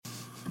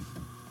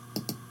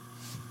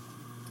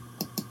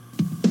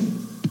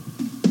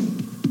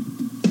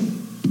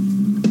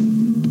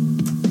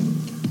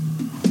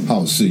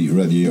House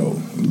Radio,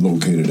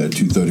 located at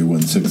 231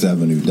 6th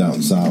Avenue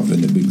down south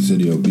in the big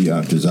city of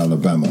Beatrice,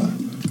 Alabama.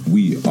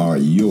 We are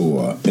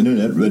your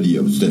internet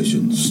radio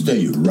station.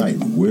 Stay right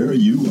where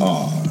you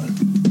are.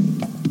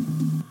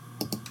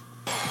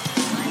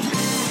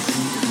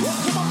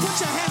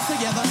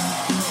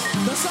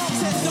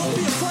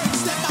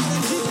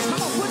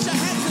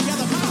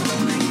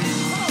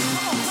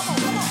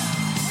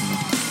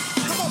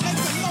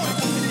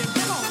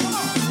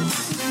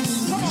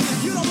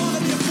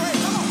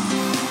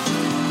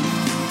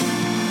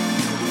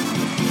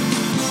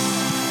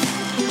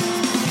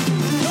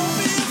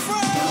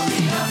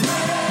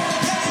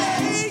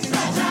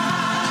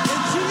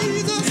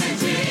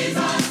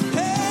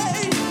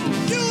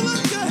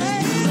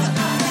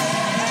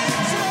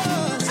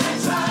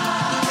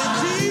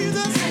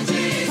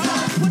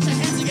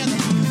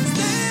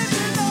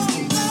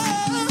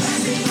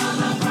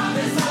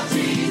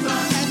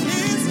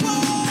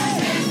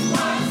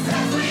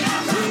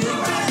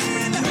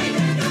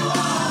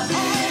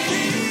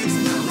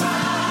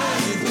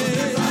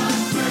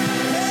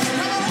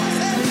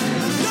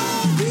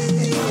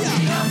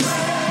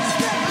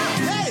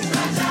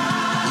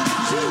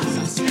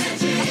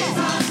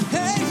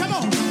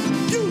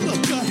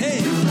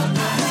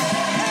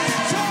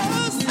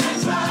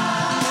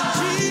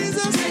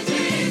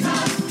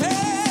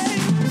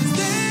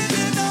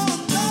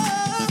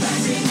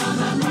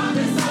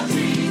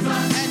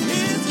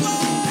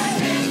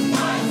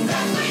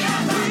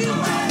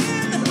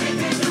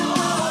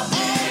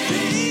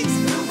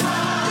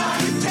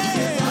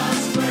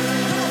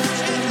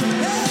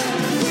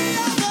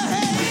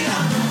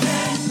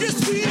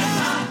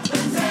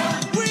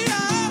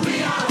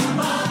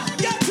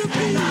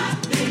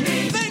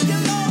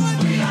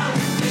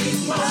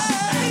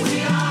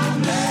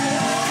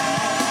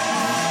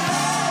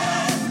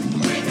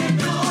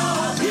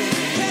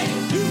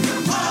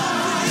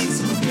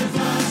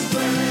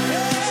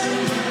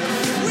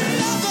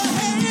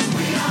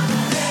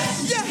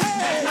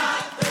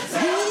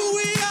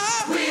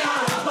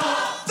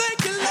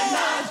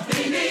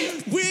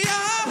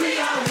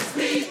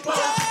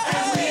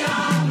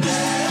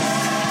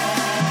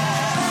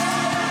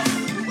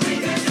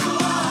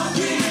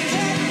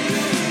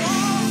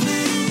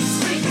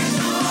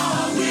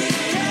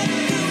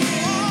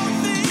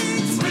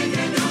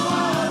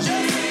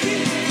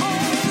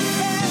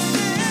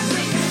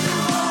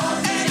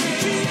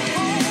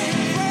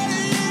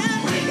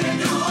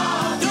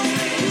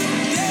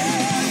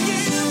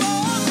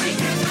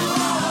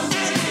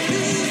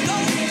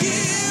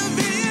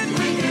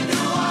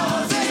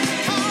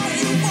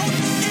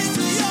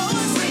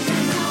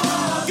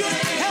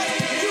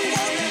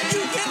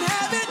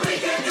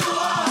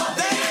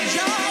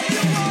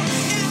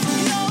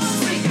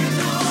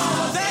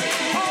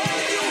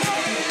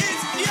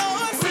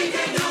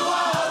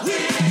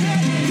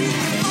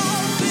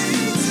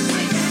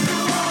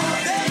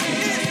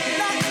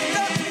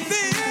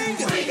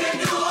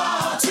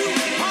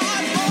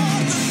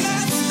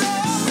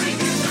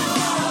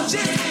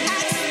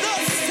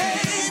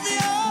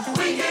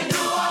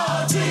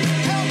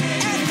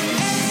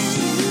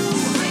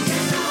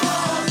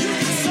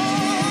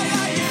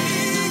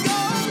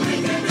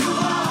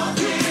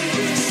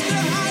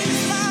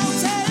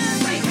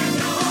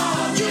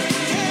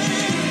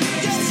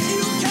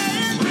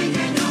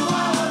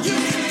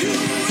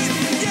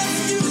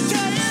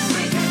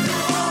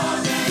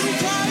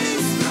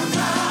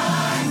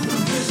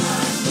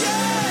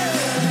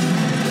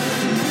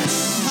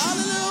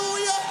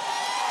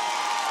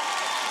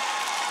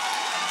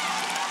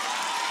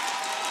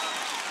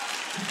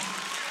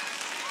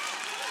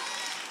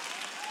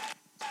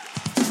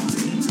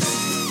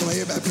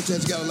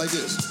 Together like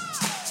this.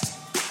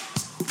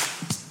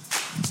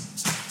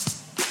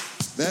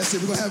 That's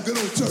it. We're gonna have a good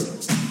old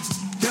church.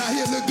 Can I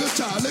hear a little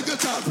guitar? A little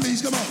guitar,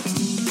 please. Come on.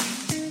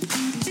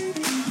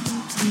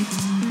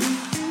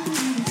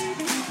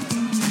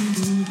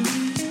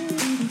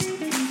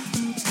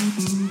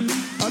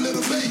 A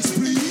little bass,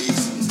 please.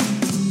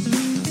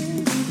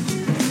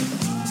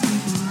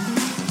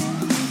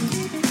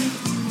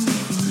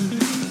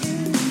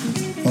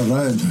 All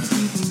right.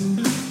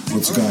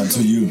 What's God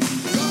to you?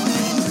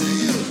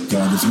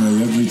 God is my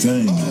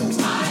everything.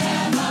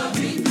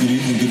 Good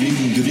evening, good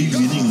evening, good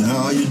evening.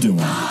 How are you doing?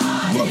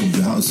 Welcome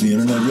to House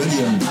Internet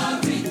Radio.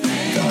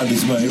 God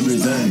is my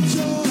everything.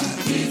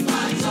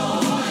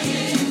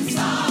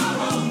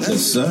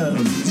 Yes, sir.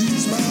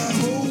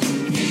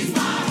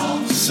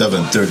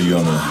 7:30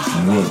 on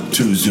a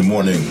Tuesday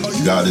morning.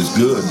 God is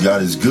good.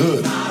 God is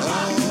good.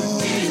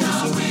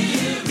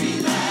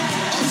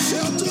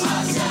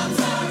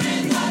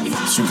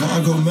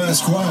 Chicago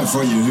Mass Choir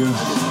for you here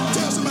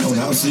on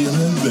House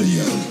Internet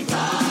Radio.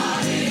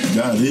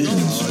 God is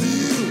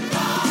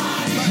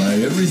my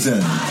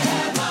everything.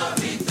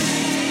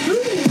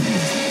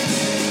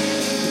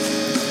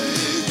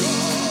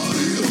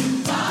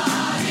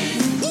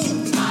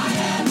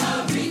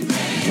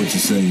 What you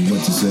say?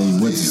 What you say?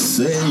 What you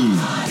say?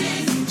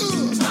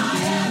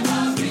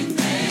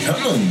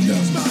 Come on,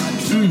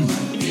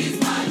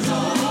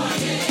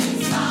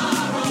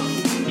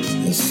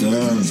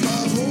 son.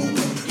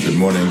 Good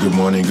morning, good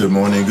morning, good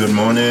morning, good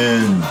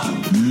morning.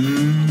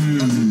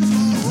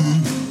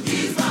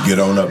 Get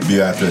on up,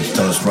 Beatrice,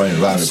 Tunnel Springs,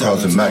 right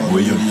across the Mac, will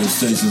you? Radio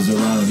stations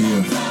around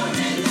here.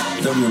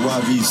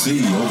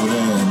 WYVC over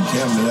there in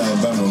Camden,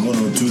 Alabama,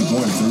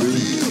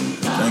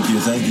 102.3. Thank you,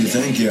 thank you,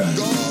 thank you.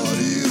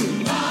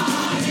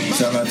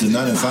 Shout out to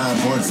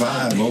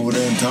 95.5 over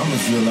there in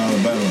Thomasville,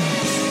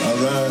 Alabama. All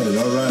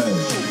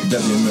right.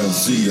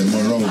 WMLC in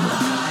Monroe.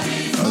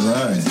 All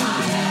right.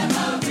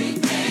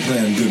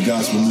 Playing good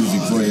gospel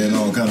music for you and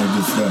all kind of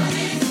good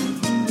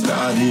stuff.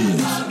 God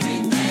is.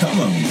 Come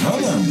on.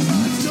 God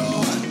is.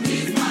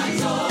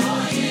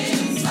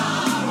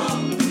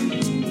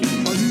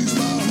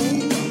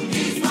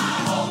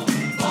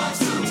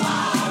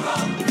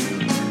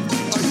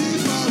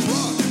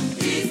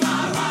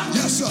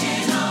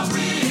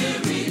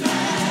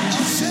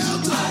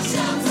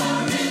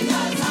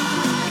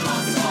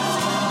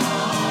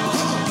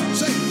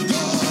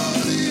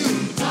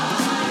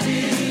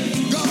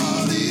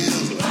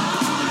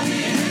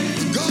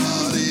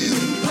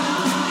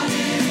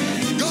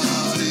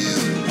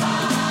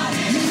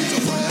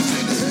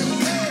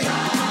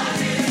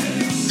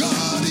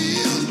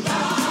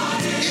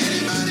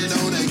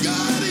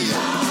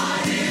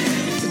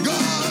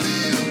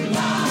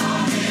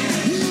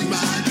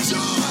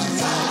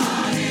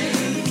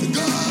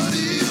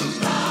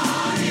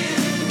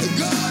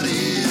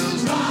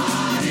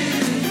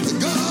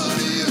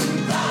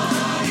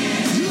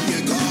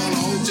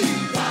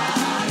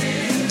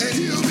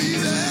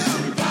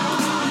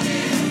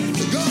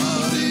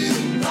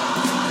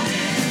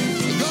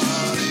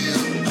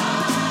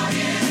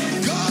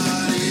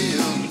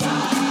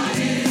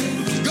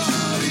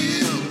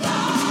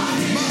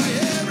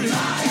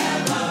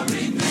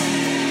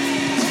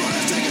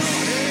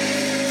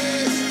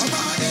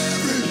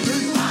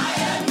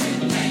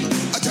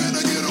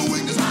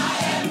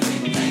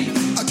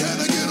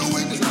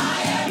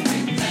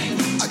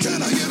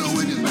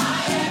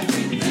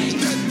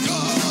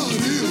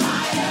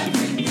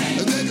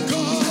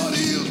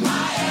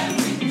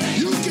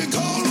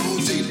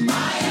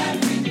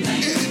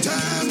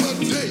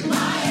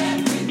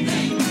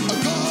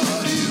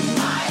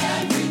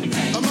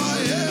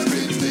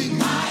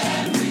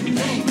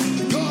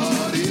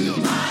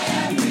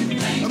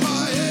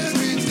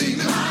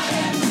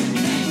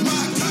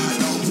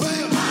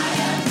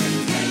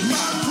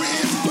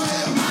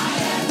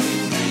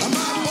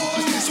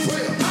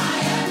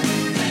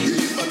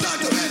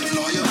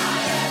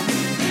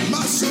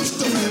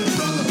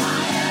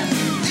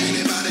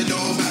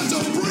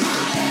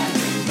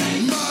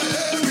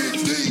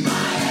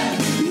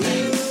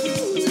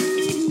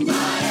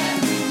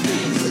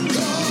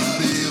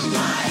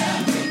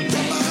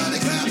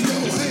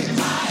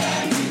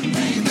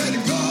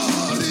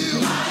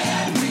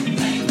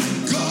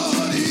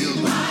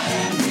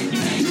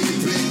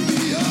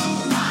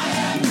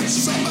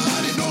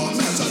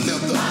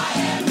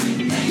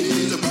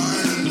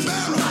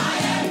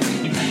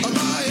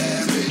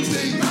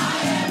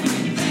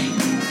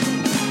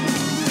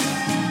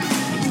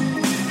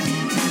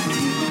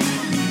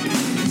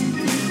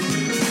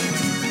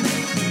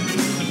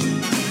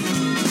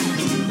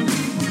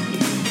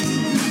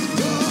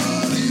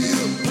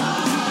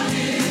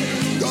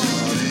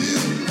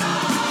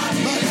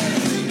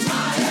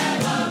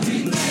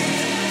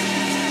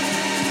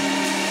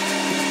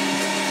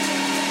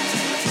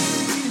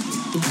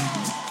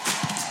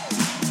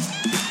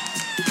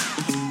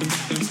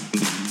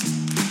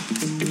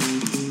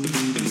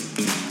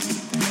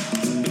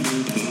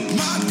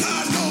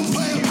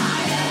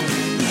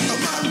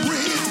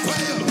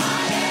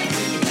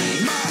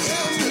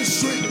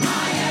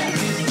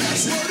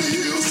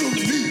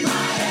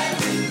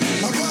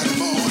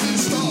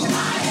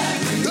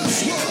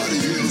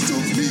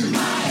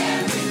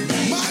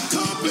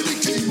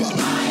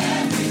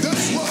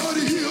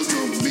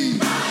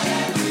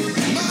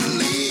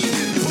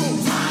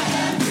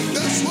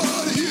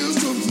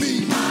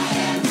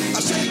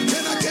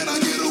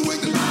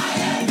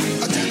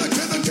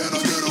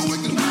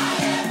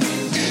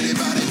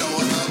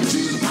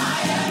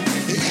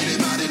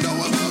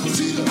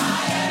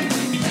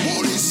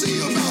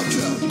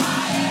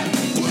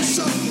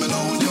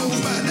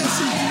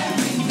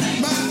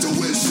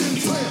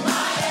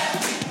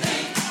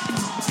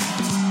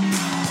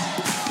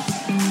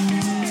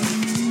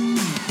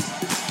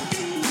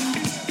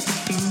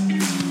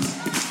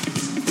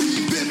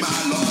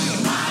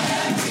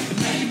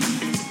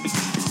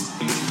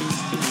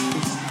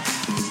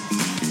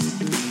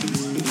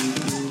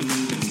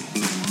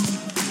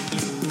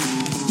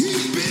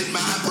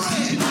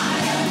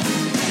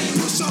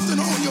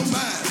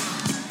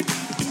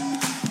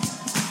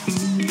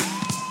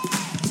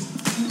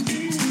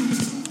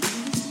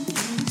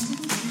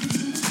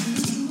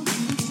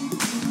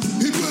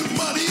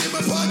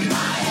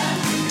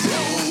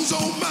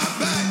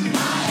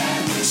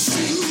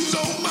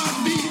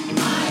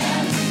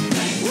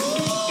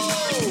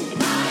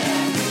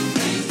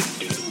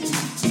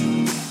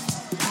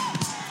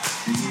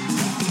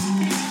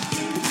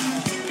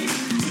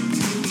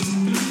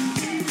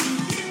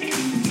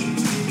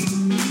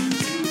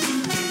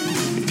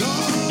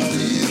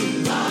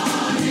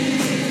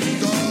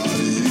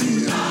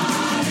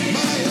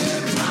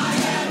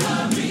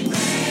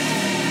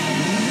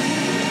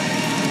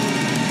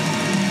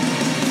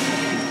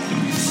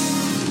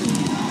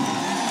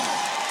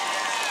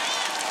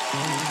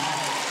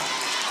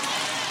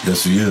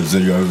 Yes, he is.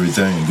 They're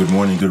everything. Good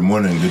morning, good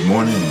morning, good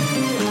morning.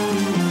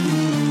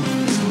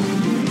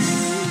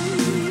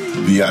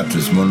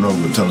 Beatrice,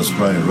 Monroe, Tunnel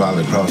Springs,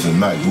 Raleigh Crossing,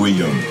 Mike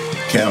William,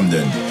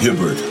 Camden,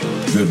 Hibbert.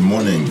 Good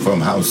morning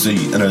from House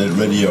C Internet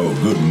Radio.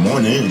 Good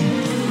morning.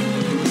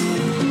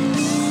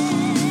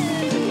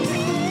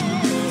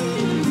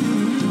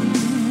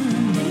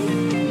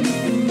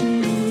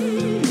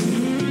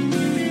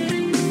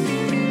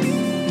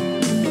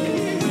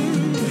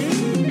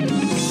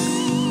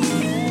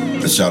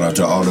 A shout out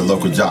to all the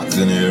local jocks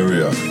in the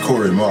area.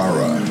 Corey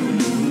Mara,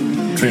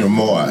 Trina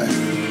Moy,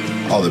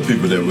 all the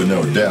people that we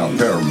know, Dal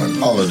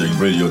Perriman, all of the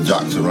radio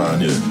jocks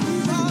around here.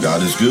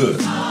 God is good.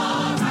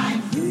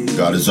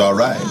 God is all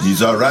right.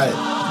 He's all right.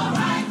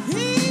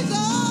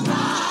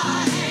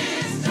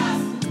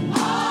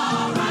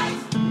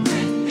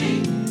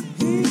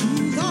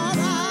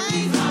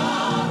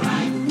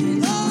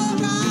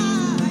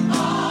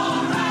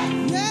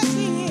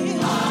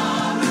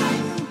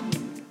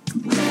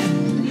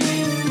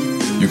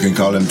 You can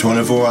call him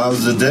 24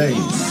 hours a day.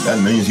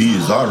 That means he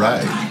is all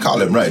right.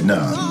 Call him right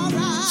now.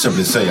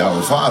 Simply say,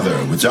 Our Father,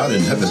 which art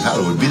in heaven,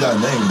 hallowed be thy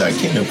name. Thy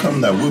kingdom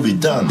come, thy will be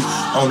done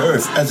on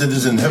earth as it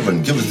is in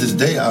heaven. Give us this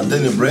day our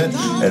daily bread,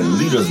 and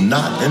lead us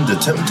not into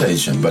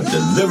temptation, but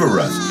deliver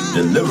us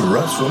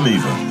from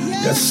evil.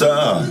 Yes,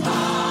 sir.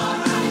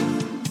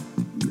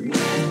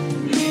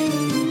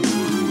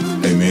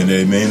 Amen,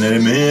 amen,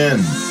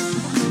 amen.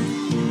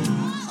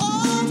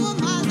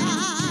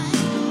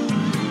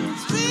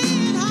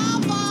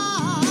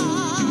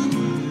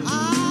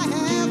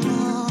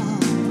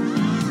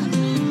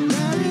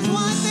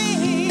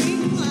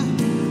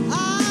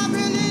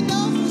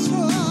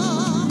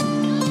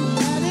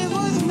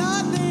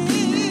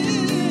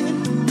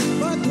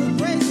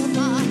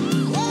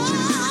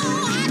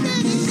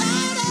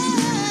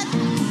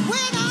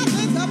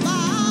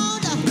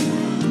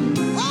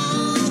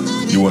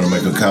 Want to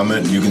make a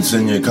comment, you can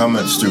send your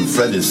comments to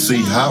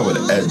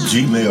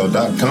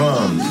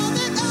FreddieCHoward@gmail.com.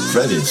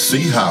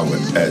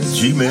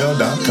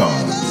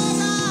 FreddieCHoward@gmail.com.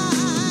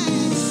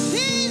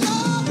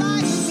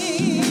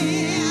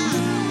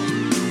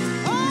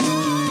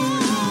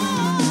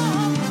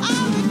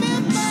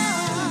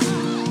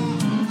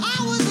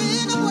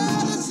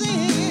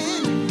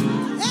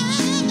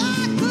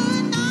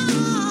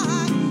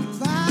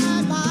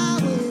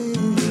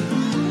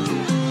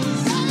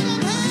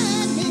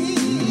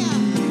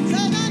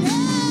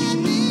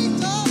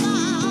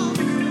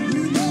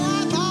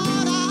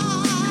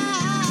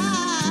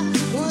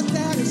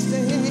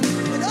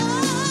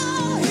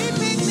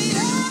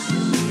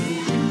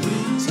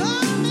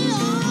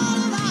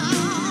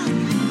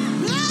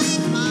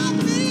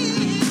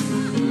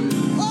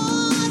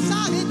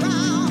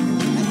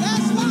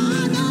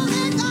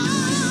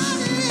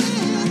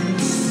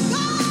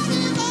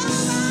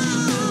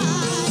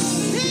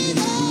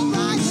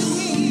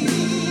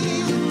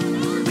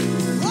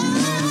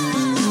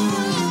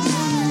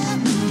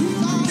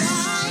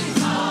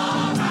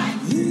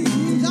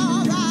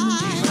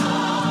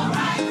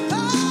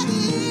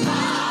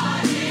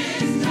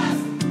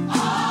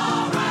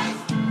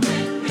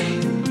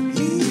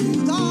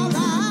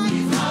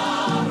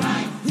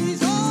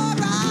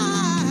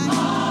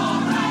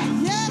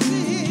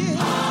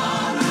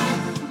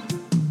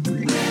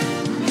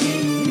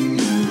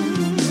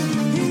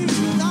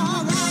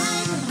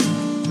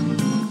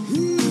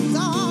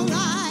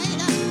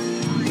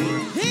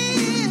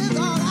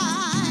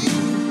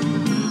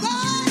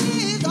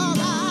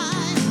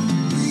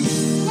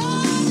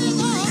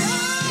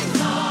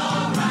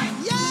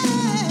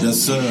 Yes,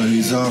 sir,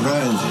 he's all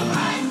right.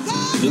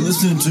 You're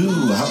listening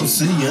to House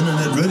C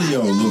Internet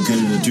Radio,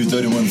 located at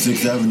 231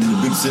 6th Avenue in the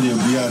big city of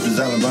Beatrice,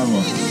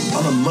 Alabama.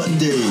 On a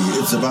Monday,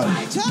 it's about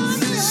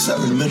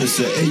 7 minutes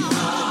to 8.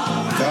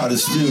 God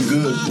is still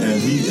good, and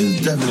he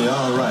is definitely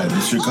all right. The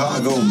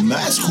Chicago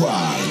Mass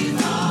Choir.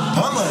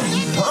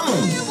 Humming.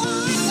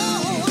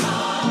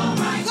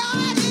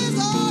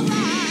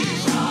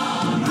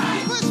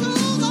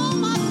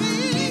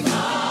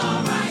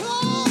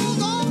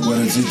 What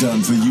has he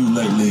done for you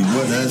lately?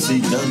 What has he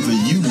done for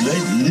you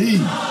lately?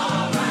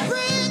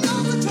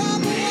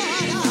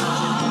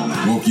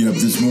 Woke you up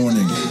this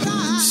morning,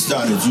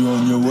 started you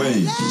on your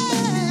way.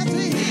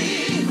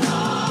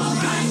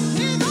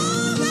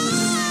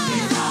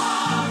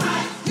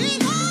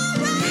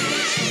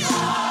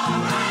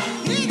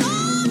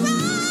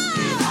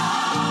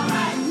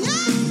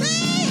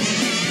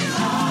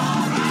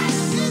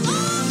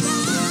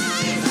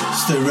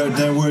 Stay right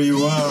there where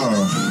you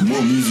are.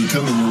 More music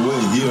coming your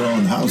way here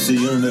on House C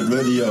Internet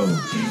Radio.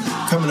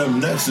 Coming up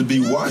next will be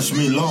Wash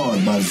Me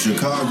Lord by the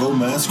Chicago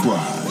Mass Choir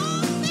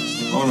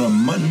on a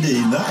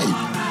Monday night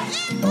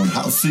on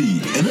House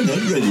C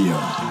Internet Radio.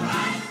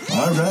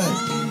 All right.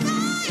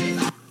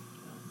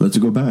 Let's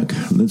go back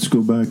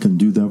and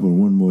do that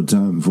one more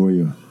time for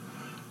you.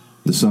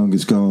 The song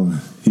is called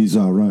He's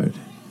All Right.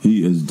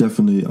 He is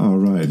definitely all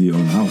right here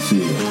on House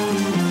C.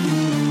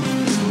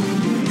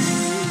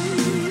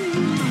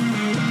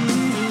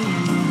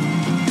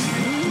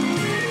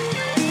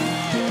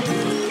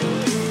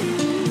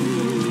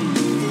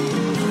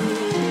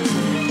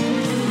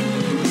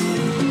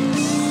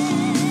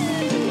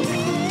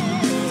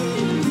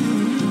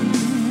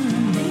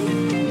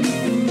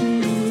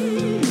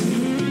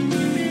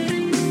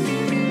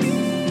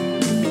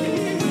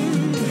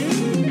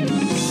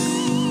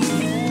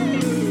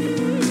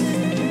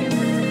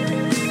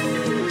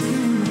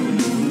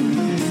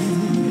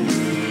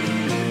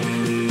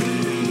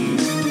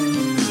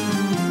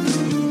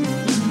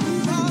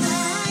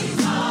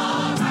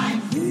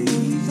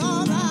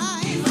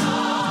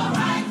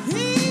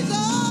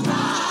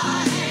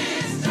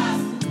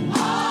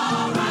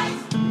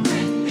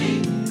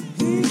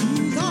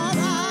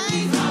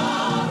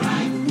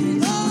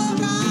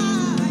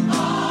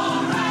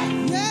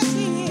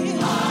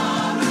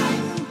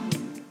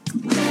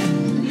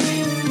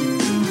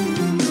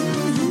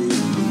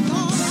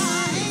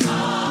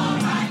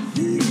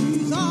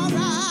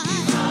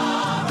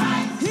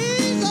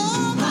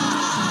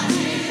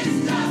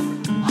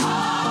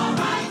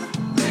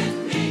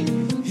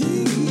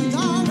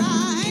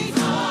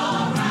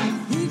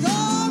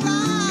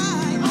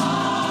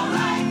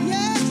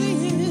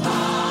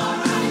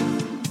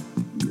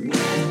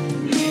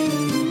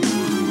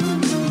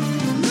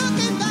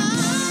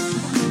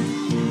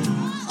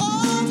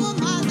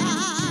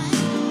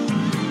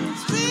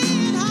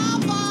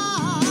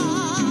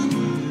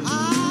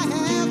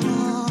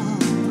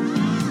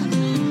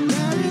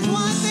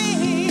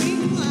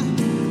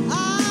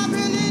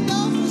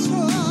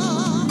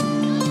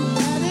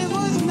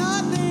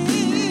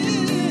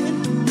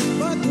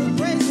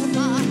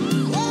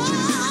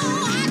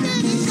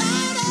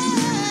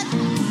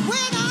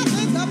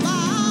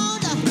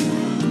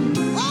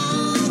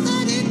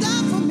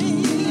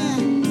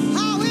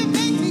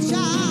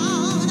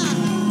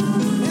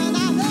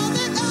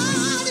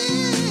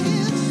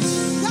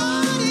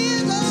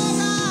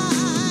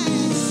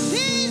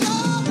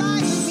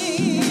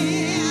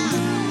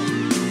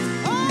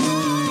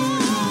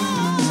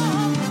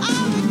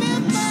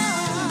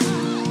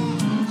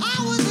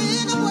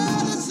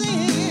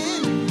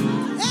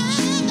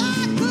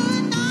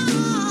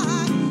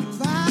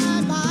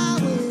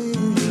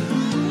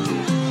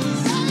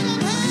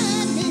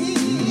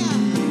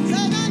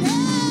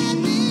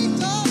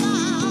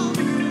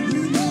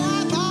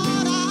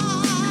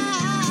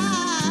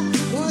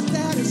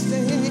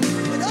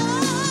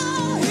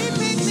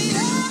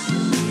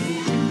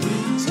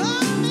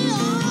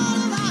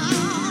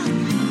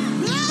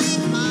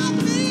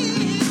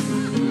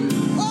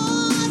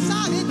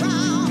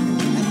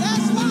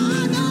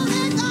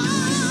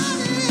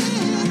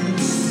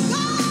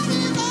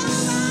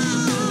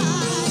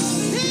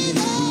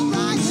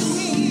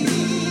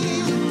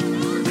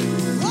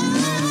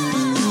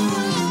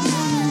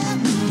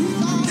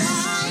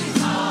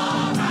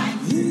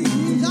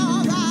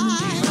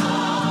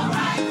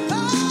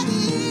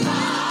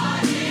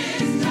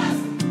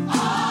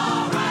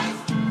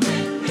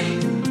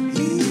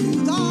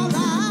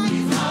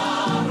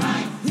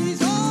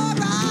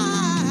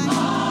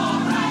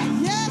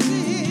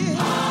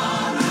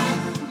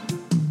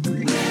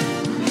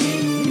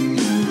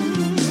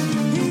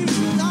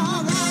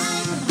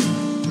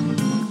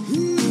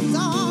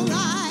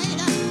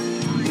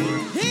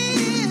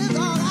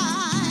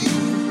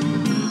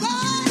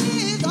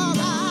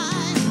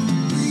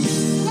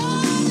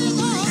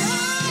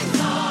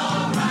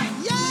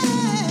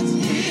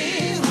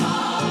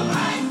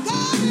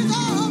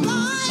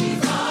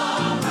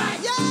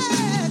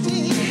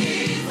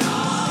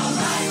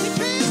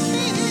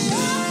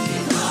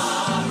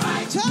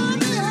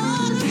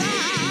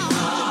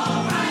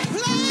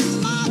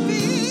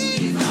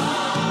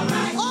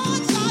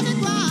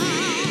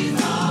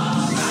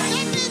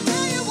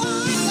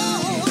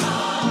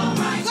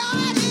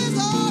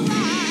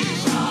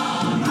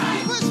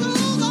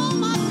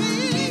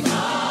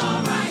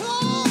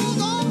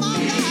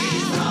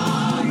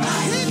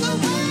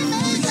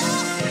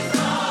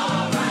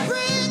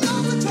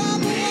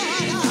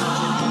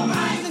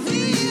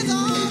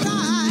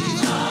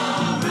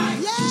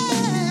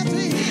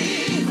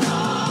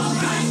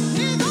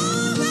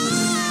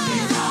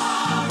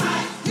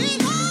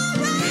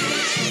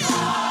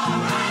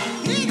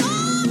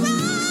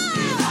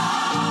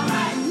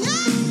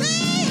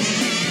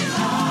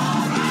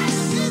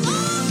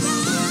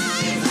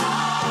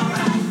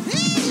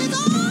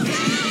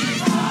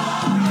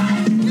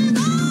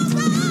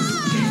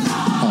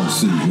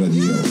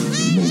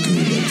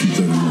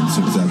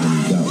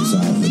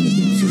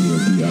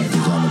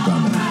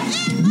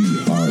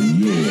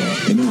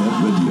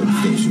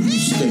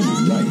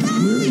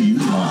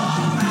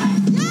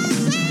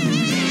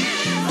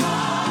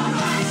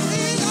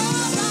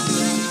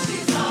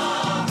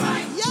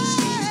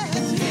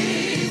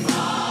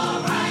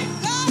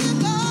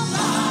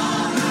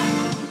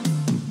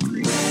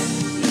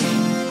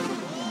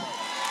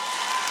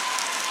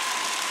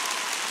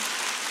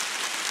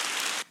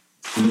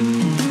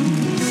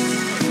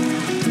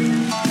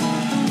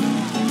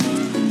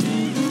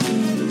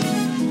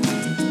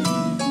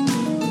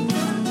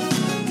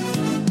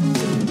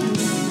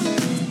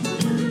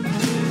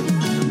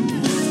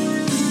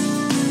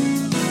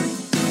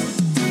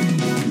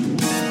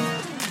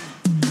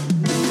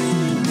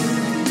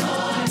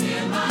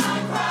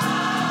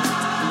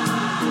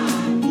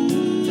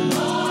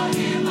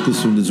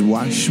 This one is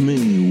Wash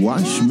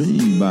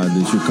Me by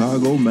the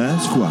Chicago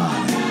Mass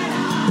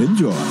Choir.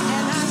 Enjoy.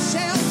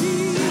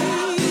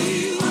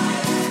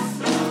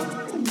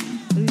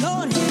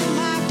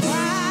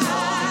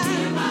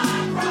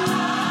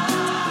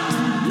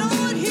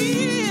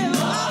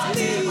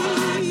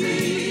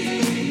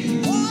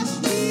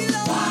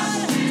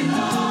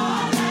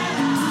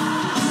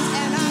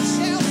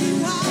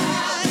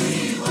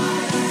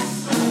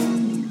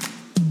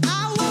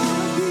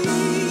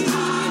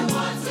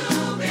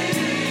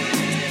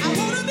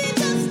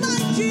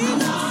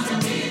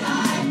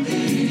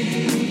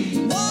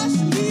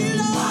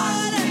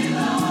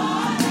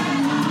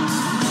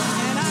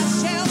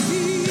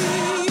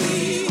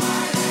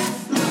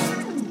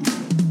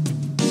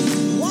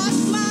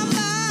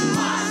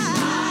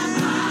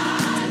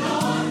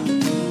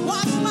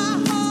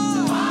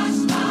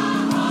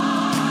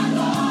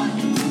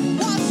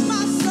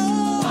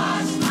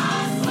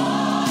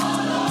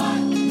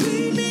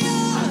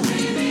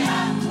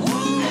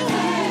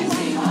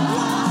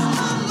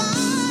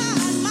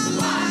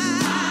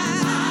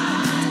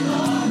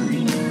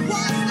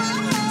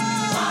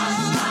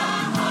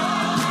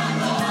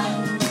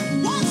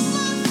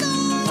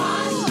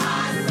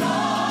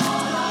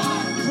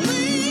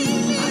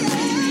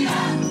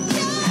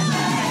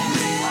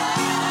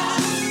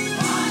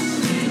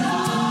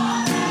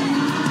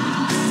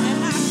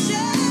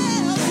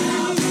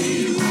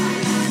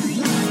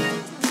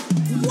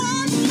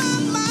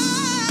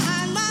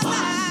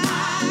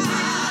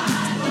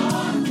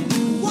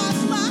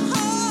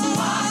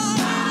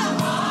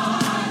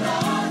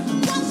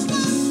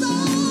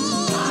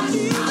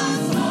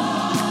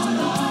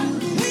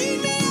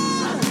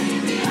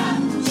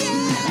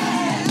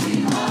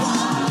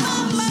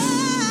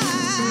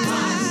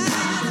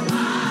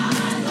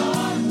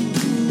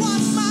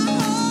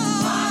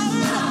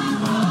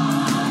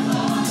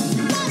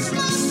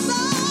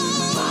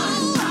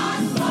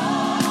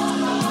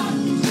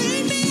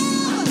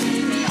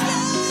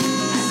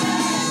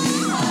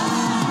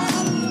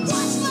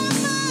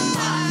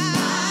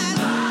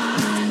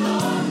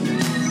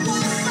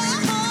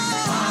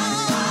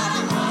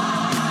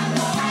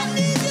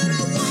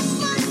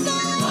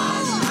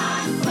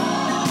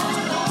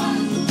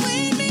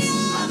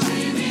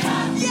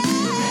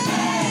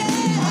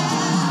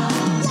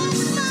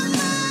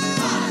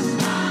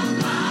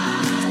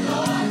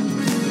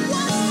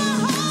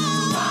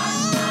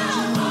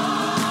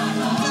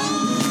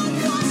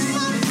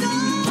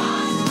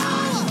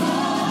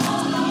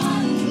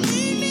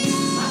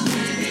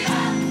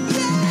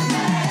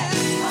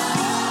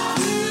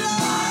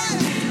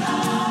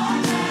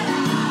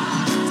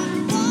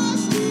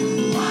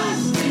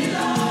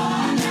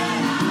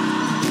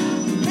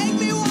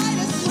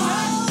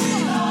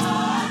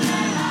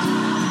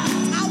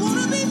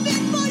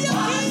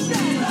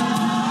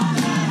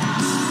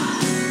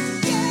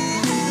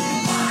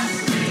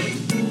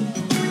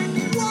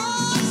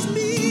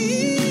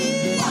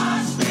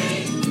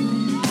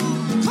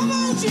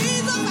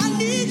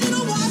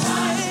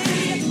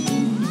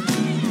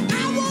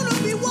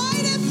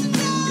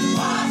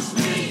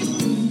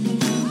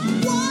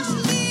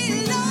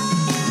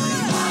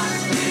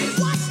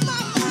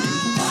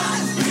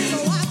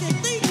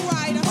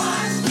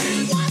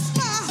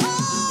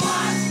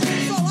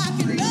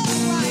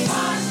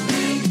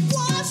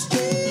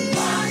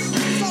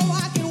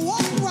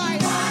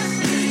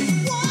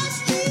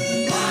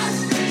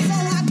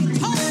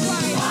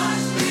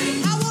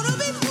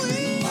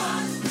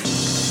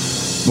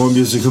 More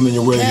music coming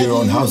your way here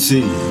on House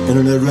C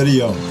Internet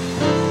Radio.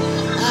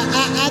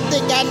 I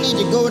think I need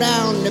to go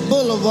down the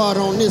boulevard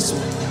on this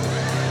one.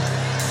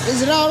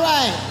 Is it all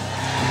right?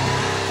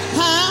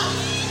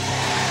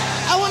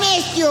 Huh? I want to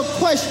ask you a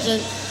question,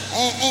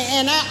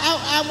 and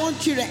I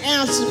want you to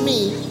answer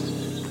me.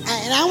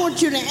 And I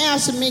want you to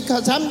answer me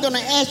because I'm going to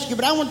ask you,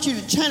 but I want you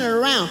to turn it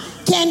around.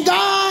 Can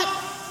God?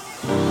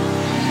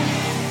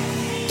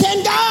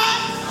 Can God?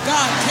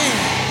 God can.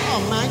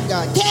 Oh, my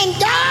God. Can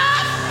God?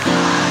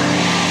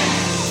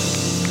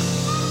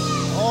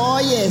 Oh,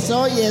 yes,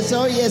 oh, yes,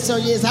 oh, yes, oh,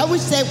 yes. I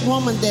wish that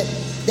woman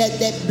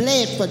that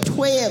bled for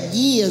 12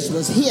 years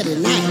was here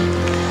tonight.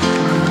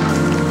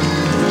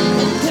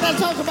 Can I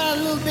talk about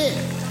it a little bit?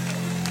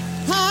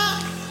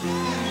 Huh?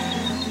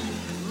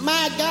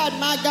 My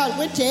God,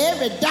 went to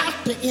every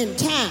doctor in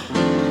town.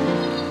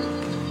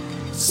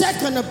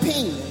 Second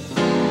opinion.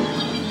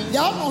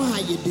 Y'all know how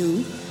you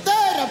do.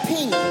 Third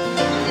opinion.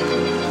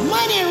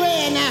 Money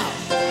ran out.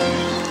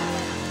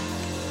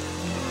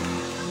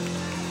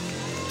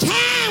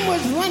 Time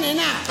was running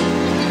out.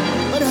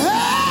 But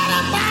heard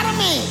about a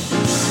man.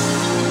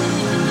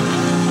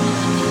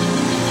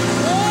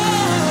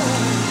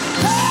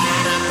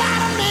 Heard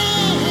about a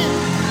man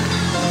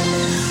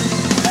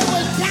that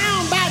was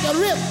down by the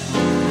river.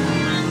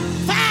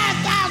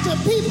 5,000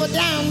 people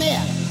down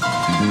there.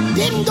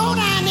 Didn't go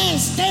down there and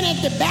stand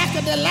at the back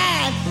of the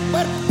line,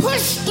 but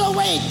pushed their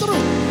way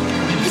through.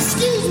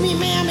 Excuse me,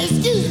 ma'am.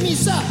 Excuse me,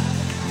 sir.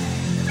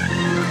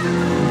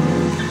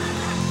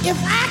 If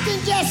I can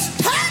just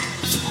touch,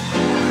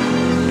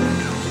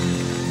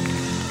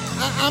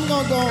 I'm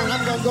gonna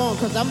go on,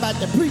 because I'm about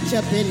to preach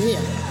up in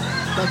here.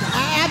 Because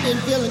I've been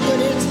feeling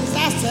good ever since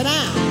I sat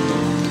down.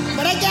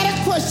 But I got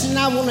a question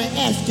I want to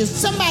ask you.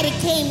 Somebody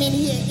came in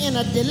here in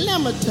a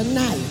dilemma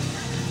tonight.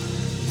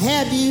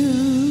 Have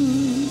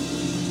you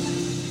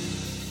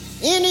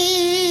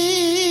any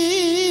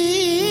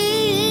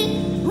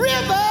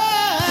river?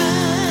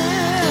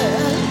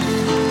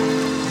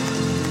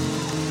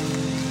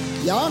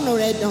 Y'all know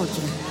that, don't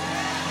you?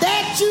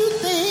 That you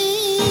think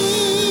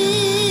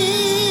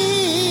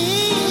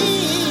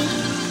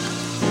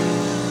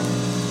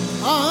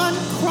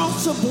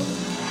uncrossable.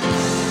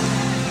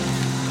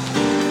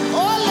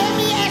 Oh, let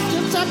me ask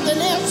you something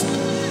else.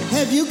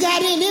 Have you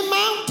got any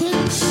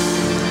mountains?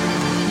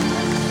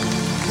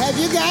 Have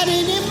you got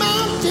any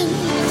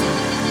mountains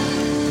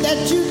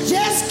that you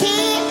just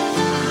can't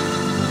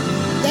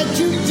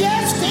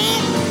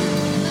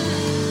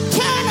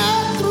turn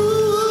up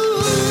through?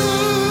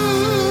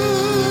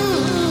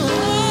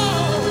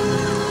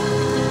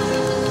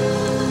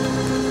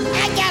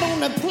 I got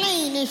on a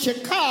plane in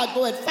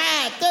Chicago at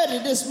 5:30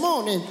 this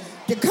morning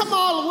to come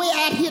all the way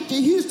out here to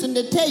Houston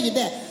to tell you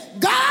that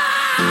God!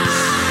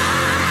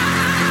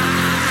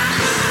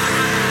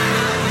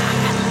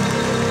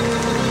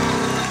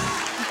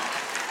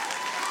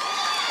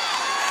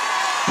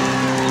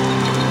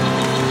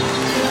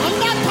 I'm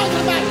not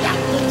talking about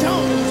Dr.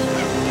 Jones.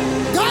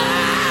 God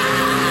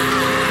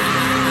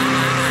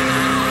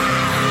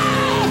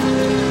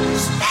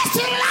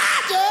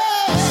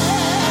specializes.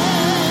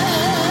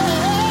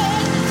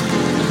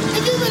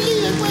 If you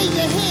believe it, wave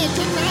your hand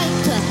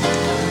tonight.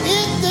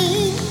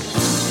 Anything,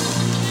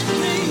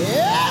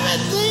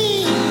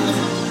 everything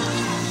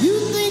you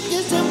think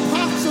is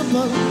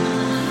impossible.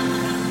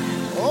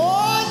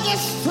 Oh,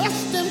 just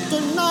trust him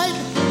tonight,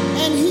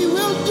 and he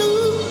will do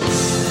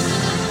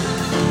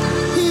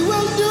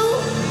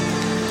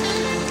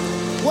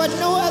what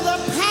no other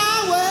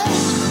power,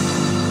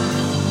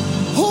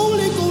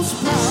 Holy Ghost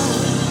power,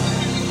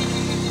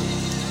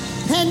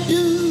 can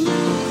do.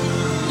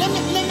 Let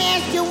me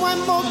ask you one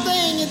more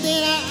thing, and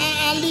then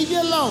I'll leave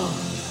you alone.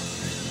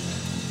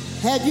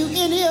 Have you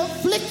any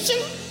affliction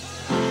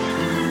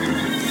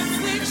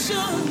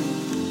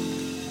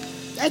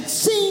that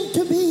seemed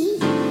to be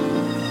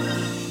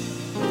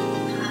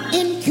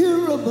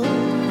incurable?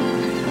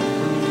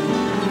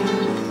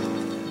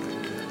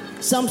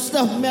 Some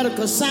stuff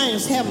medical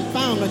science haven't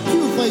found a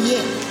cure for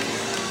yet.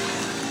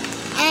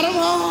 I don't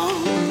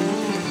know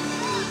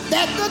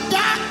that the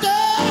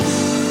doctor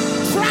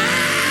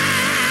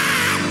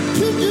tried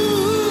to do.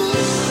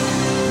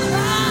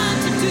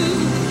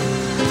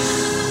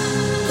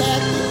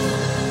 Kathy,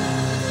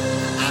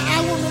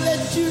 I want to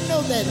let you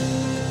know that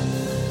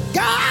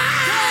God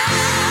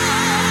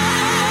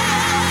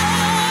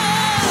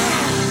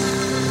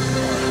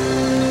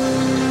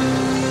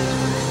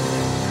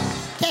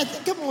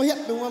come on,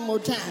 help me one more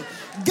time.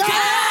 God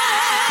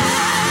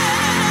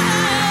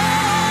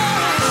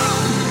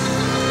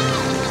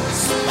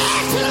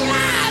specializes.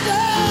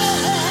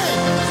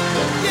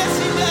 Yes,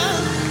 he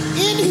does.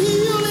 In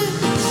healing.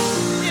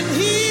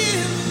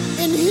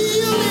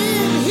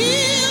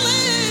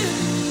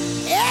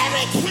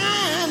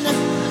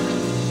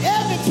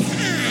 Every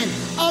kind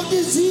of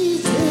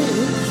diseases.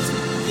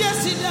 Yes,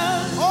 he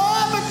does.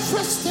 Oh, but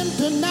trust him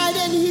tonight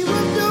and he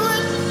will do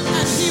it.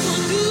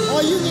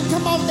 Or you can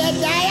come off that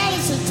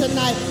dialysis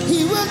tonight.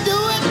 He will do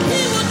it.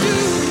 He will do.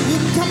 You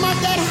can come off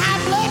that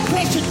high blood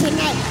pressure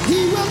tonight.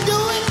 He will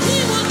do it. He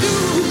will do.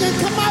 You can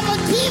come off of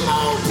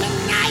chemo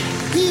tonight.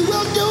 He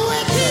will do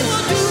it. He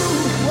will do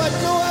what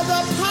no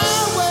other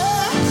power,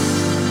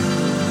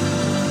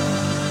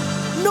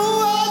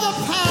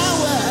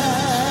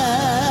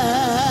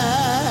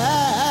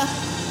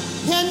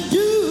 can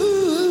do.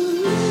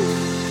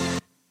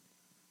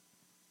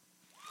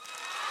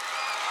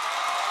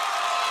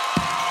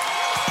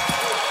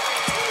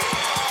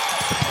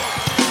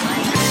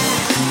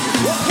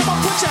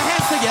 Put your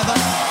hands together.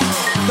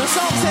 The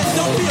song says,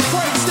 don't be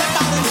afraid, step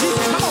out in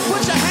Jesus. Come on,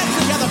 put your hands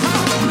together. Come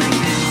on.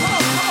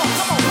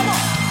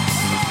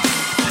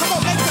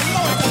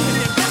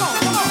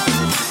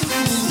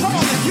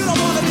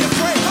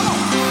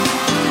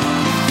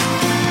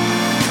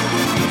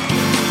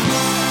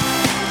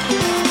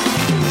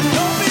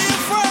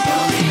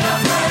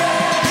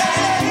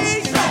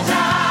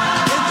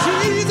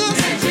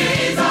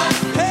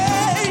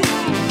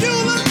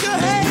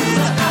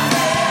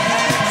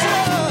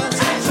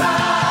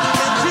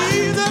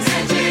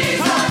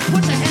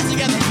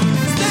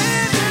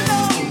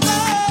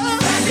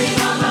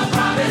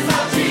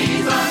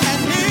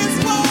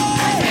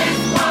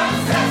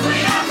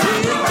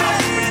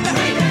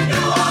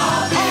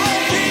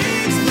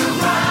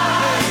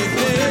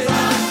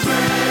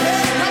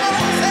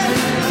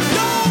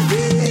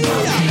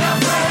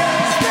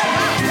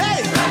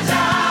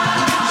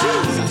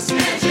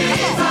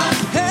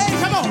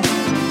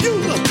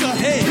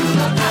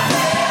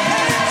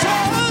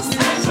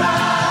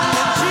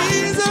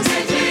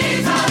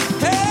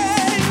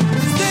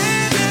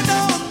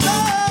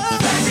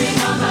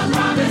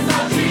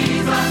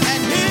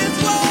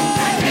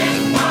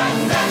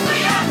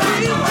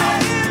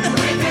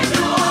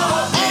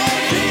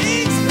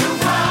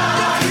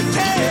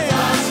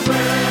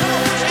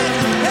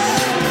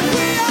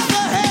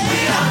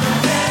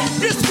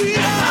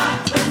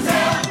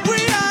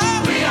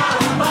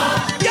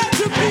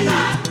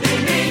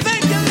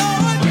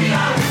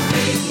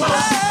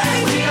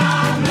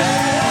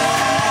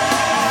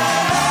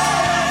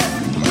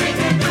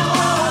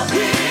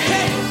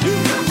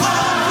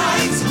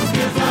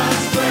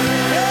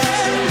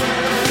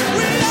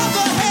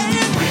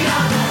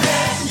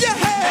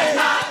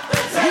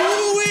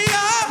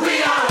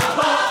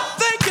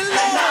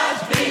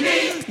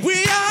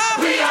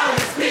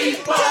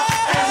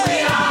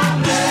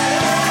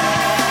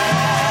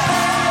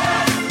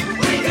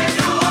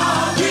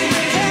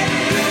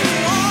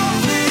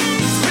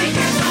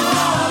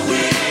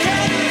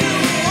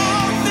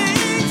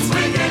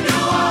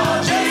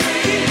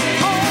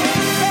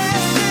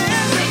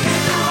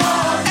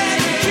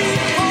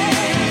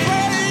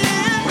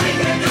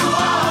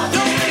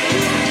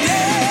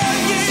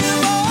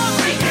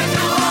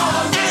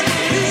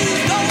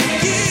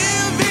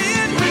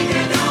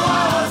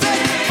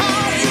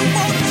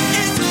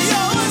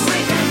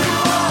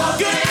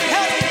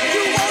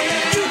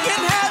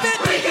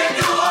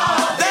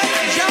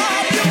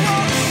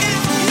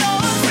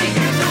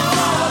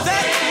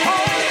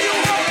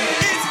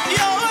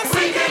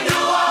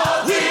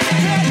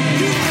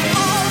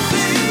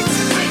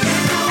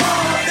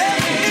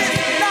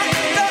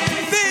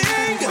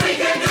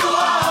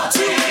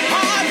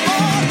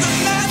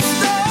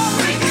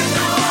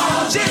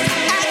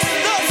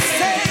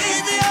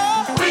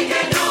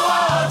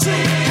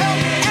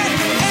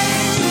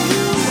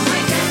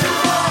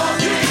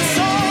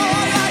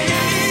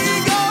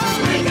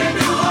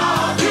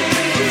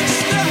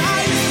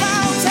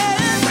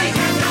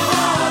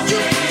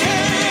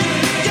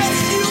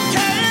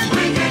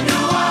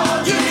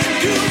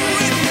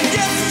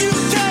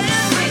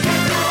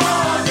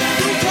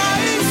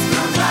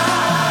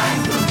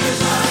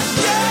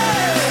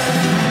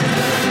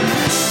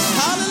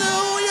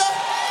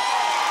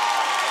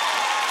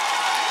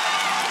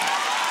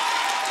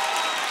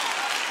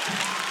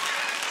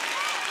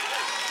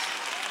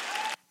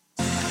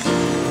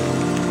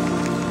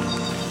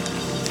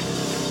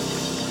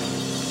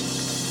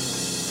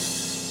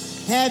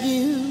 Have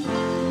you?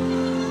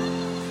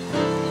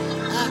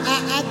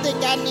 I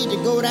think I need to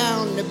go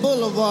down the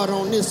boulevard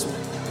on this one.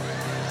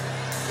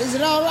 Is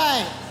it all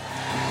right?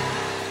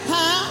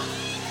 Huh?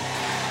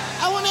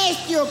 I want to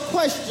ask you a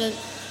question,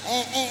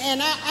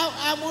 and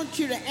I want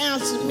you to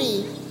answer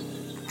me.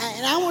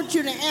 And I want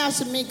you to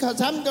answer me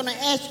because I'm going to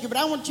ask you, but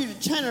I want you to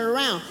turn it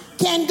around.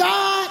 Can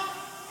God?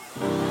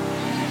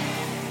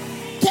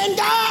 Can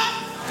God?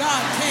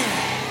 God can.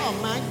 Oh,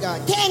 my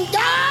God. Can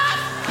God?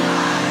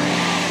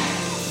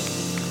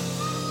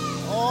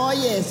 Oh,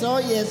 yes, oh,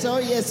 yes, oh,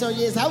 yes, oh,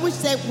 yes. I wish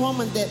that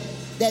woman that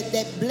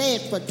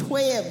bled for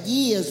 12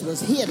 years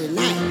was here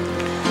tonight.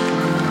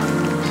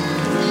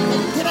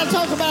 Can I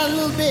talk about it a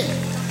little bit?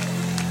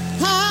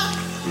 Huh?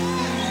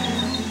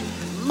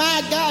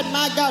 My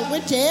God,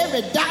 went to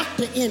every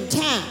doctor in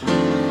town.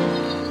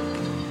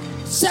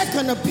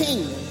 Second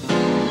opinion.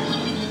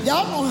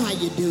 Y'all know how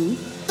you do.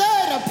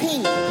 Third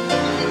opinion.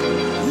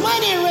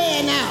 Money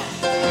ran out.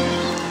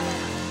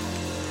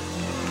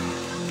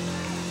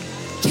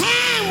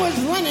 Time was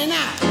running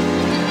out.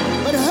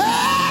 But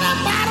heard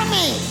about a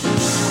man.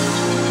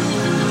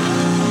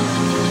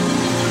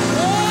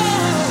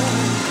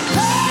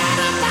 Heard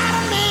about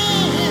a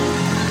man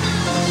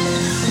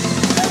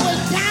that was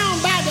down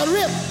by the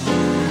river.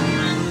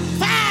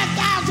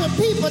 5,000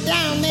 people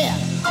down there.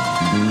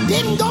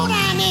 Didn't go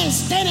down there and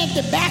stand at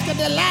the back of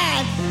the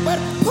line, but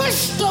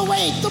pushed their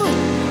way through.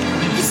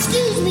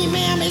 Excuse me,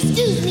 ma'am.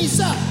 Excuse me,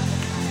 sir.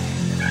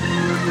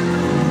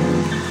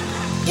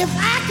 If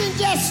I can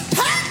just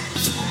touch,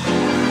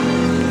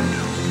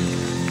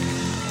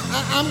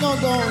 I'm going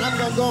to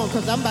go on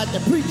because I'm about to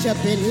preach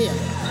up in here.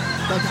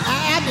 But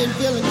I've been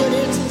feeling good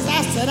ever since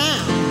I sat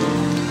down.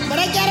 But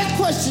I got a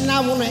question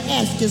I want to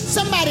ask you.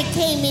 Somebody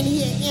came in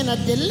here in a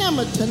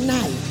dilemma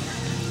tonight.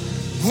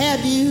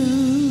 Have you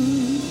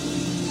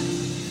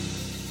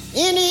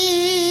any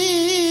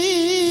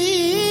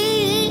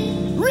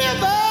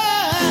river?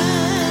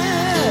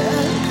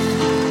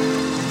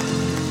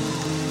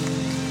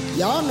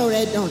 Y'all know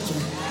that, don't you?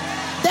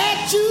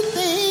 That you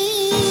think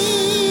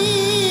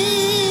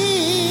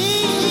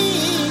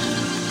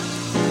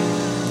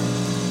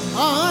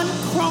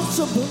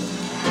uncrossable.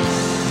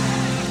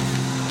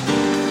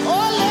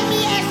 Oh, let me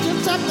ask you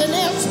something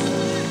else.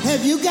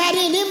 Have you got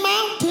any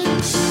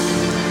mountains?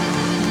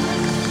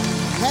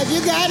 Have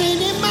you got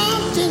any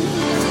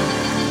mountains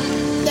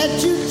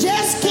that you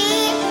just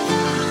can't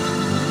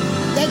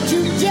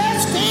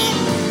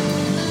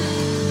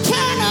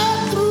turn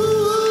up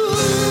through?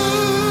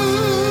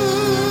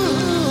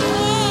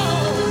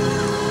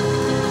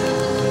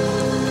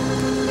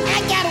 I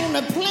got on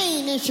a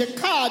plane in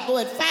Chicago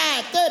at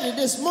 5:30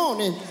 this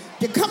morning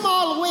to come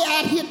all the way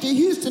out here to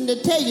Houston to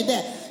tell you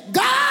that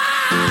God!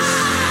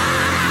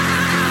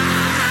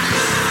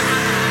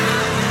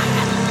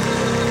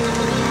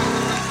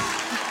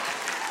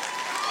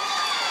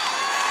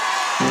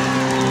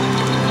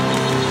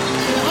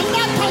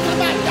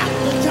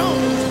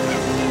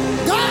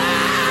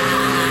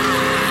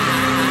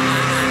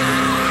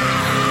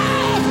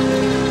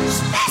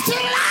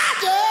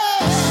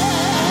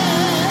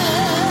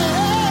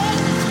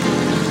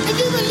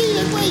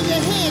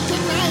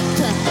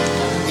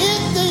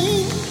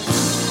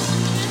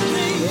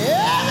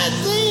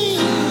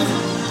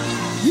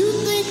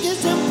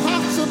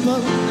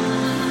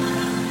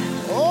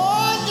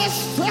 Oh,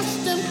 just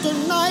trust him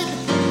tonight,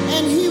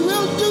 and he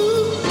will do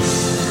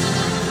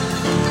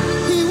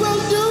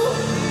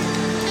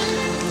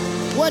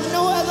what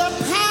no other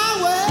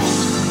power,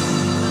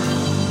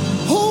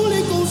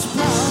 Holy Ghost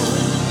power,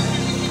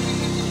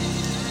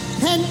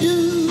 can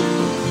do.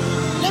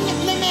 Let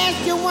me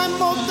ask you one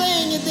more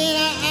thing, and then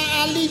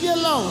I'll leave you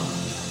alone.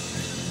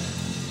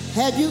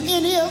 Have you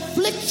any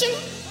affliction?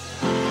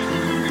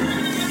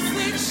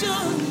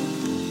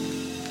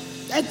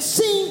 That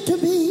seemed to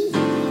be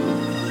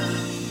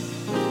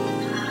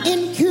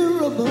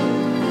incurable.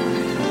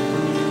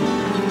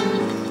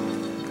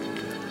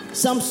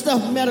 Some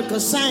stuff medical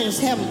science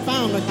haven't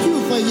found a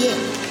cure for yet.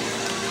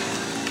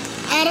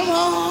 Out of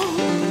all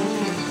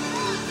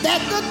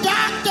that the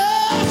doctor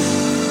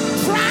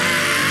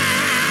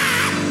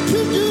tried to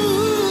do.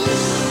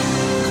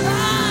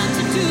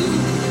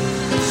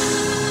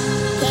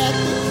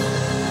 Kathy,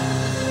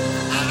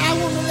 I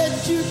want to let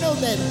you know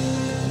that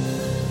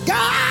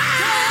God.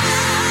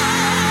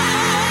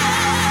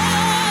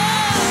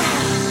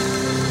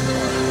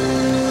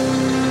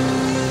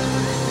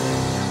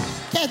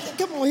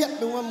 Come on, help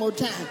me one more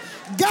time.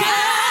 God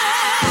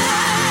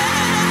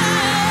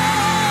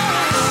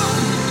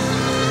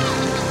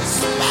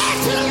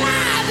specializes.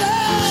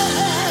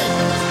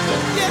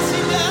 Yes, he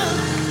does.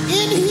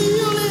 In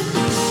healing.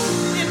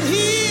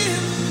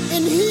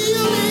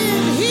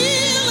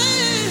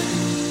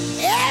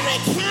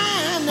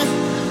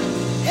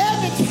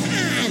 Every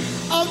kind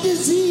of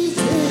diseases.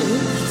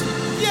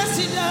 Yes,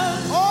 he does.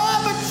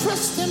 Oh, but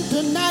trust him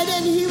tonight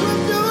and he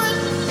will do it.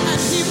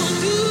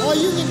 Or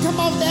you can come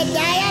off that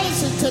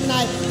dialysis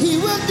tonight. He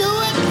will do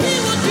it. He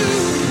will do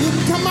it. You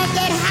can come off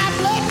that high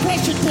blood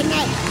pressure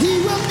tonight.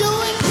 He will do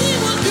it. He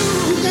will do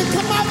it. You can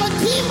come off a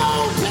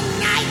chemo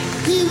tonight.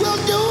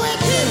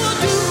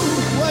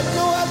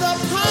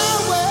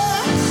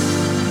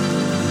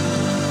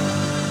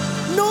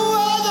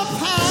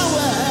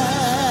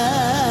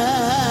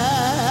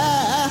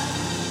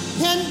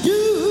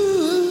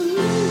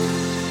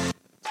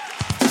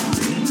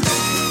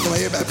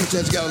 Put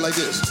your hands together like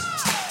this.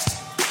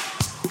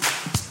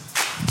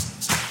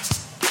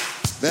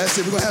 That's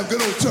it. We're going to have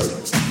good old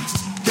church.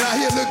 Can I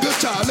hear a little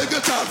guitar? A little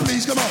guitar,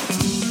 please. Come on.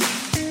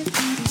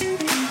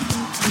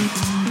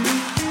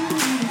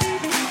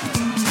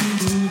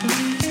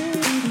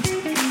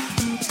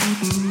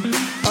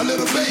 A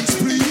little bass,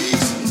 please.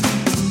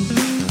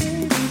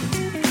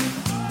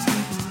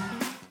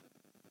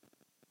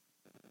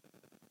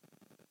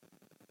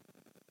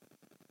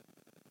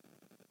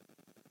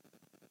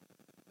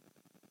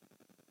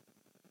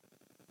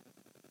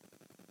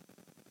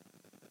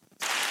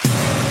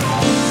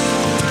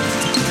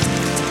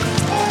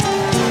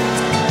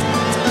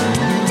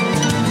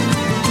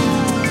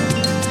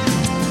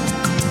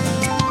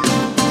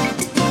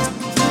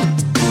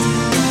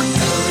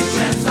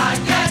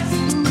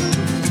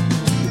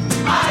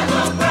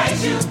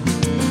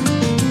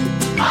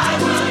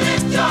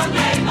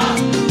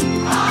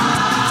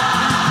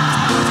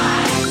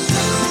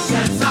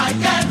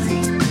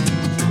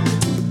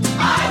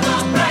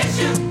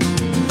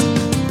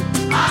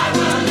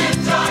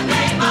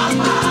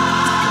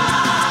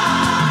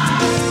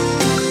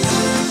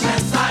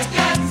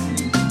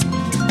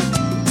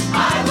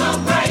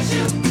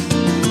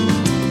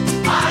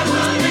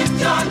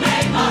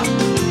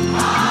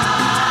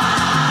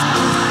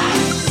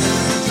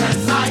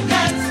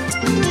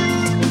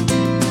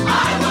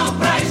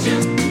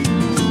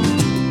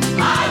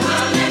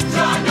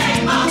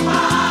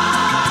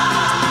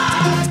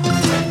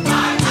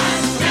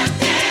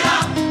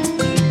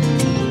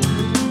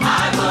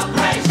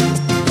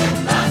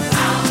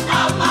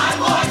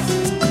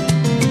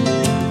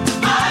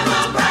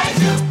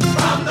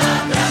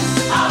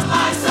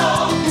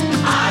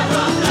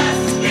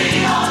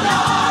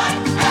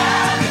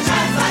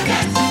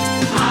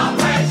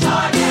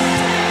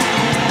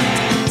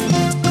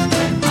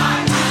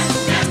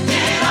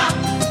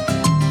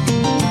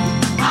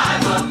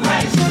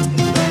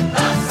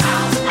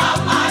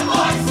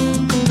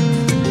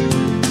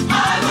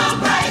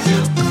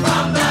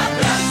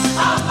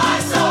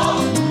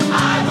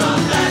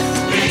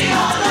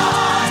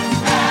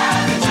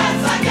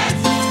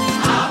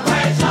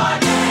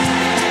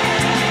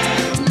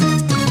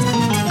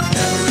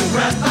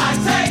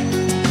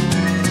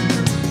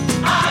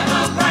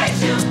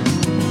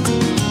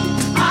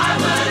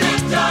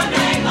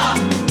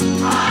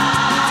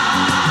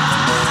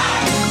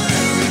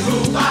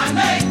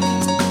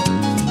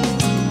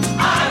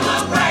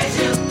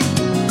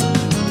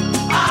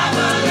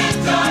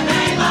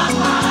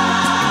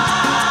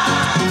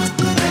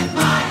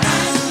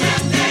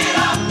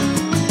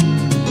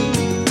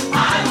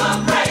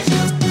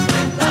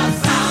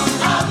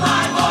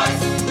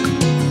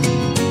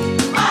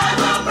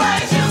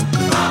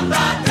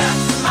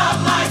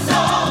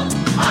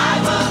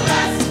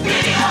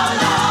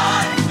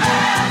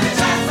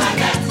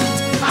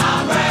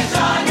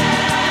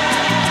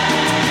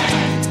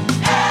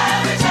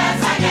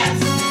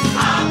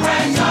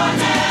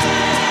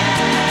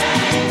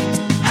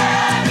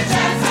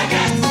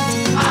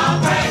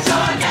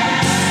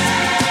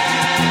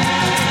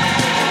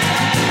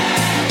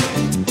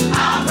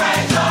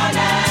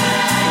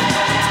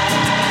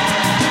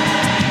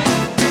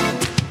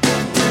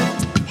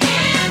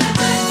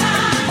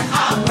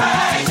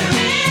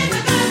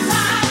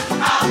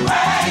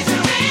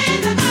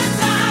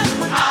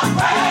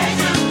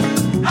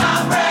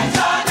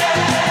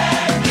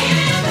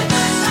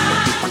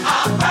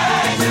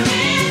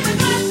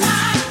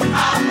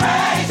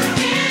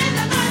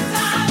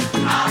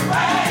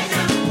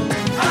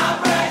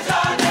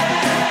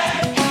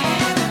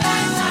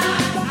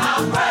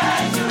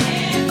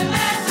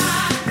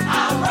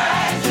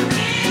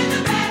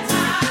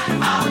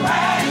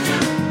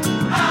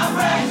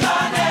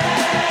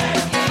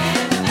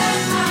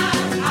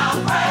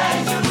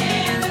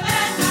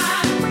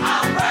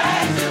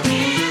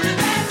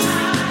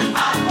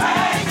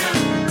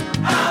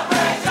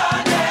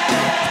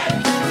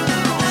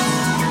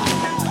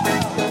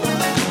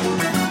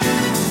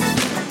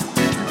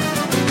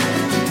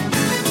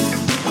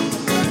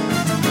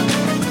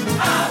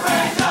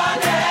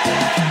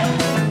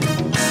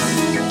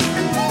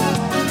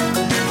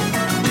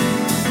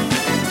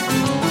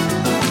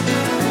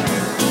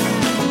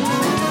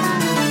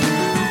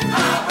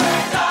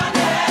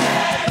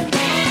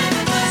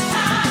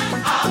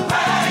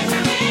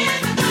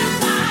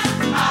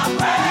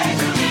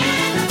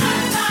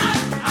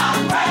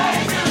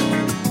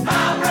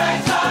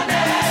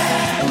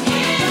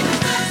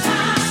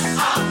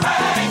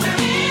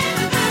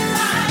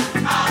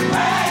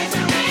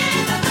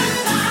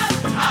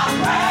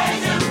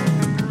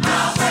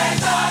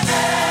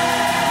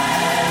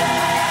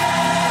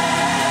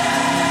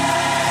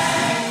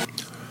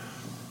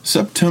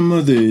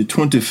 September the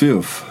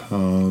 25th,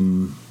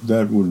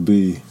 that would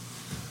be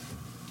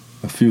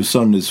a few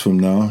Sundays from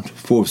now,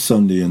 fourth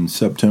Sunday in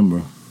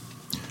September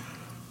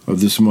of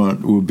this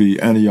month, will be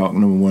Antioch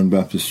No. 1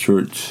 Baptist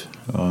Church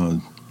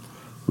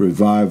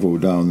revival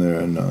down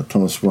there in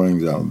Tunnel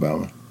Springs,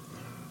 Alabama.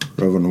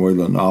 Reverend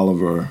Waylon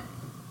Oliver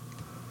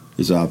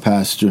is our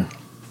pastor.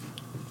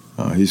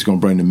 He's going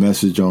to bring the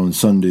message on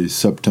Sunday,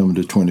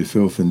 September the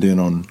 25th, and then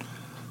on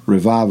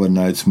Revival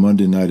nights,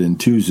 Monday night and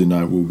Tuesday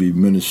night, will be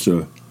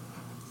Minister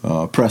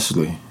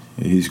Presley.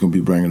 He's going to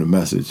be bringing the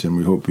message, and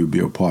we hope you'll be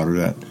a part of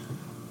that.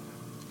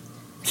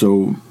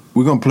 So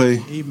we're going to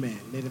play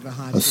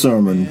a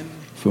sermon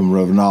from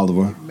Reverend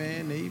Oliver.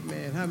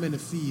 Amen. How many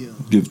feel?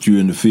 Give you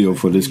in the field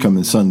for this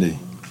coming Sunday,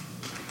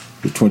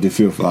 the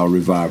 25th, our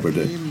Revival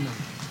Day. Amen.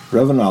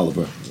 Reverend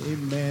Oliver.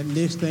 Amen.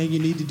 Next thing you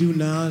need to do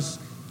now is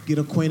get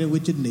acquainted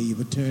with your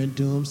neighbor. Turn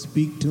to him,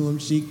 speak to him,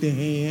 shake their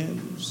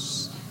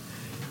hands.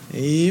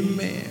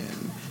 Amen.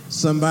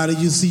 Somebody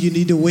you see you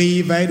need to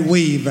wave at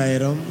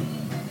them.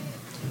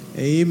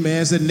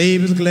 Amen. Say,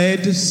 neighbor's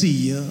glad to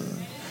see you.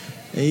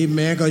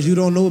 Amen. Because you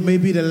don't know,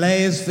 maybe the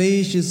last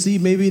face you see,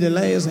 maybe the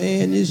last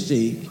hand you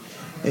shake.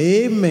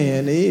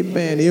 Amen.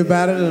 Amen.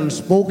 Everybody done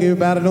spoke,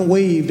 everybody done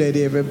waved at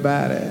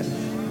everybody.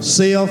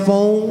 Cell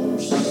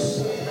phones,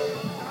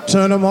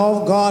 turn them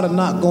off. God is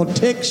not going to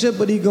text you,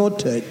 but He's going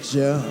to touch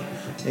you.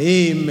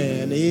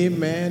 Amen,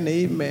 amen,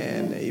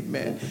 amen,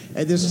 amen.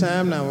 At this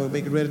time now, we're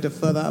making ready to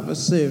further our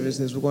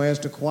services. We're going to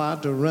ask the choir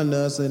to run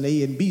us an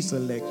A and B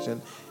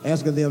selection,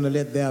 asking them to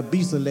let their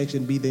B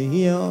selection be the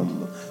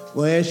hymn.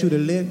 We'll ask you to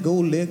let go,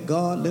 let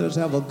God, let us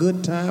have a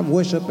good time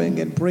worshiping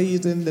and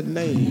praising the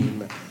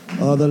name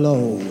of the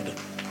Lord.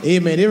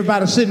 Amen.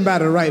 Everybody sitting by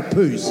the right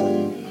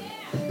person.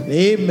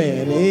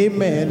 Amen,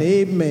 amen,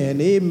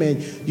 amen,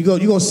 amen. You're going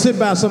to sit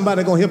by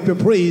somebody going to help you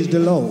praise the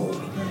Lord.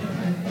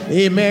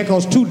 Amen,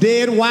 because two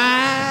dead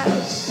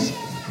wives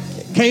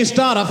can't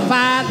start a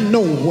fight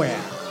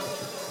nowhere.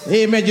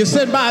 Amen, you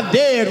sit by a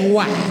dead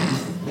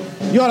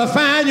wife. You ought to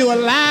find you a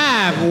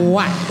live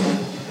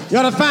wife. You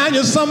ought to find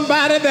you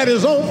somebody that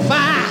is on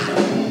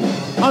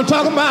fire. I'm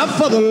talking about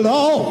for the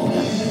Lord.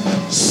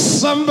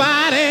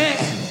 Somebody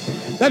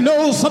that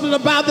knows something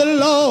about the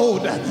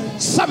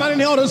Lord. Somebody in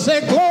here ought to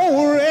say,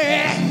 glory,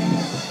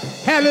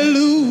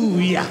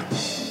 hallelujah.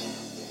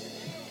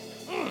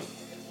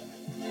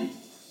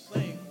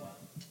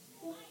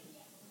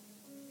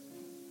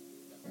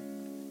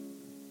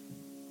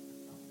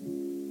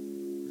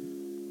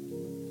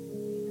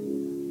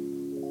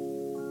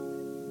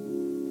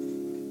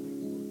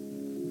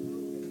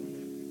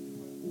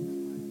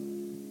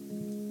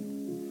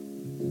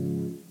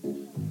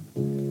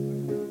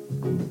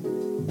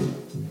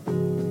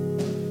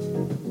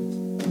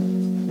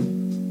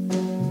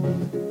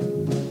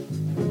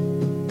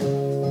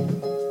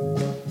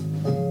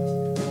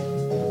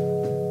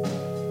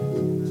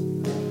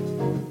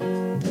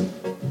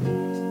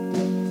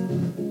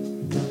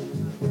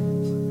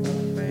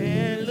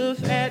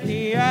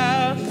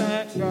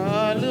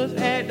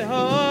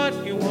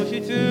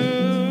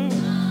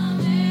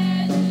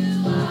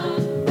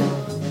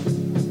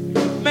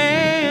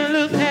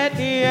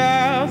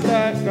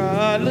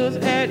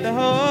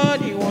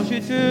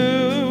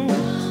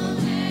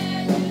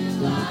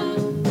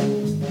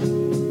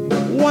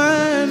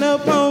 Wind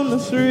up on the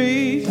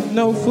streets,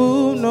 no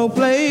food, no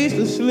place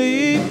to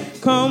sleep.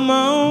 Come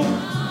on.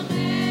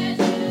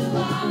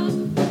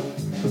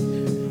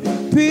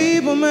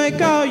 People may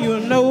call you a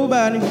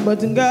nobody,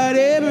 but you got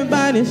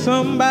everybody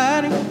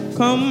somebody.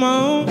 Come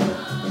on.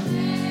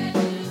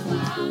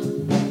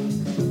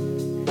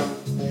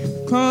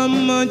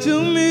 Come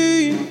unto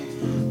me,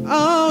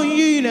 all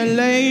ye that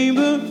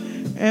labor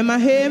and my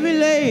heavy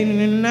laden,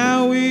 and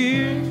I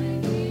will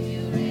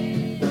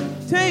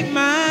take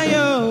my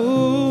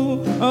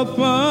yoke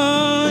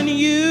upon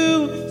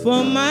you,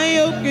 for my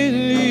yoke is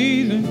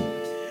easy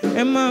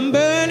and my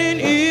burden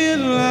is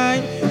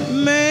light.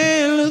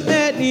 Man looks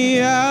at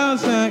the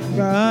outside,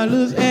 God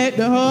looks at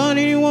the heart, and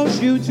He wants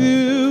you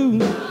to.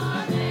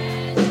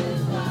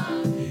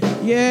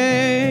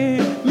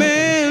 Yeah,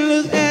 man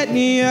looks at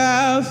the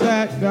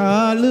outside,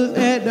 God looks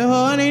at the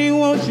heart, and He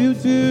wants you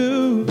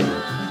to.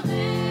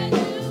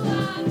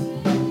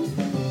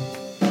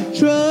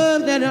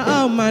 Trust that the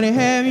Almighty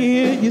have you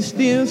here. You're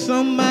still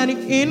somebody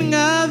in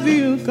God's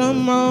view.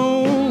 Come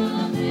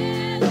on.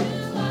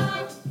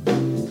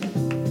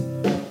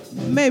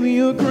 Maybe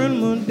you're a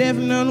criminal,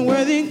 definitely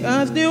unworthy.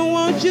 God still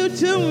wants you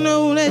to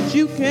know that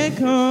you can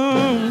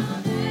come.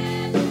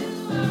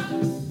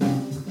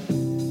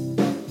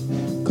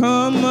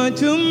 Come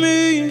unto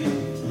me,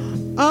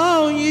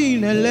 all ye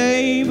that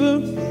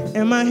labor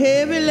and my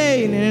heavy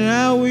laden, and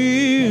I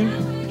will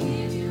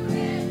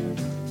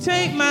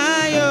take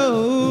my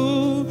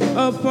yoke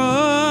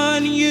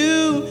upon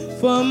you,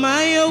 for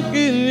my yoke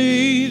is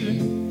easy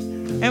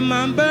and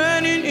my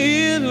burden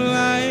is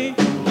light.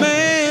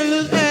 Man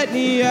looks at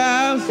the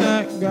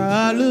outside,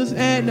 God looks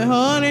at the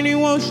heart, and He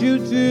wants you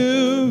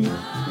to.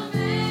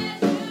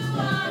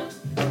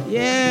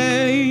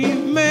 Yeah,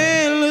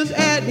 man looks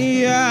at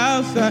the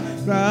outside,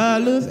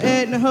 God looks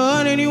at the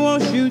heart, and He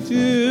wants you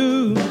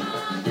to.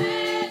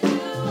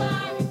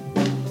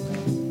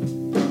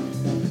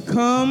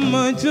 Come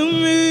unto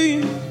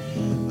me,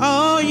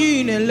 all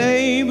ye that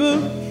labor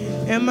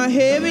and my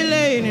heavy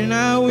laden,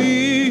 I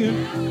will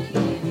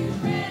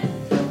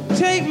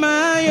take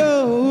my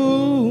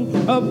yoke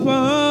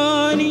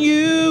upon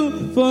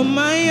you, for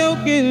my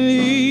yoke is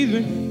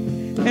easy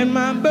and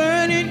my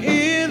burden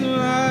is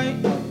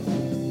light.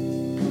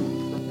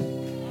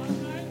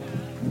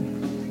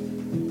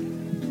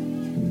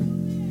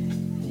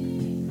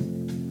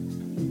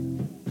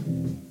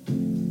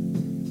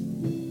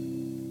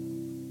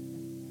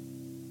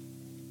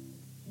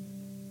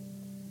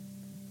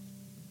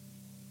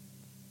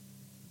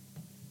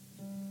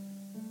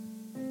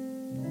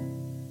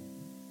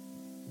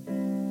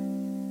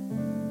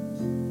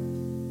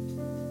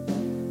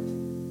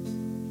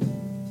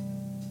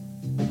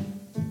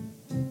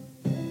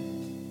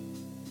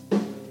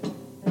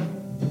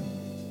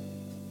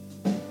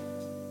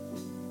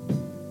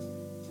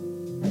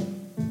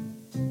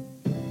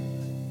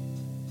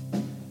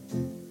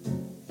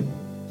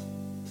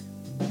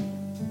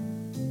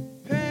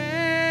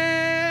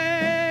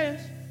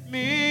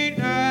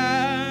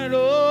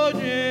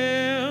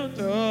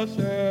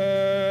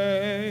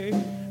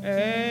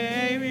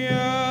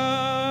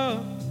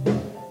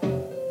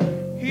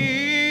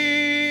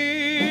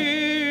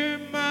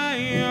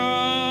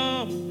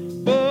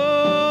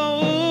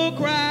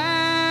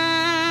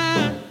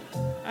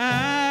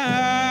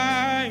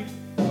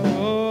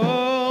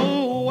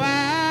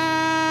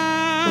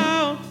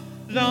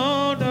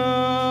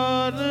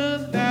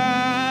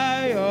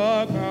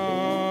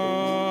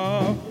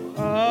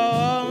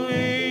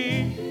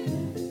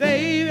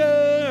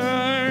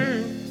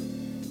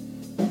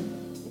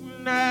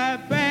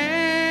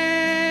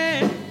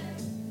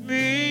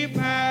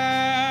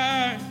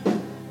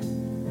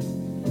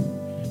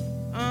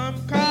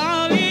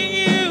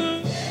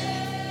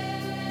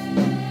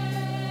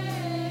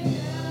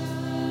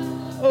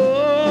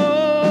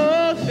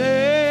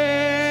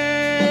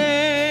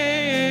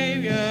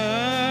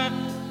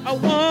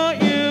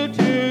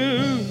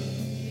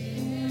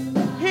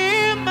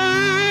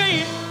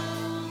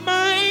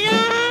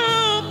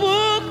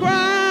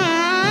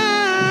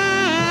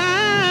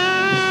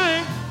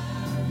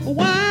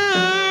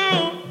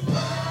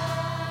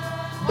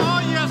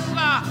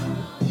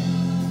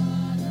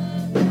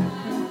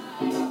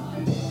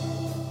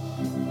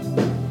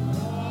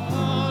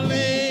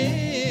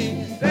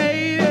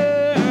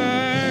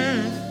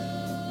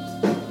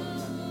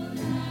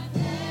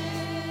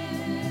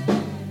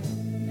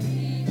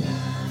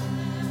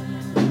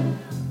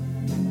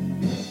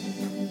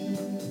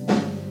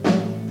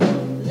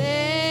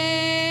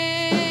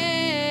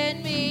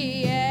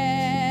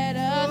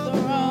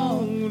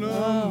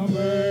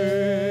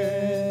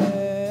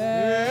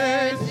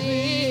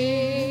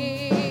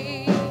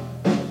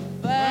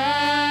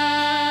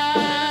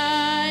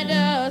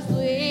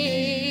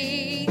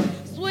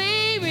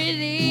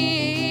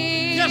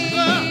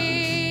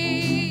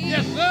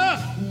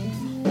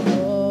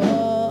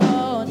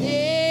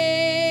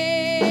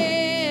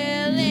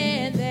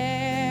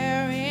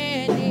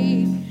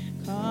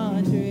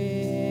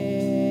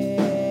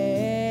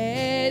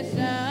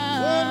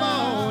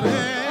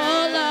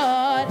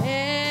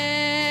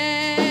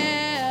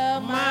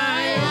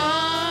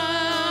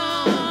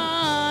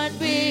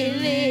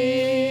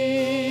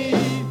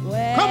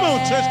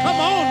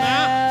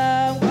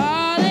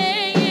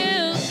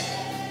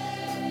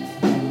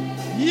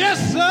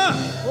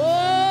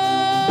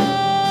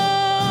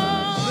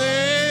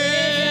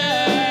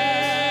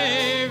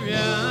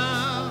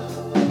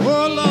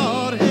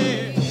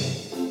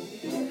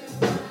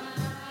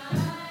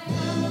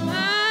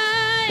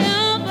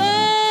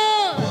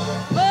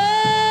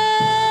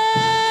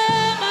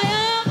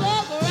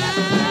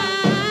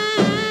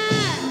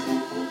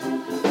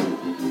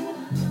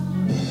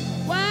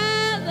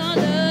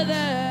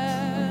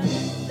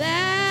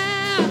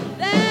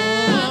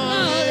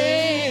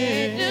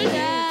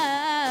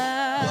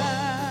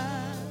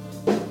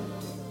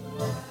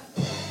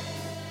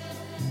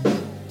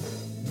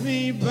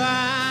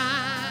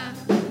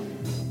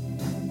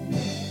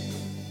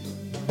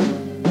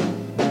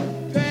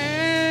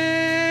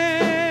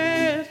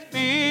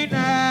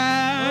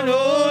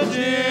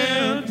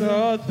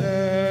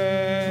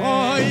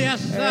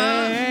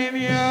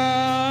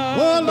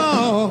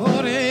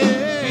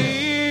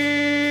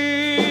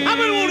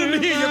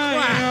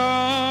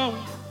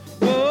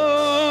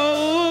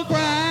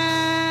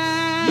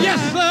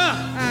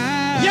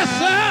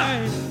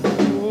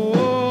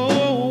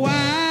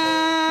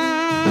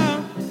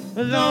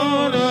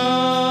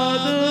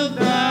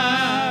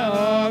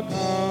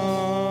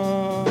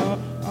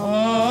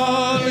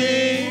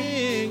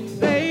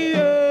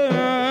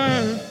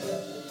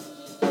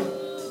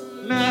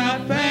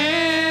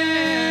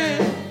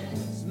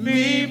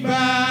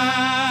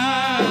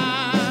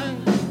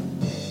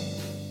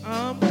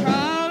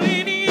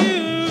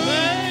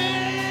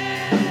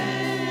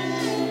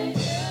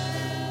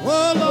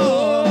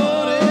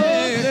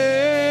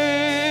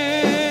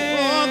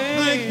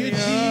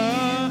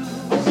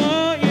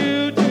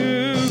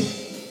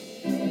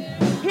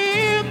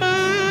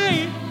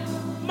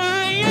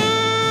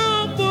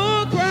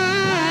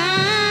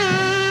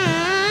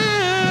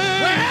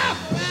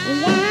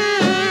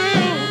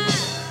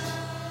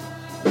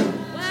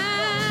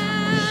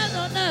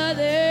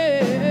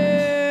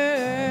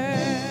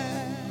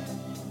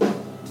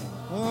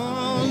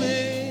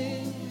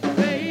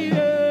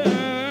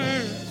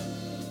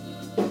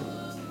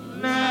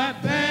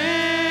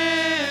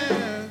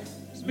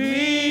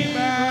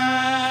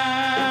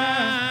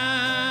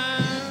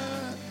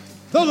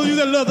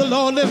 that love the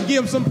Lord, let's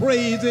give some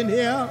praise in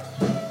here.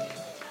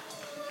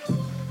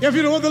 If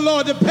you don't want the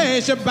Lord to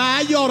pass you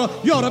by, you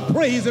ought to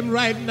praise him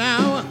right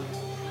now.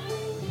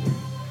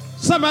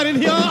 Somebody in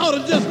here ought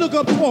to just look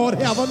up toward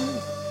heaven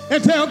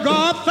and tell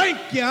God,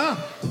 thank you.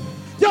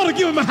 You ought to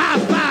give him a high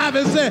five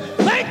and say,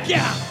 thank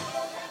you.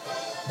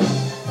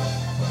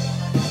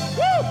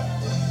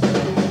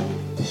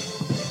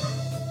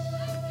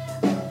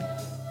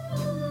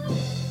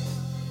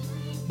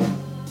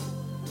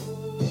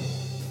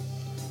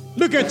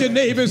 Look at your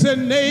neighbor and say,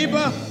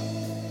 neighbor,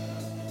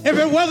 if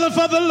it wasn't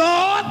for the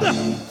Lord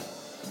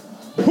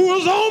who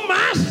was on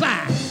my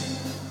side,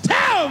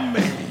 tell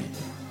me,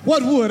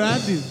 what would I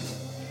do?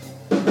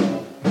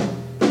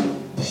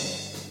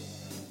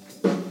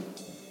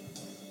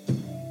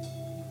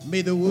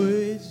 May the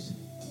words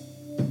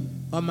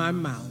of my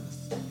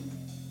mouth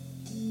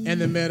and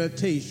the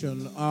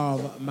meditation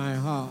of my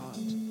heart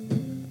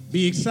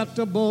be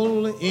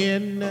acceptable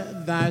in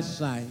thy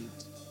sight,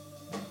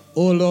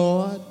 O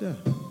Lord,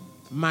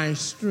 my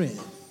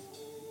strength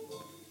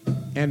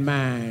and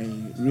my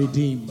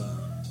Redeemer.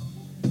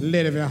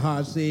 Let every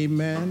heart say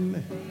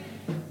amen.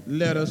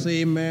 Let us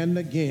say amen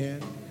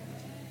again.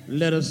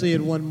 Let us say it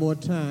one more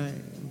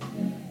time.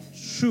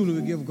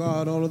 Truly we give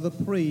God all of the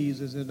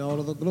praises and all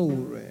of the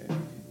glory.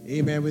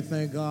 Amen. We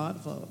thank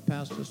God for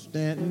Pastor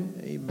Stanton.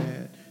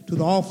 Amen. To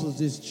the officers of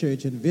this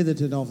church and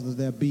visiting officers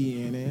there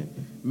be in it.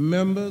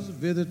 Members,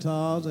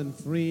 visitors, and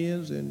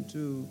friends, and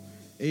to,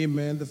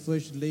 amen, the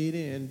First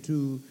Lady, and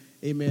to,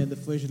 amen, the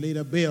First Lady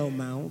of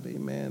Belmont.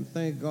 Amen.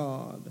 Thank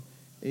God.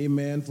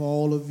 Amen. For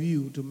all of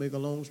you, to make a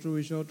long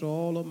story short, to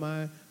all of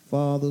my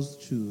father's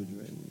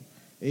children.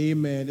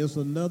 Amen. It's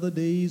another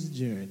day's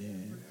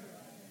journey.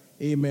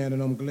 Amen.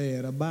 And I'm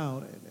glad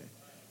about it.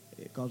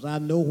 Because I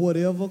know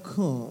whatever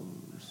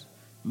comes,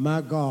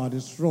 my God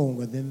is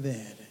stronger than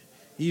that.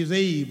 He is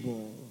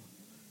able,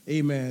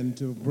 amen,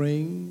 to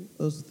bring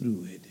us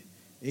through it.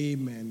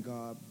 Amen.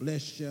 God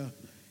bless you.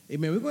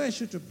 Amen. We're going to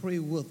ask you to pray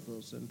with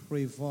us and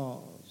pray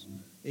for us.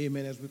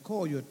 Amen. As we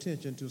call your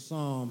attention to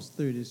Psalms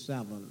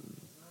 37.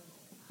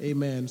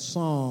 Amen.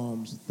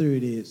 Psalms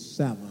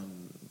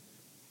 37.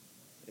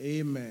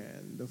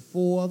 Amen. The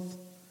 4th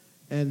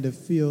and the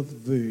 5th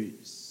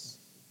verse.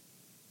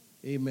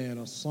 Amen.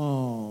 Of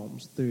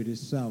Psalms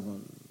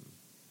 37.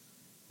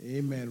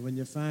 Amen. When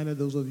you find it,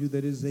 those of you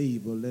that is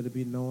able, let it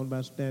be known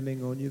by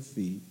standing on your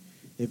feet.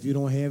 If you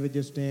don't have it,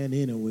 just stand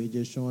anyway,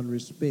 just showing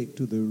respect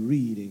to the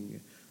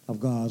reading of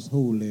God's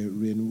holy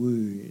written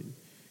word.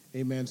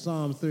 Amen.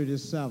 Psalm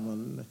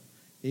 37,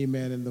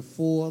 amen, in the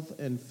 4th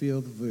and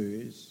 5th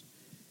verse.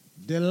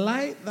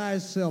 Delight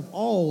thyself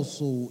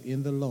also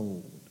in the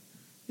Lord.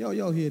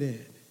 Y'all hear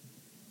that?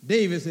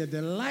 David said,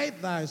 delight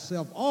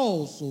thyself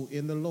also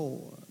in the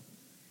Lord,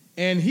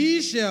 and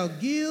he shall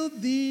give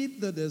thee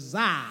the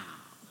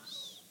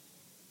desires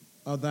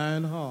of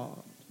thine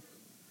heart.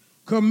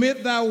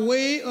 Commit thy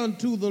way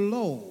unto the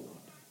Lord.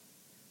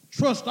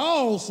 Trust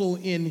also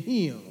in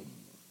him,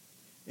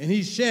 and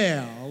he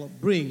shall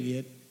bring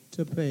it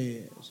to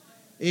pass.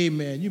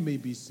 Amen. You may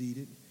be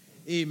seated.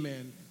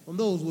 Amen. From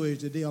those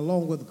words today,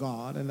 along with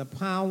God and the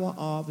power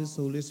of his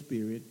Holy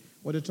Spirit, I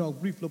want to talk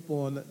briefly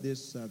upon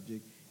this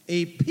subject.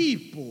 A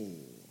people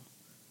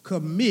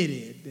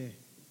committed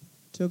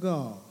to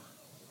God.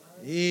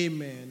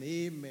 Amen.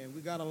 Amen.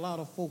 We got a lot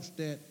of folks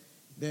that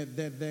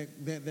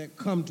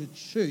come to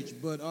church,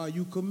 but are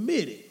you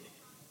committed?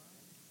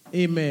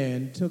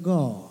 Amen. To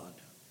God.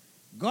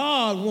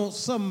 God wants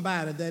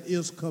somebody that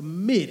is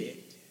committed.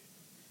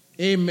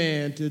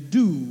 Amen. To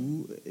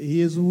do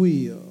his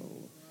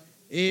will.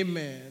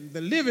 Amen.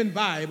 The Living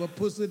Bible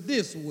puts it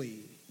this way.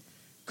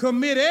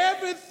 Commit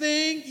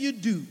everything you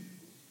do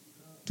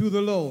to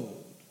the Lord.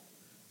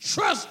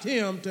 Trust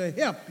him to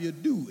help you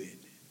do it,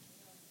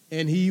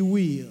 and he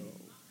will.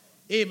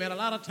 Amen. A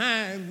lot of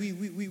times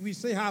we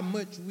say how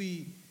much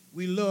we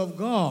love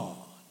God,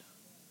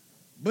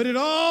 but it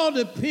all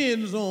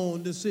depends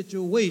on the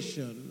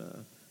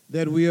situation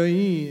that we are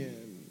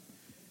in.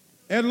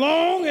 As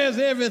long as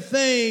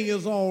everything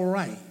is all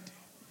right,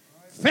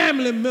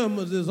 family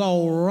members is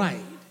all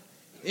right,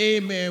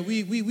 amen,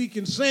 we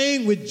can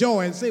sing with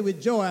joy and say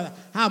with joy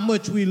how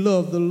much we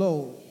love the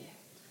Lord.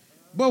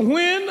 But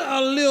when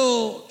a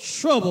little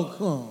trouble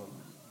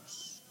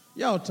comes,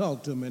 y'all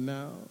talk to me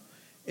now.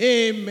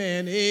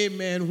 Amen,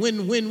 amen.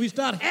 When we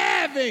start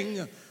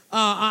having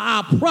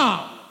our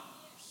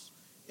problems,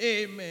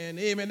 amen,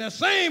 amen. The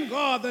same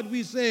God that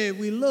we say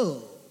we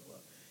love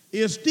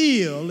is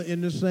still in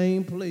the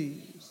same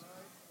place.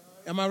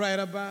 Am I right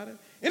about it?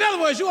 In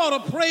other words, you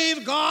ought to praise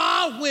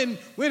God when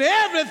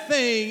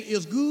everything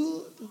is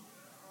good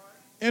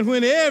and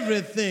when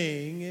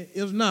everything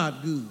is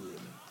not good.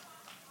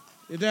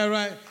 Is that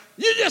right?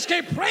 You just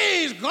can't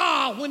praise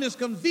God when it's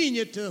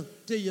convenient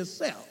to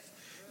yourself.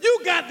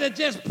 You got to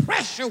just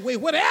pressure away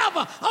whatever.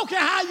 I don't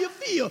care how you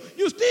feel.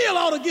 You still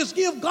ought to just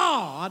give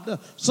God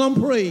some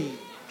praise.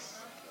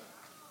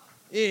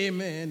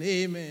 Amen,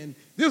 amen.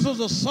 This was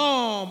a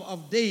psalm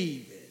of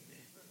David.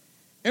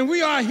 And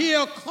we are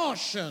here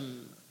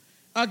cautioned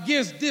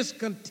against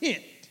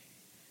discontent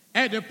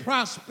at the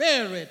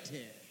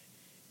prosperity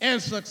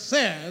and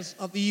success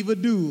of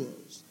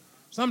evildoers.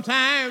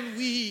 Sometimes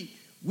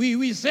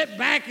we sit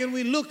back and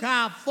we look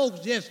how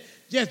folks just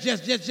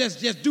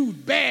do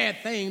bad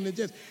things and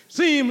just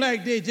seem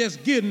like they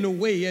just getting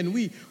away, and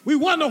we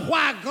wonder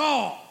why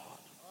God,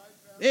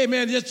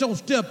 amen, just don't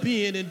step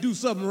in and do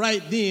something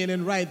right then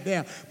and right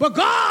there. But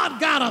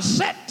God got a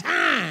set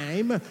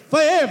time for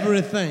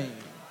everything.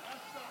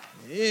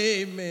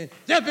 Amen.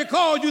 Just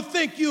because you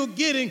think you're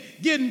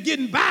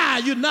getting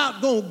by, you're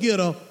not going to get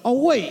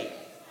away.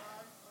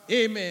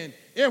 Amen.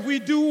 If we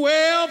do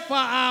well for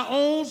our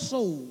own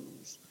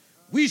souls,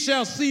 we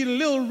shall see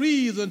little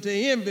reason to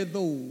envy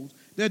those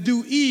that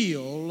do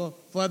ill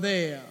for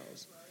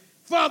theirs.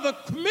 For the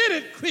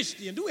committed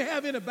Christian, do we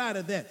have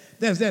anybody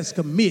that's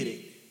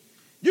committed?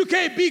 You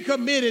can't be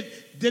committed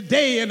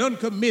today and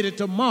uncommitted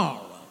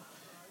tomorrow.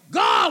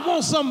 God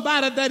wants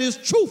somebody that is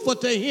truthful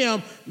to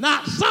him,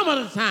 not some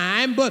of the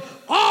time, but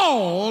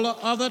all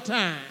of the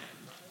time.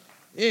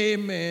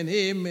 Amen,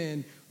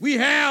 amen. We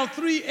have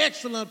 3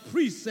 excellent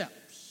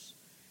precepts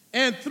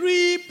and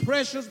 3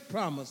 precious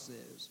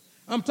promises.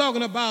 I'm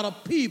talking about a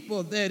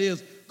people that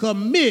is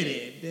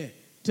committed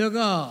to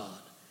God.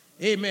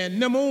 Amen.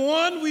 Number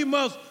 1, we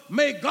must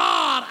make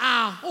God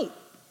our hope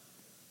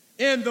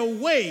in the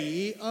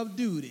way of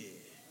duty.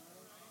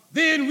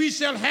 Then we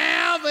shall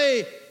have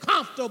a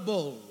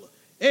comfortable,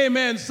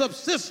 amen,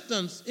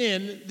 subsistence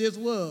in this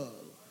world.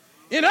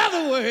 In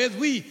other words,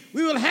 we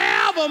will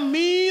have a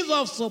means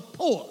of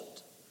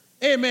support,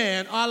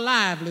 amen, our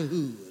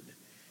livelihood.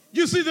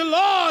 You see, the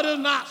Lord is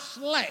not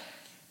slack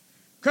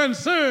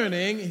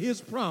concerning his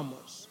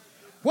promise.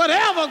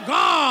 Whatever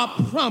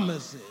God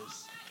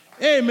promises,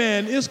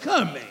 amen, is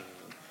coming.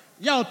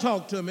 Y'all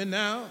talk to me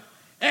now.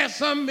 As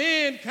some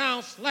men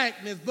count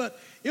slackness, but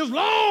is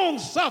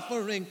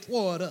long-suffering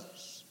toward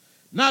us,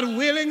 not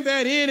willing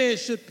that any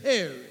should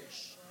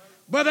perish,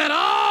 but that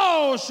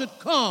all should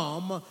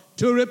come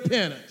to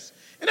repentance.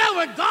 In other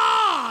words,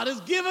 God has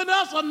given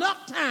us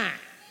enough time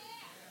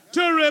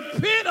to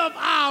repent of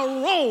our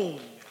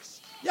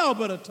wrongs. Y'all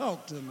better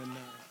talk to me now.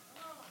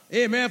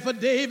 Amen. For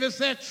David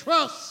said,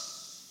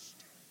 trust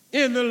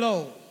in the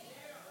Lord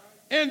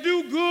and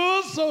do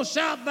good, so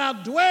shalt thou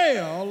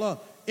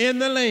dwell in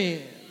the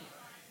land.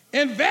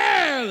 And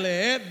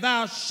verily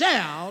thou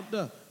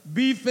shalt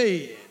be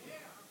fed.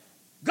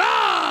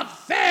 God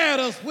fed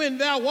us when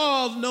there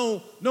was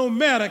no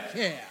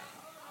Medicare,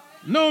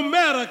 no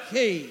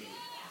Medicaid,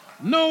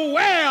 no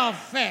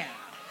welfare,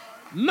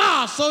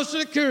 no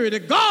Social Security.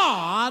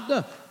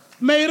 God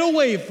made a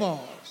way for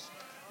us.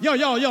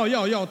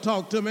 Y'all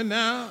talk to me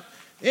now.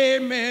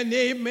 Amen,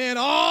 amen.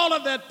 All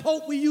of that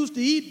pork we used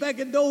to eat back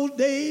in those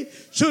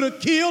days should have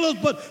killed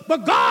us,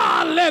 but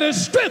God let it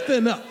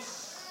strengthen us.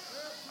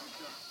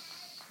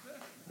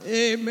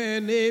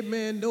 Amen,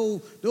 amen.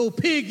 Those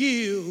pig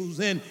ears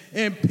and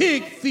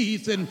pig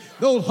feet and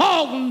those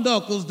hog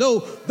knuckles,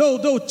 those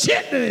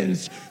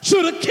chitlins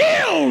should have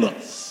killed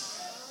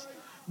us.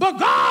 But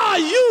God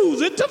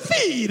used it to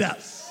feed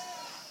us.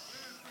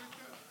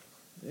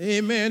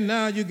 Amen.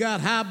 Now you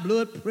got high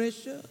blood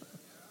pressure,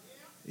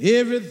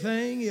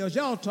 everything else.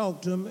 Y'all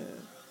talk to me.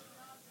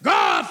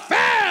 God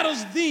fed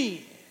us then.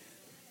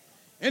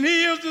 And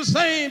he is the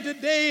same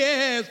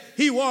today as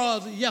he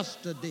was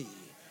yesterday,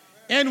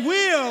 and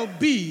will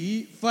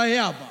be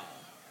forever.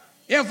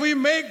 If we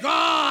make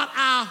God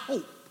our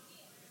hope,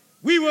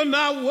 we will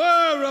not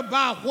worry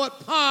about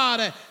what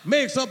party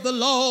makes up the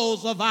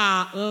laws of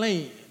our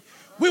land.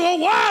 We will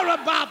worry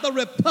about the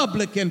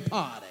Republican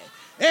Party.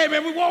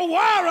 Amen. We won't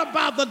worry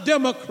about the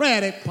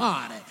Democratic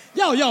Party.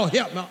 Y'all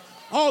help me.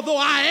 Although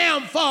I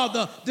am for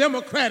the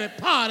Democratic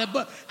Party,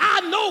 but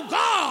I know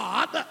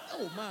God.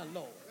 Oh, my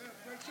Lord.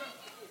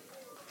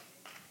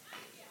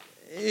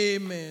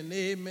 Amen,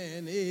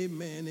 amen,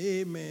 amen,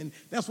 amen.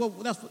 That's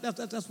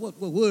what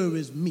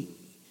worries me.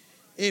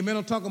 Amen.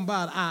 I'm talking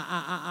about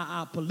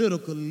our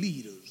political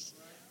leaders.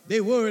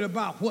 They worried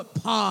about what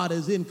part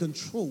is in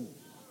control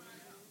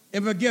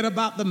and forget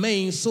about the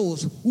main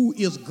source, who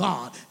is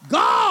God.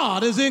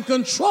 God is in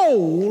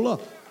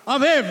control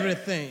of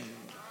everything.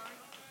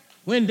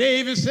 When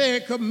David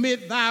said,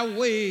 commit thy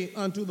way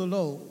unto the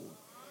Lord,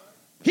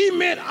 he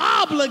meant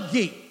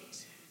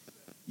obligate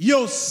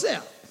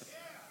yourself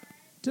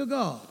to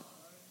God.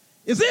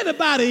 Is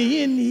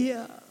anybody in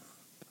here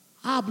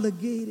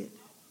obligated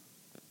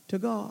to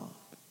God?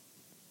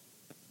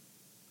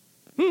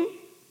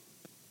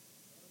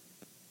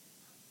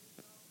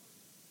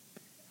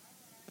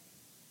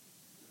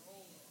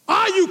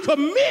 Are you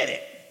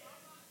committed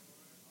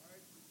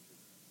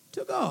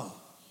to God?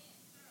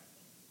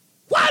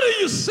 Why do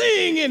you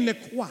sing in the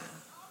choir?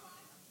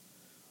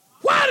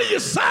 Why do you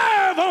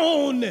serve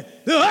on the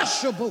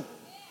usher board?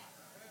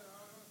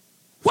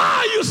 Why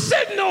are you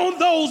sitting on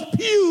those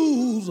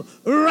pews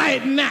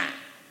right now?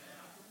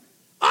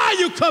 Are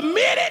you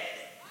committed?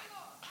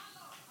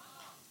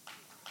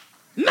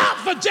 Not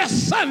for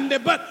just Sunday,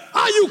 but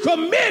are you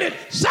committed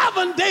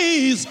 7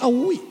 days a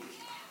week?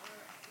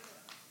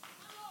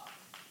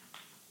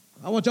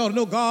 I want y'all to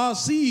know God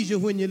sees you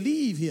when you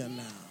leave here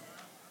now.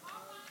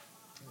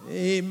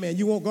 Amen.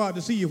 You want God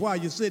to see you while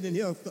you're sitting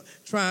here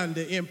trying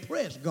to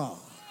impress God.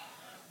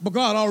 But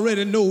God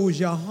already knows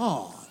your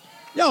heart.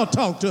 Y'all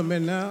talk to me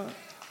now.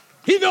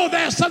 He knows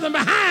there's something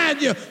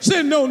behind you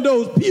sitting on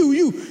those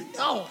pews.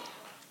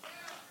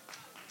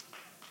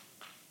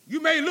 You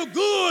may look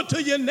good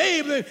to your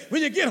neighbor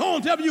when you get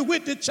home, tell them you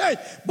went to church,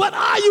 but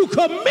are you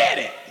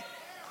committed?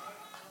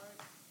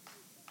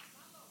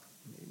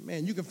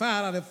 Amen. You can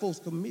find out if folks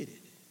committed.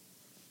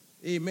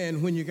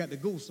 Amen. When you got to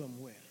go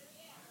somewhere.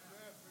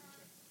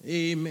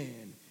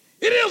 Amen.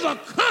 It is a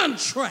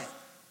contract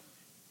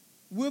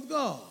with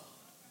God.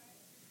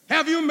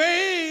 Have you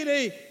made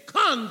a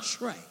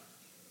contract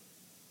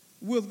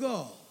with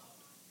God?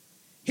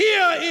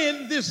 Here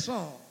in this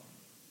song,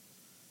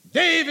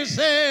 David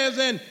says,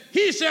 and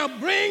he shall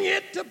bring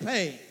it to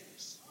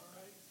pass.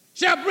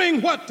 Shall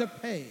bring what to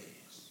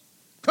pass?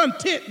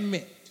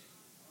 Contentment,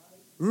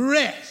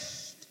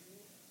 rest,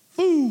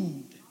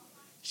 food,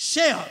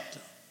 shelter.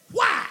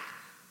 Why?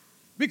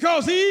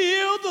 Because he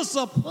is the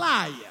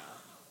supplier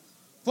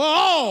for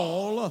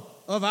all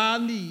of our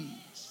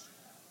needs.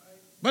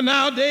 But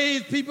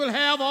nowadays, people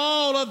have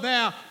all of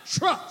their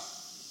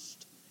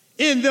trust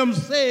in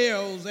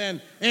themselves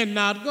and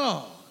not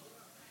God.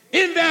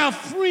 In their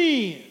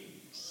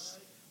friends,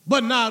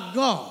 but not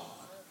God.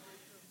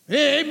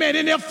 Amen.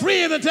 In their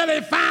friends until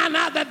they find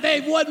out that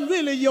they wasn't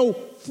really your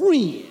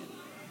friend.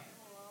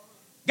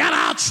 Got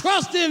our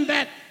trust in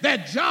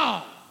that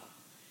job,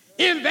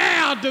 in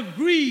their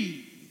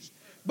degrees.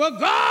 But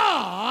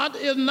God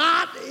is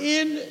not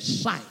in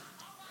sight.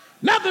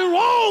 Nothing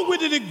wrong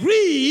with the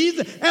degrees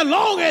as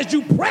long as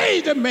you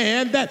praise the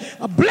man that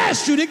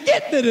blessed you to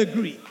get the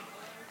degree.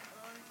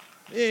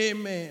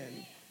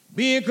 Amen.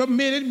 Being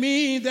committed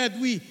means that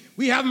we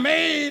have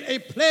made a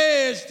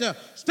pledge to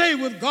stay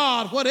with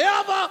God,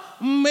 whatever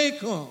may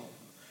come.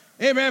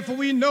 Amen. For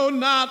we know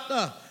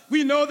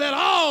that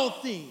all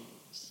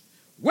things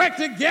work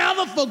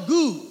together for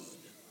good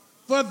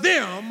for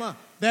them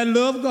that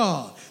love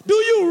God. Do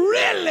you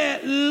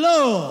really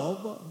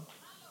love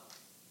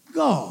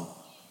God?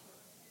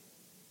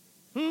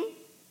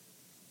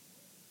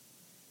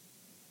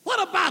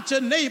 What about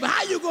your neighbor?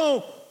 How you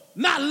going to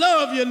not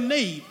love your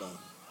neighbor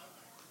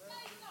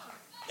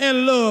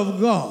and love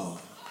God?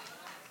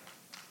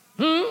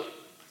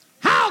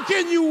 How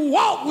can you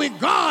walk with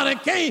God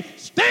and can't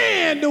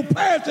stand the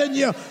person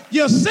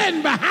you're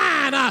sitting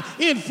behind or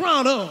in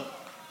front of?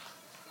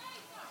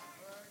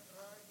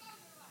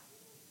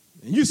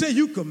 And you say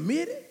you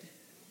committed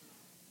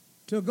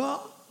to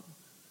God?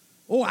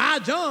 Oh, I,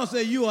 John,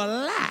 said you a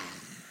lie.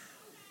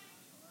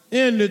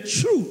 And the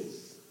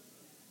truth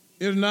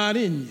is not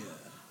in you.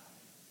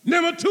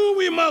 Number two,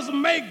 we must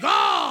make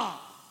God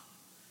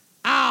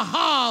our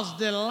heart's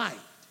delight.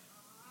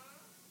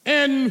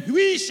 And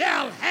we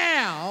shall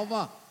have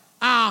our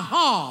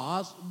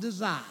heart's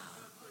desire.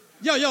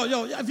 Yo,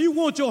 if you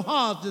want your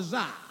heart's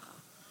desire,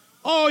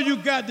 all you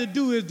got to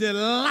do is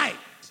delight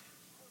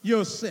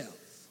yourself.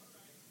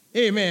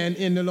 Amen,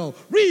 in the Lord.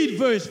 Read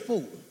verse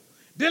 4.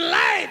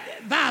 Delight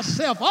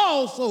thyself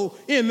also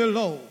in the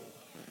Lord,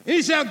 and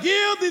he shall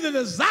give thee the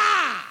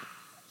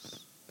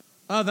desires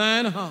of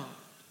thine heart.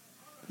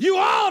 You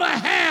ought to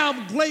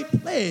have great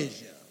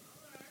pleasure,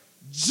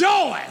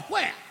 joy,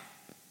 where?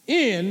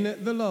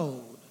 In the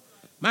Lord.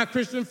 My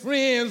Christian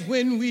friends,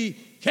 when we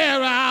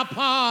carry our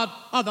part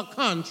of the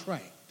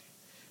contract,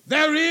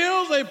 there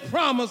is a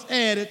promise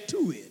added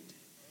to it.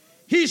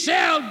 He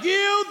shall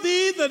give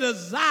thee the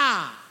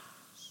desires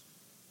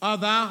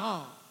of thy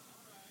heart.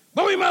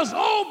 But we must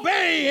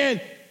obey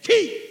and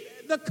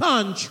keep the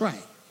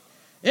contract.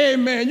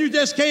 Amen. You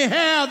just can't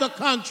have the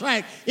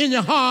contract in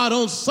your heart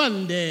on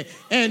Sunday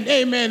and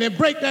amen, and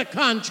break that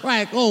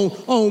contract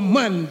on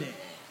Monday.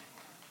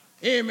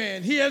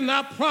 Amen. He has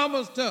not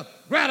promised to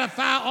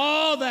gratify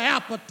all the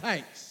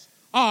appetites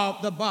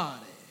of the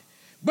body,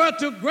 but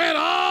to grant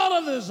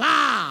all the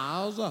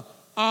desires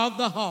of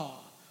the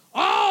heart,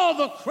 all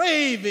the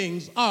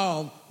cravings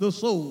of the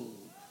soul.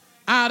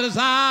 Our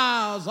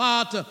desires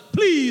are to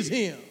please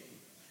him.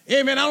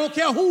 Amen. I don't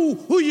care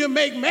who you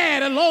make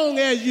mad as long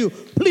as you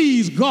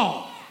please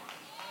God.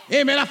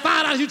 Amen. I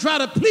find out you try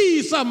to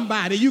please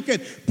somebody, you can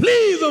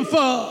please them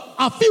for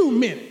a few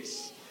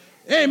minutes.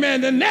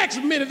 Amen. The next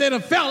minute they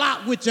done fell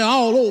out with you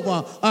all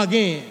over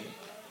again.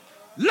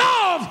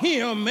 Love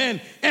him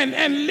and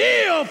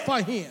live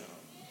for him.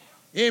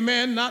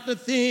 Amen. Not the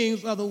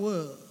things of the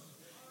world.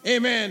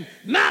 Amen.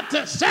 Not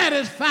to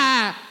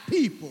satisfy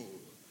people,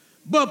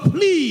 but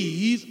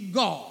please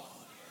God.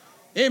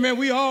 Amen.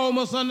 We all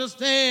must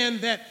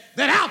understand that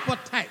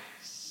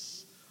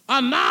appetites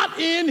are not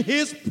in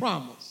his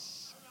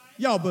promise.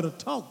 Y'all better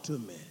talk to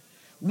me.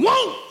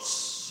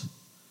 Wants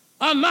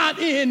are not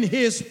in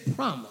his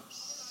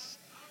promise.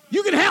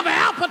 You can have an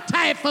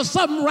appetite for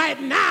something right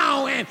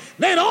now and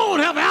later on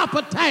have an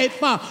appetite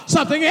for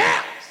something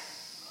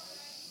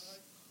else.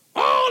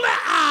 Only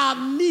our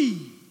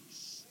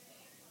needs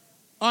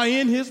are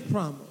in his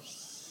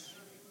promise.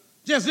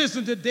 Just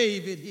listen to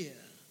David here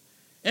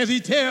as he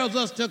tells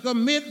us to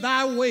commit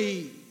thy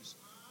ways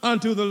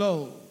unto the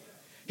Lord.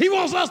 He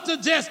wants us to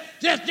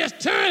just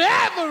turn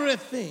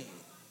everything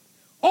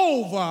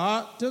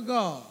over to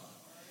God.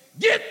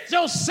 Get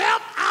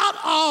yourself out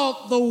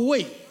of the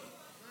way.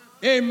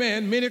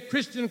 Amen. Many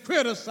Christians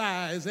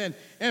criticize and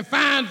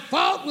find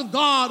fault with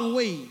God's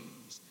ways.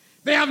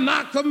 They have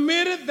not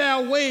committed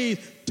their ways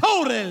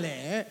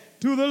totally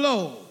to the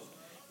Lord.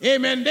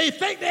 Amen. They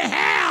think they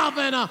have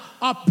an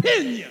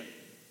opinion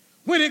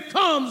when it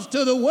comes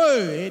to the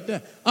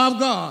word of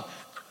God.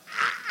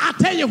 I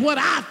tell you what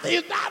I think.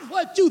 It's not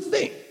what you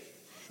think.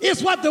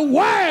 It's what the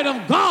word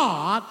of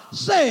God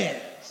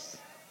says.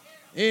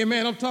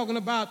 Amen. I'm talking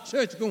about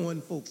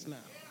church-going folks now.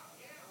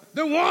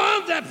 The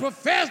ones that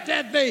profess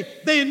that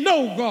they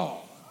know God.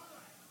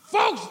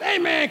 Folks,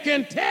 amen,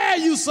 can tell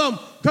you some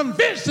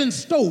convincing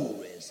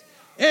stories.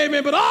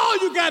 Amen. But all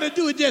you got to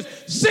do is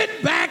just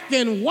sit back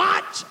and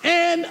watch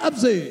and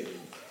observe.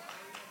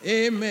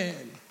 Amen.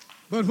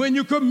 But when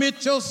you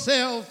commit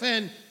yourself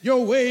and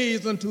your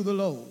ways unto the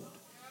Lord,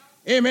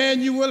 amen,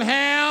 you will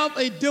have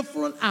a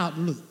different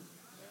outlook.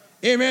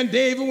 Amen.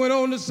 David went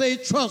on to say,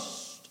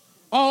 trust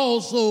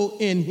also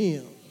in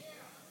him,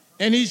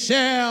 and he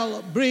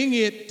shall bring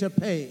it to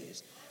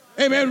pass.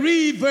 Amen.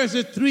 Read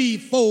verses 3,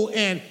 4,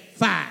 and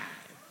 5.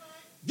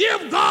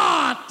 Give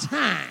God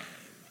time.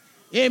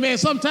 Amen.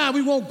 Sometimes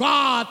we want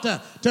God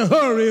to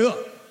hurry up.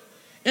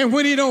 And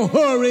when he don't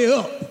hurry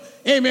up,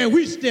 amen,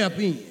 we step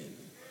in.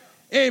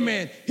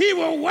 Amen. He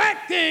will work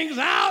things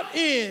out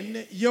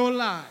in your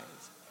life.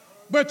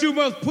 But you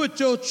must put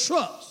your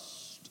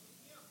trust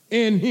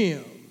in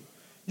him.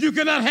 You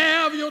cannot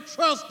have your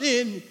trust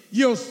in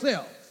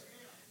yourself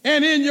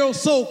and in your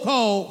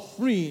so-called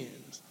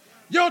friends.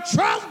 Your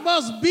trust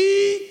must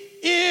be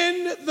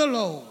in the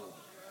Lord.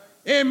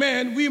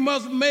 Amen. We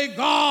must make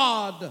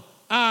God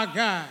our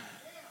guide.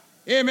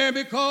 Amen.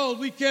 Because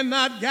we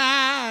cannot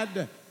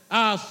guide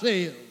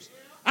ourselves.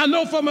 I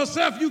know for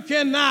myself, you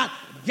cannot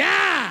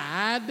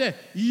guide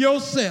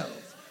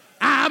yourself.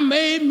 I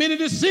made many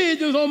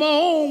decisions on my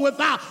own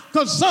without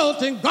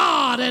consulting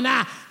God, and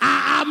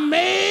I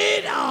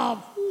made a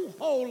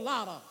whole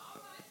lot of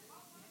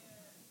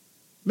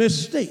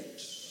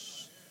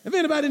mistakes. Have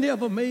anybody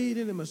ever made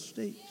any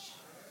mistakes?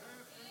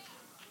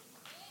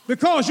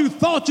 Because you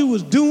thought you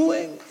was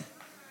doing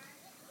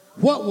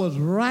what was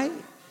right,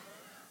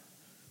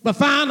 but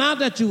found out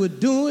that you were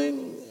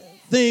doing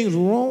things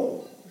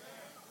wrong.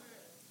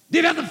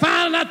 Then after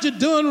finding out you're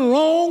doing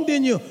wrong,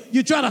 then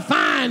you try to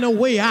find a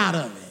way out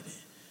of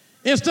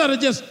it instead of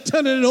just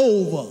turning it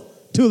over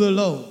to the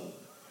Lord.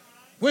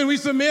 When we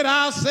submit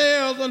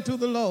ourselves unto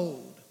the Lord,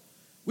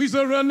 we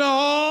surrender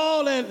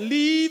all and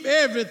leave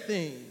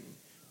everything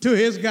to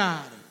his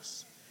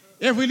guidance.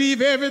 If we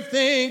leave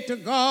everything to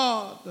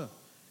God,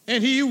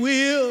 and he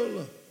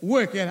will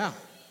work it out.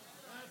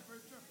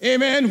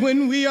 Amen.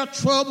 When we are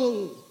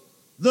troubled,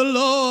 the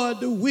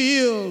Lord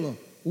will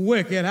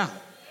work it out.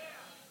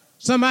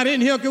 Somebody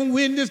in here can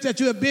witness that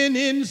you have been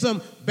in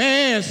some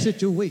bad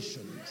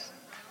situations.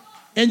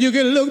 And you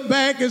can look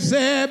back and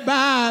say,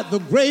 by the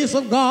grace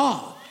of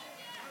God,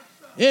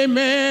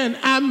 amen,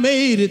 I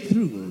made it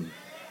through.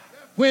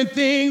 When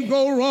things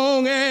go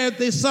wrong, as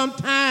they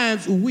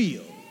sometimes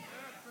will,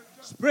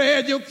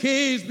 spread your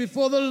case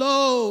before the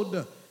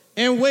Lord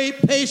and wait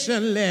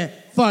patiently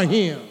for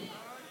him.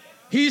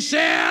 He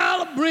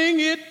shall bring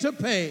it to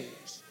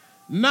pass,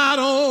 not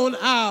on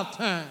our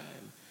time,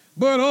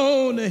 but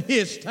on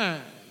his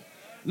time.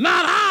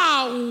 Not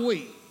our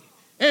way,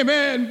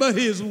 amen, but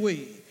his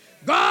way.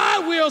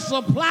 God will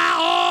supply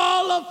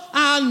all of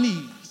our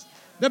needs.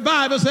 The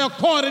Bible says,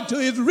 according to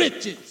his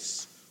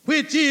riches,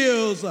 which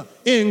is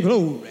in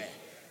glory.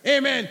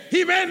 Amen.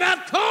 He may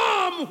not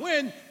come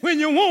when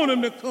you want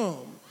him to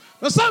come.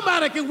 But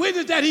somebody can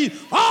witness that he's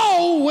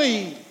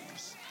always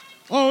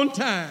on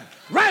time.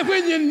 Right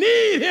when you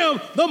need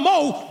him the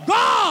most,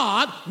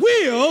 God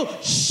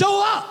will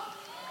show up.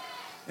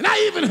 And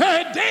I even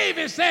heard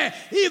David say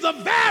he's a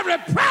very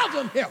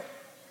present help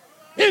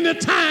in the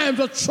times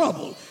of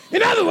trouble.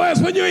 In other words,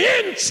 when you're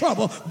in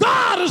trouble,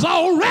 God is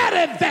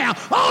already there.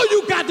 All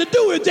you got to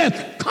do is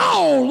just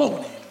call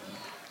on him.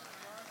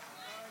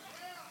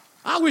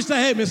 I wish there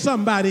had been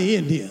somebody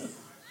in here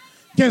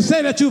can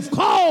say that you've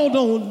called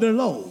on the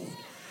Lord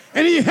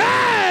and he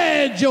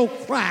heard your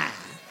cry.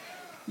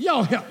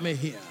 Y'all help me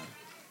here.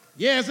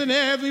 Yes, and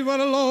as we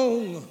run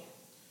along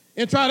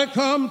and try to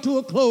come to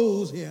a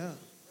close here,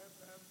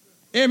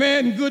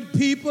 amen, good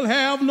people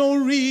have no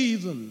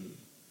reason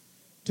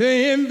to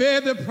envy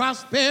the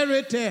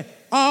prosperity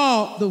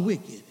of the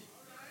wicked.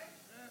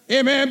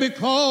 Amen,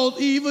 because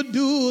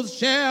evildoers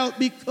shall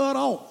be cut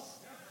off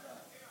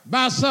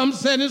by some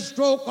sudden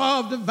stroke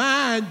of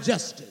divine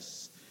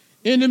justice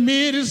in the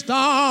midst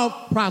of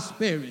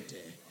prosperity.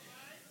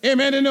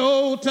 Amen. In the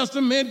Old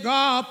Testament,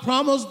 God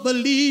promised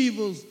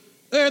believers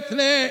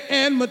earthly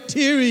and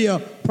material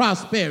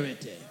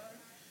prosperity.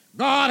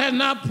 God has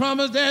not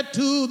promised that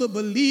to the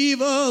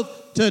believers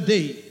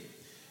today.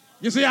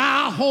 You see,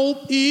 our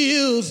hope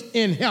is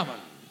in heaven.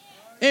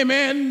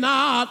 Amen.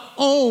 Not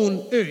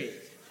on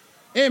earth.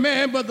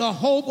 Amen. But the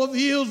hope of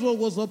Israel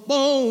was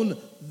upon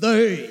the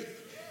earth.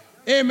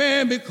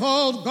 Amen,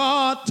 because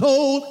God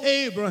told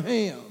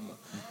Abraham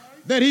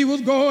that he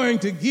was going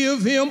to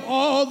give him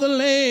all the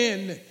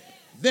land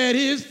that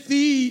his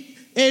feet,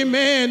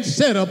 amen,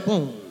 set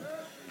upon.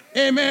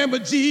 Amen,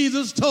 but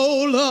Jesus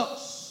told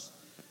us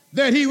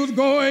that he was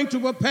going to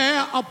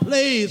prepare a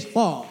place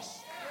for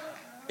us.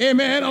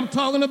 Amen, I'm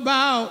talking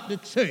about the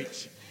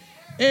church.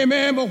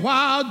 Amen, but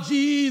while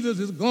Jesus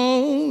is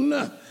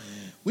gone,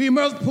 we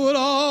must put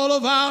all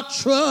of our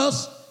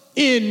trust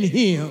in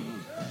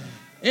him.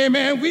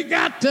 Amen, we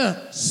got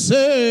to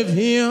serve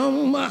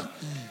him.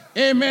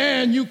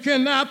 Amen, you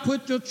cannot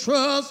put your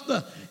trust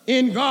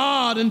in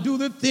God and do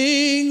the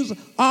things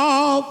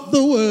of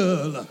the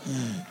world.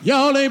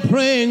 Y'all ain't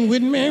praying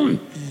with me.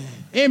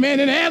 Amen,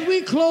 and as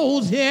we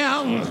close here,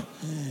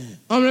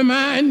 I'm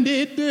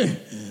reminded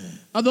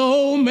of the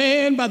old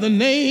man by the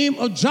name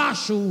of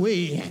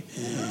Joshua.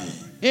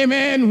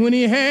 Amen, when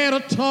he had a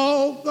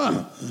talk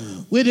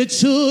with the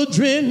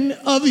children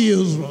of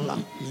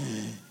Israel.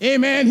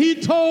 Amen, he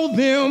told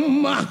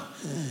them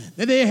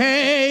that they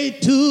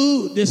had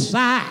to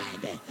decide.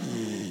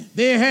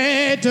 They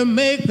had to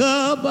make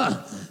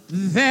up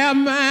their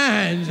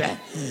minds.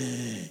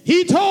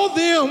 He told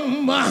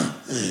them,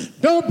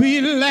 don't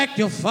be like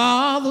your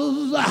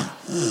fathers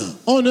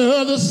on the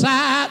other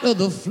side of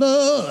the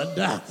flood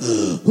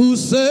who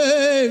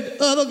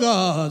served other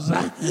gods.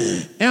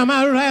 Am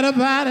I right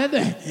about it?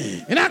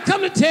 And I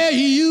come to tell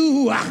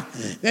you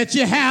that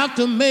you have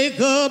to make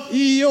up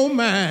your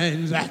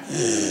minds.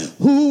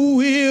 Who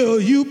will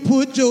you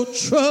put your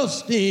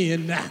trust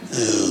in?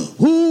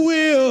 Who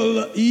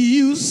will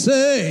you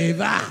serve?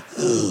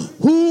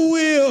 Who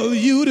will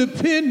you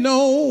depend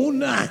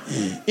on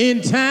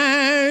in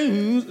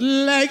times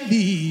like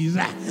these?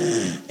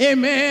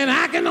 Amen.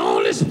 I can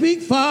only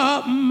speak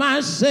for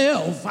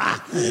myself.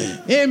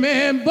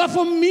 Amen. But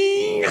for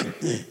me,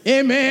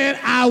 amen,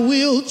 I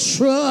will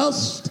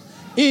trust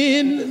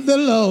in the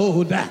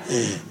Lord.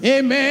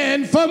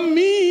 Amen. For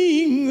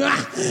me,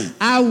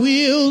 I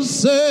will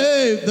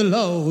serve the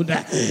Lord.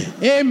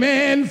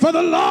 Amen. For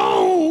the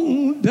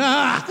Lord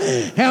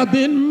have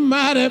been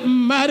mighty,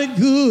 mighty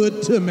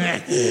good to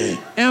me.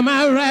 Am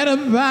I right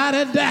about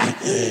it?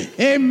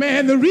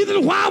 Amen. The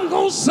reason why I'm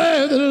going to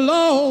serve the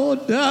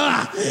Lord,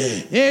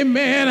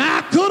 amen,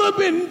 I could have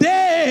been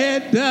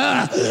dead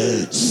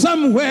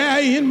somewhere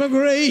in my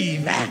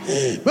grave.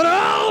 But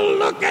oh,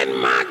 look at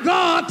my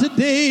God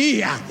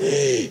today.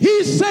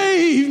 He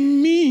saved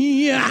me.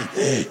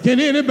 Can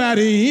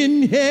anybody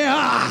in here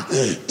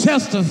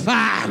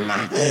testify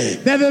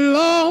that the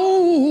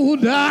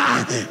Lord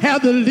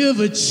have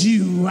delivered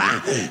you?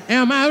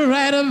 Am I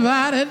right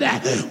about it?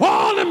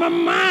 All in my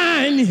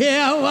mind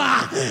here,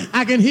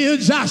 I can hear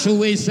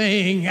Joshua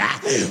saying,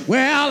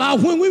 well,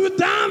 when we were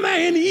down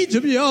there in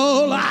Egypt,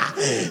 y'all,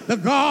 the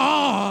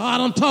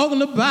God I'm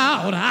talking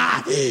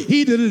about,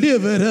 he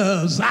delivered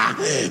us.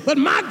 But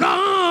my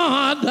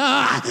God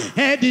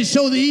had to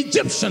show the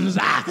Egyptians,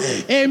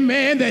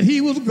 amen, that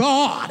he was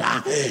God.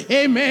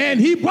 Amen.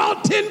 He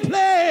brought 10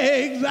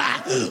 plagues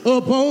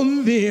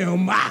upon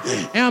them.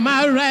 Am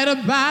I right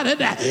about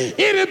it?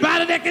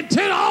 Anybody that can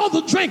turn all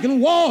the drinking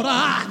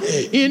water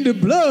into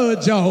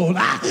blood, y'all,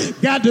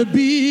 got to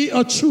be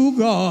a true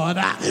God.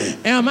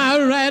 Am I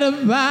right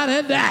about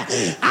it?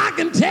 I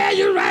can tell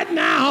you right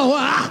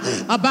now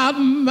about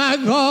my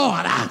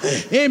God.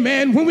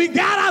 Amen. When we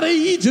got out of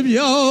Egypt,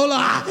 y'all,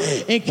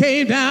 and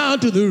came down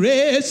to the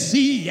Red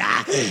Sea,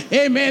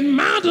 amen,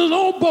 mountains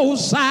on both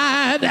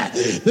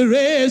sides. The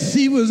Red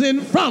Sea was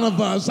in front of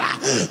us.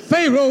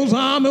 Pharaoh's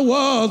army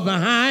was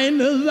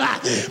behind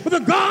us. But the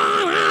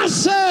God I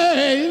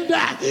served,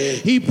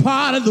 he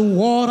parted the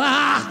water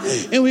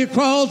and we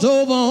crossed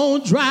over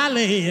on dry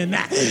land.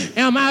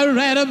 Am I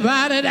right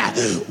about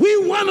it?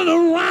 We wandered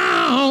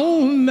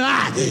around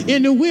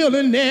in the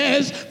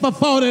wilderness for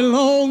 40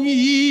 long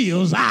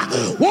years.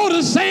 Wore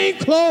the same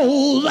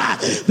clothes,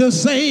 the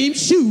same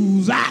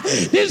shoes.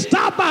 Didn't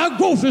stop by a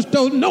grocery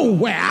store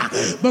nowhere,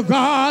 but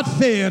God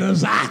fed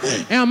us.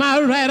 Am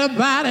I right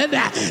about it?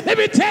 Let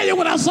me tell you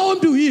what I saw him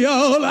do,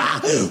 y'all.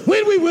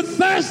 When we were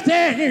thirsty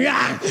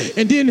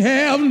and didn't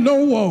have no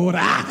water,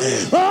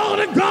 oh,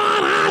 the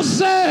God I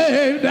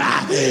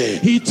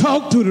served, he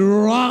talked to the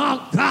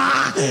rock,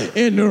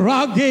 and the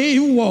rock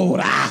gave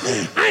water.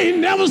 I ain't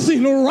never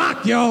seen a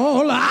rock,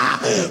 y'all,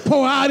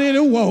 pour out any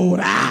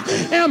water.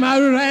 Am I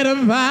right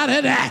about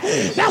it?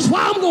 That's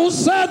why I'm going to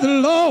serve the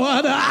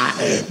Lord,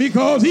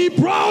 because he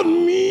brought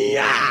me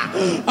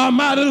a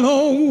mighty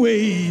long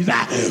ways.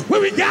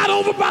 When we got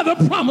over by the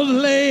promised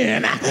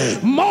land,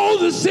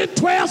 Moses sent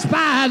 12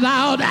 spies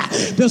out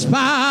to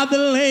spy the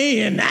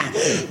land.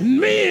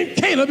 Me and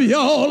Caleb,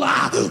 y'all,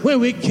 when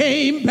we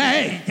came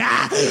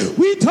back,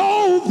 we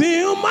told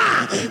them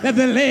that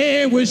the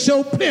land was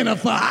so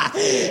plentiful.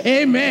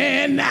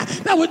 Amen.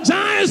 There were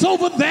giants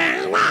over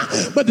there,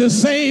 but the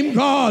same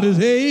God is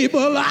able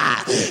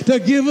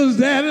to give us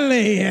that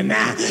land.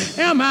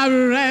 Am I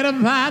right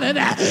about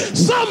about it.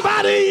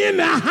 Somebody in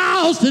the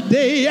house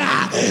today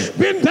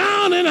been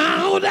down and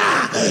out.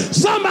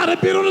 Somebody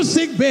been on a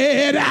sick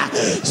bed.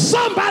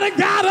 Somebody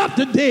got up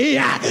today.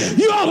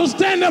 You ought to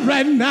stand up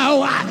right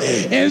now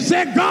and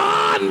say,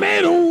 God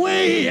made a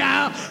way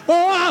out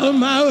of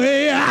my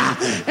way.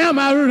 Am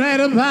I right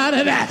about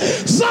it?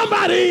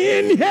 Somebody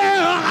in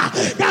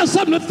here got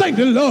something to thank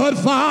the Lord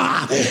for.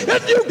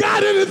 If you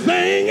got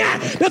anything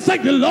to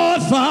thank the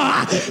Lord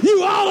for,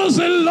 you ought to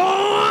say,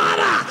 Lord,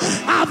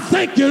 I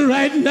thank you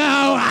right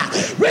now.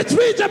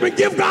 Reach up and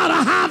give God a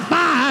high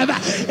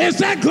five and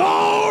say,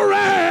 glory,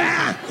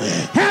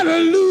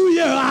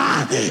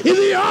 hallelujah. Is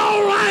he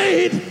all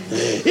right?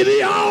 Is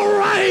he all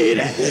right?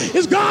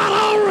 Is God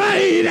all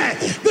right?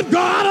 Good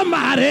God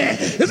Almighty.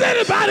 Is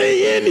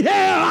anybody in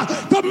here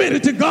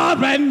committed to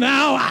God right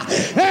now?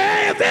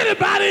 Hey, is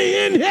anybody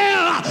in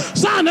here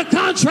signed a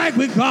contract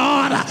with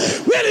God?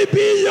 Will he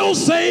be your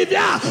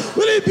Savior?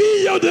 Will he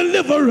be your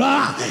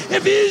deliverer?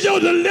 If he's your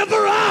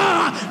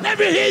deliverer, let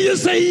me hear you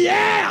say,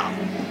 yeah.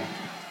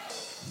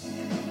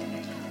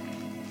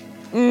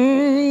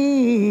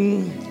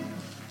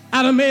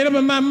 I done made up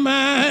in my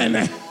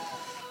mind.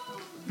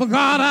 For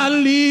God I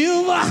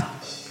live,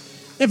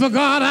 and for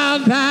God I'll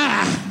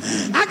die.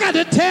 I got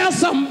to tell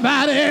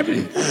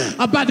somebody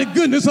about the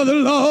goodness of the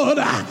Lord.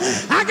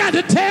 I got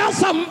to tell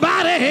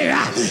somebody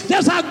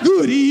just how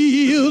good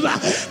he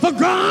is. For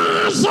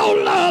God so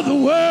loved the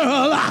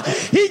world,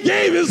 he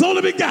gave his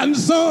only begotten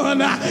son.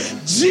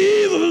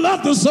 Jesus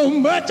loved us so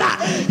much,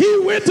 he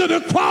went to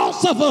the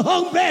cross, suffered,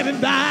 hung bad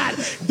and died.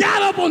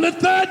 Got up on the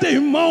third day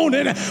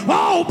morning.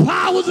 All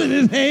power's in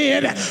his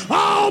hand.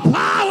 All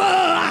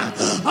power.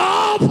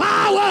 All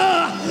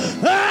power.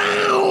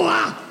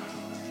 Oh.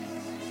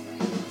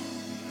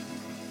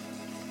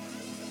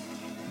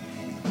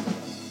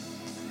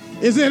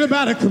 Is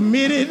anybody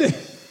committed?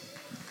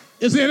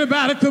 Is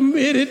anybody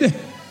committed?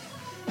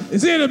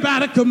 Is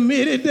anybody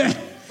committed?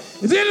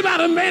 Is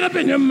anybody made up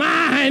in your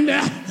mind?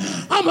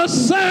 I'm going to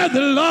serve the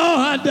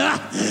Lord.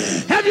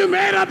 Have you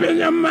made up in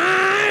your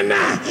mind?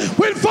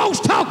 When folks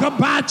talk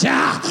about you,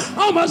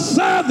 I'm going to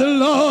serve the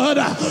Lord.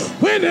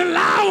 When they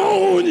lie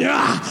on you,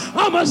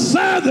 I'm going to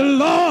serve the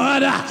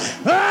Lord.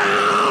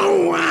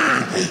 Oh.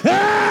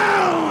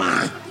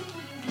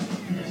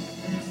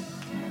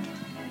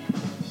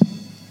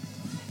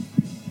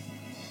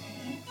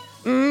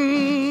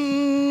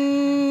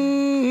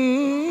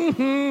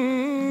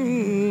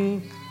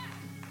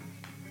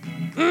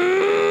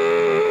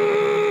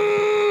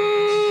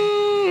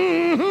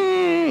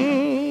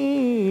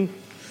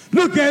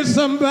 Look at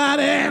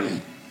somebody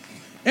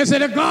and say,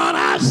 the God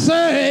I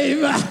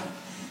serve,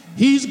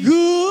 he's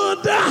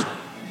good.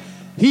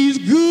 He's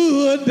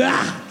good.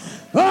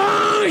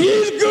 Oh,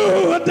 he's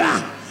good.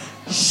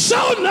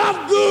 Sure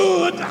enough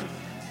good.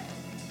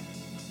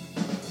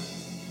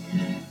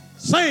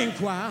 Sing,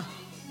 choir.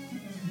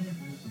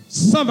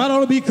 Somebody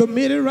ought to be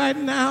committed right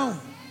now.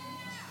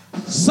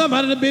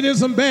 Somebody that's been in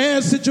some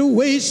bad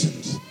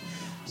situations.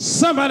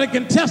 Somebody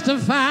can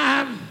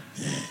testify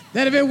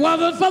that if it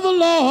wasn't for the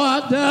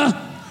Lord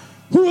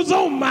who was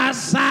on my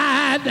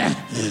side,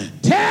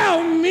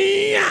 tell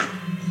me,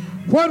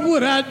 what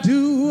would I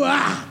do?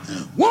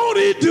 Won't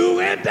he do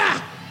it?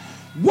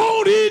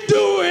 Won't he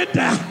do it?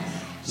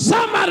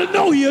 Somebody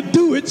know he'll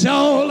do it,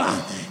 y'all.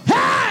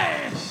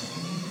 Hey!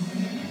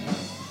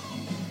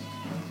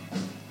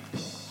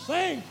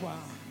 Sing, choir.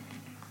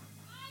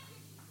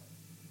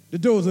 The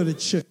doors of the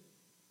church.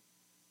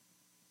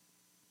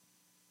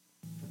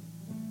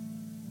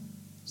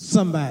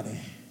 Somebody,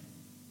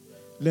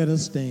 let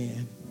us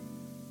stand.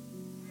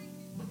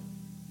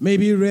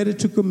 Maybe you're ready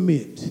to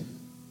commit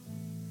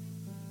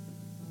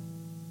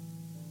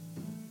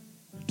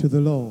to the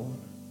Lord.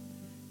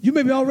 You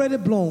may be already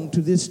belong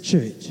to this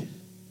church,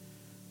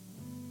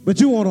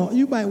 but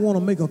you might want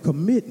to make a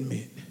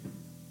commitment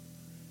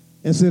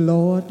and say,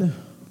 Lord,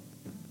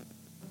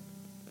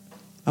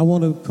 I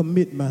want to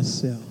commit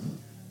myself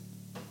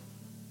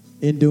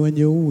in doing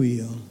your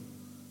will.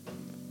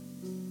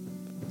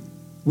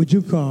 Would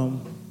you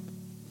come?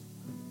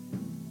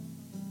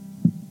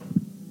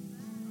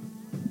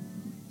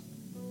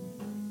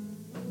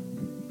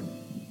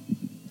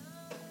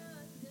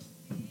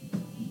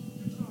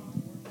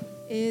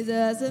 Is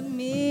us a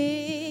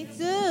me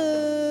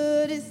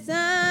to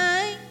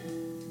decide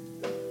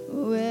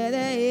whether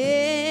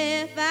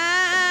if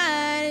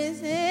I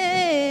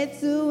decide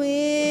to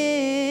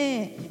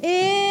win,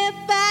 if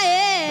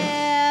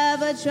I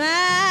ever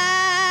try.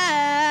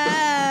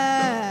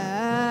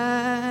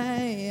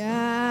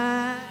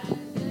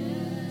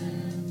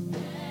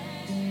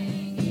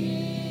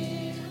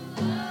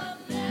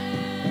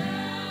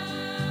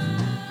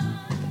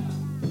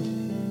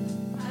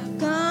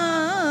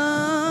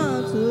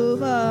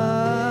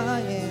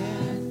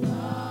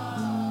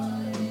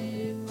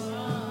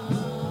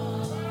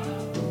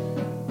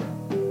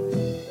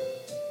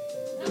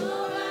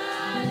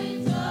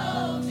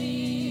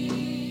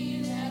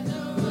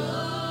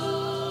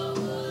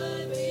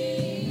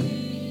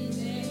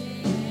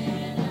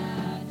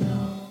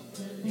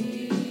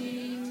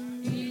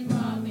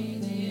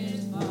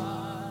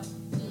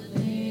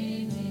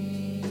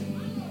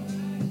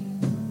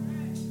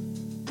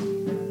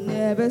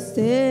 Never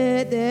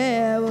said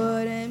there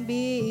wouldn't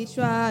be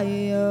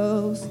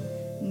trials.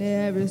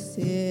 Never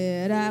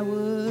said I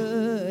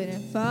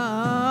wouldn't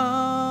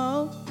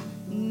fall.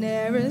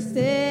 Never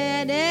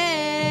said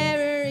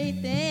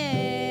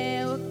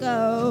everything would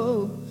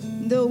go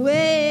the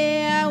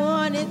way I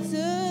wanted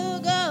to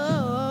go.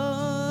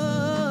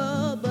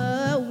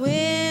 But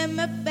when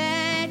my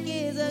back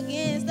is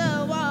against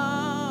the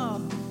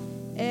wall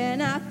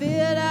and I feel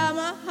that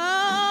my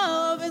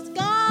hope is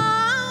gone,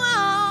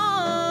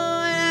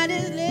 I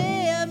just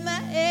lift my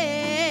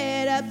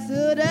head up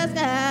to the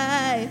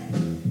sky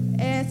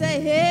and say,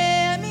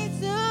 help me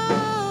to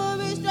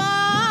be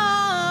strong.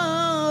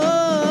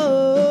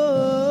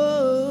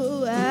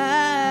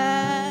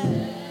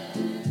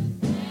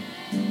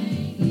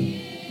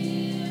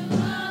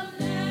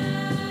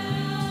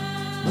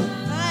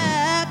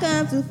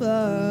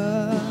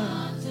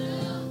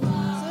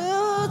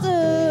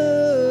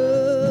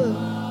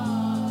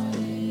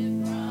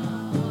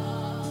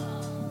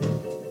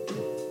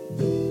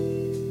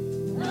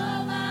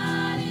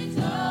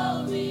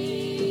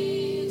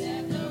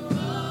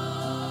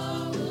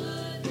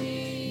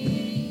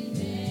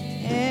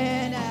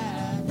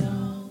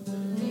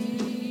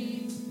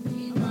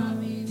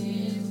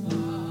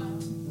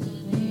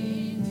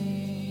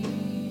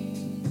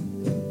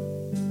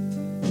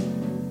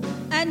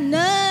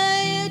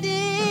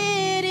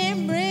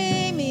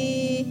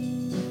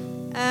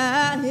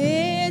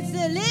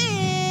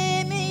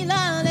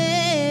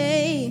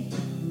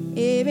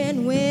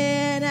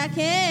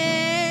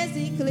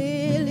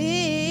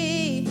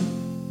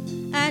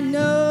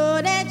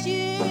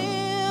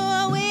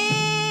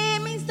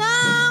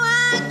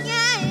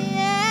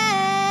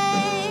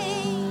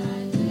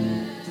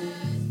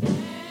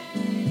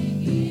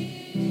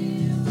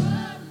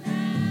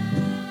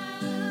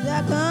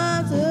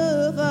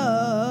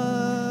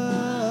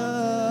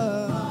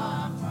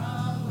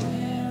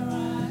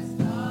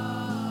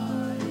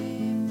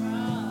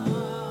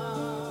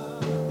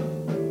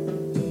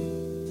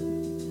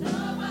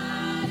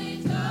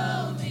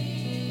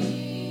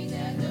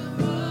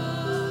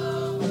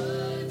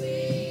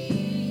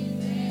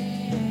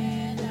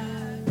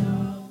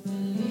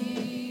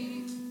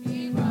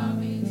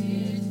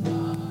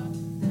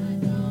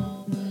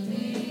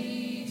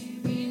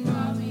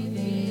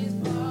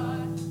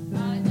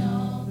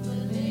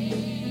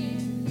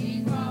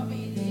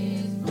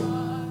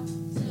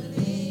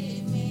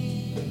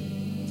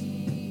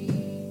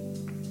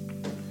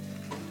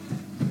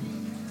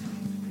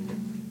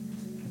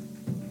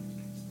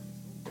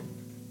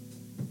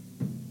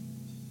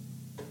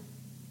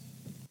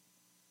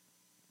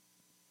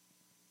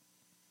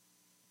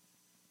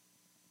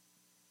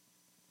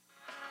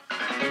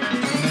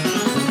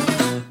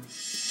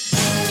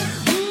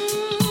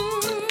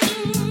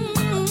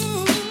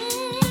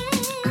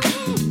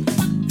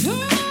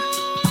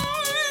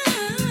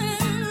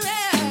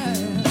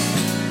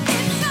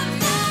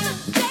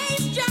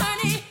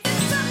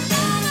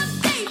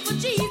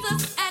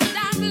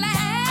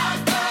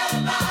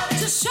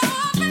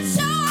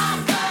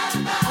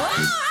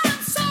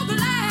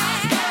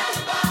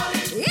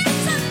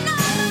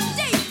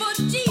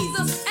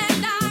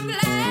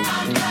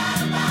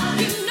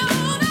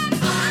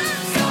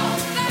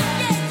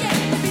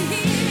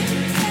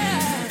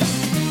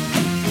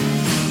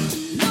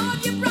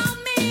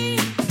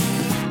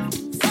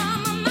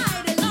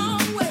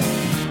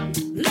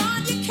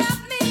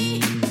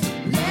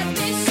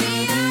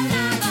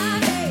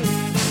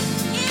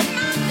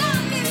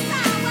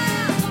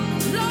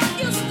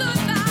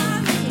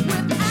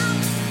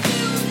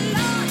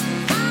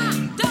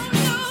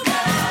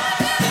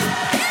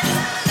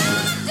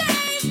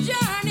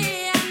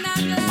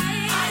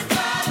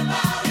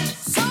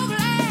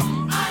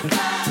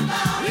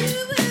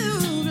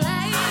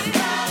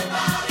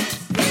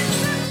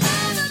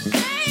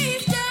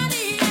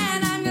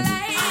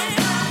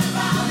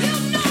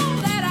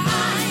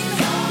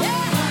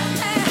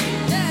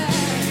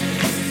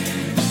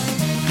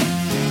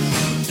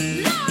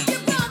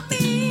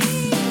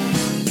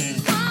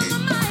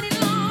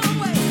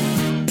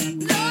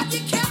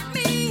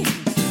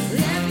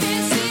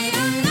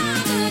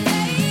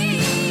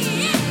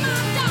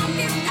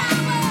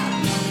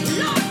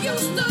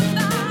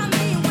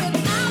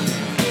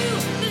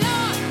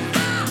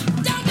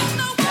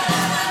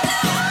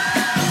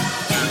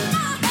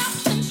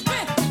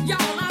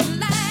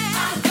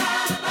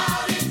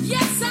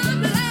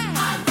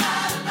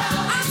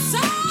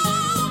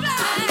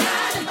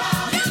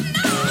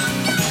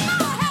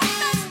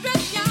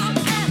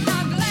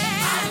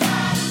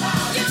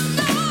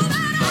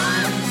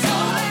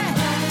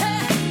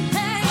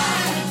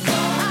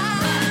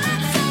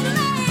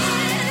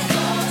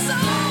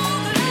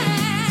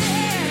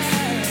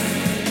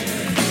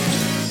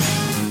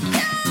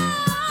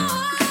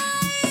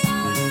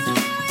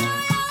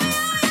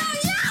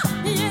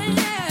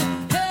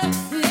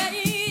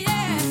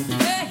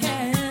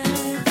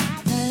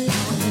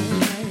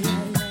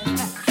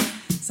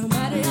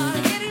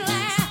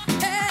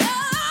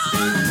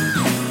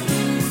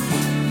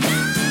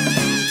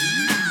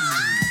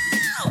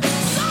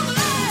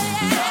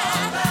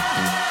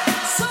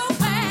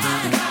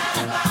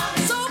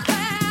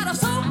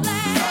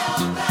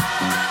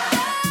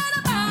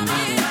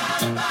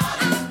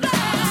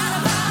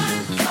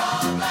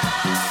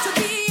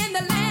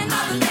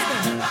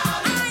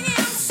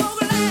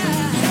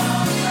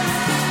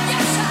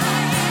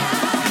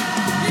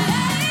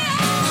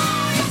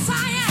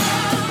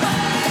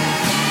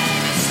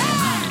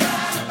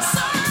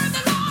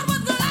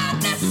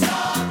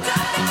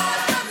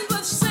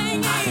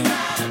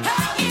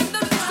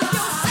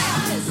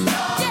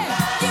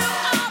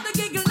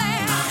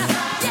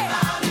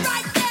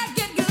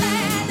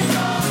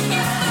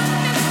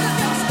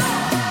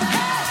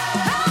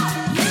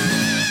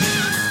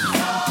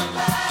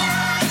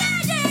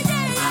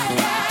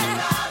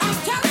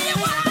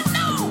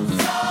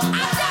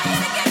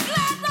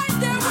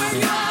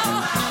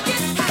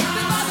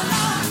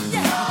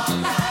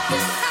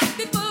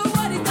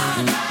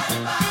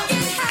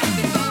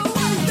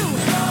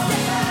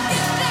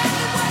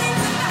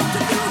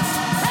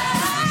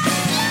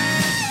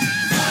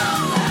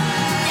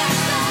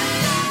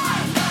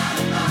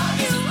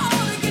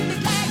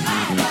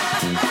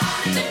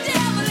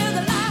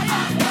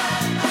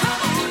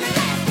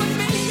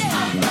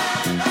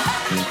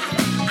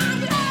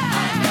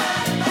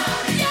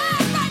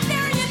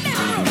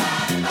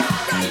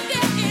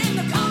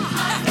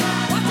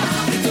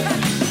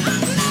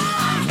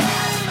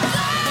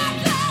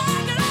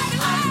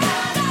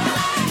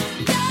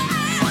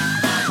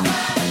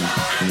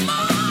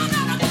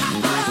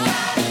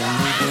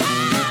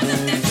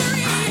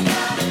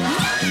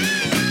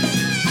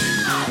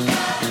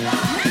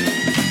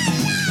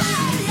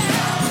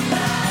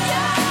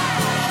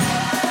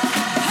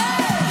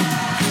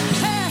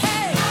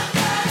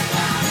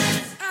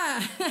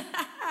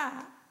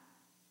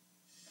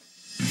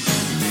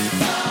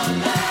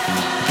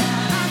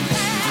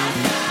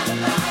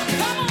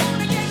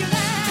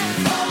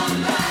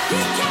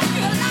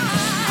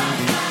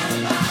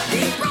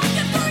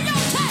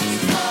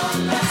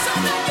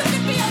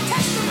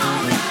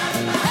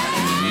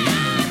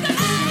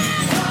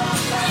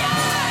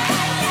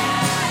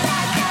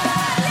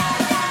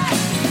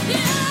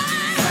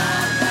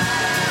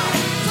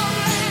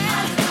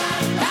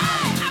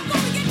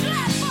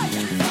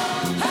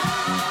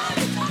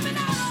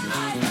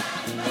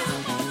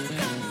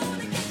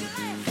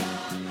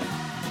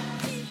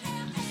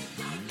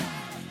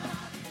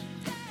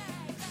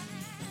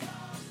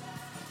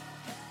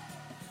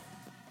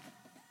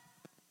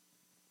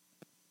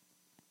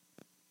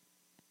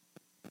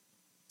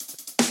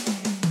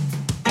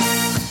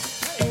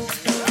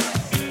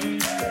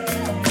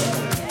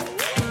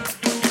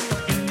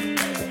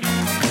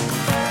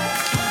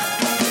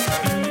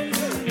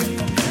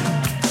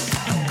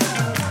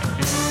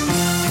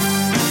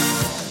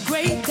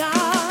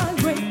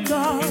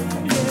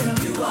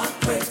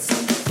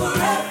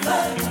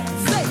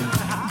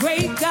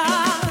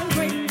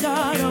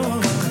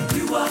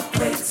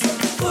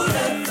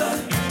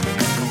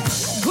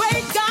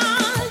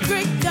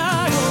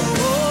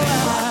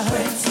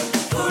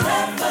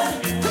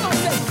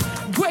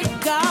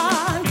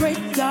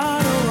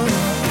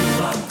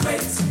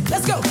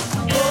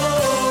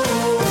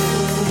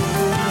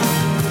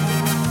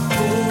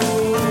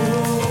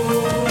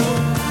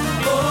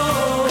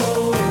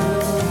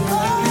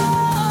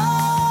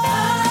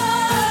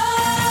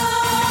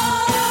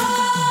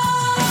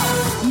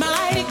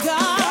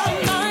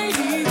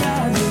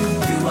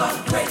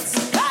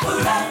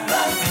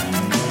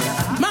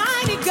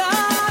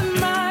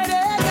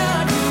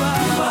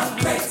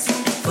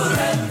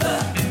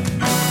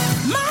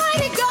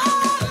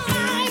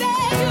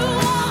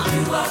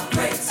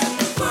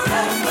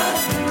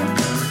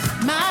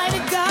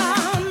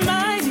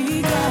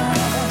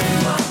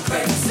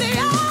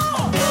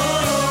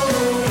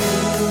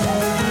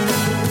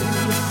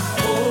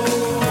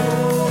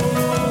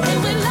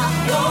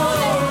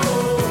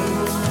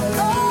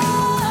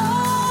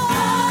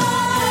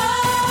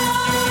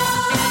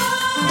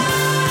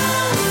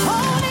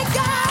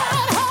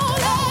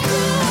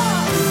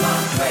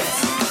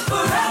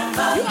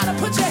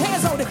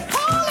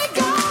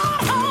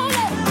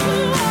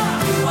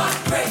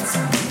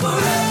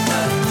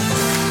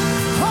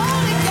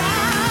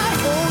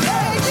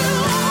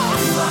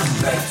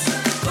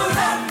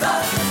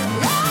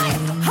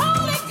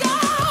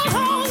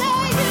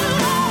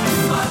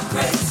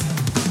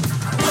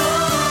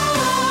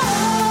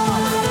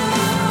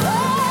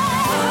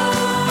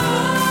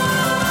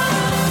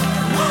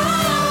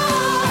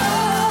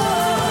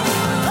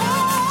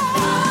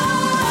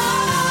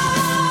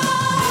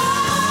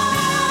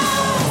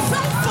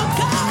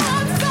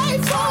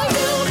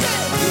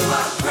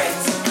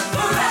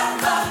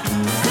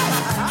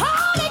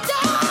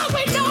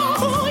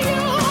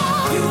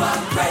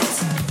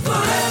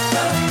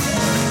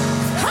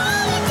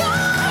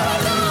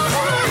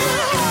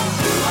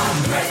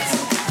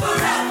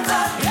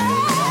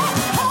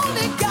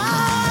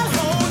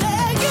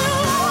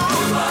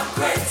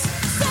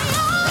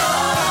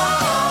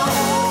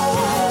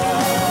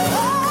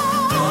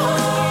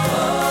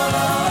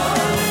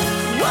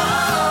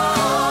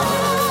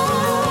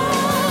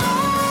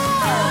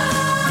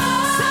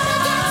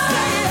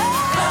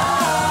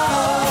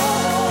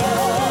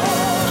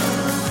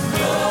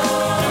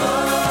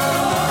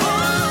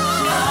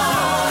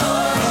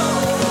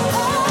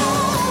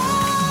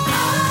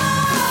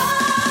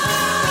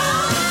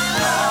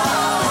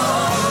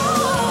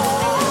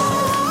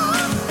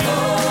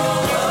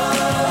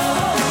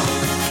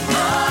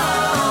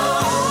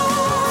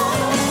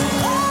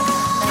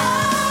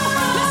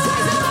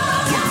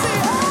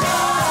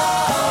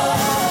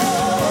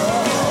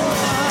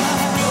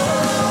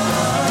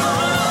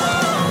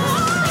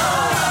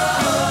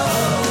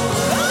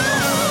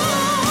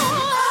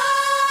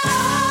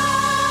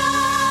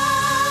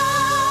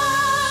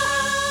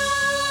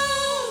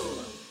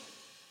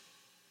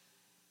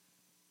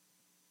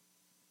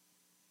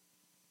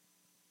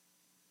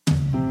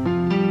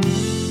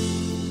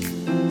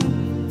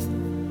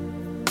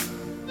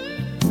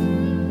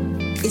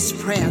 It's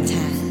prayer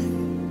time.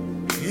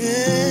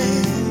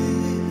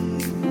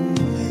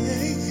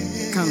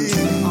 Come to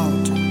the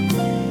altar.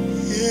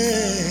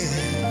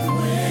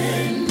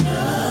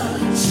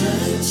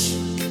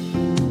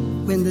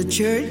 When the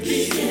church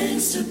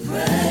begins to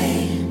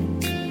pray,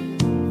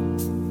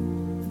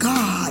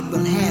 God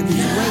will have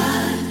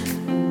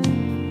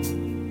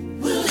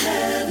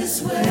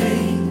His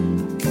way.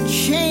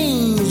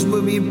 Chains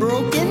will be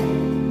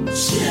broken.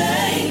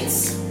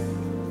 Chains.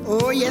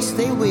 Oh, yes,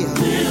 they will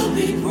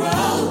be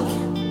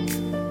broken.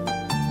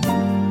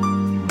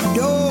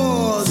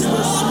 Doors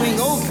will swing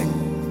open.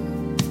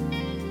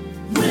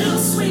 Will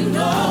swing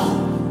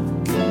open.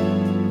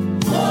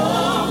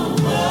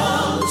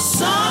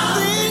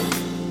 Something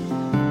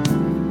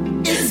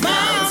is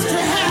bound to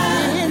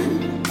happen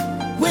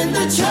when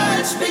the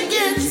church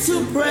begins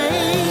to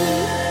pray.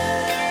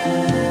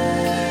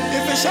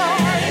 If it's all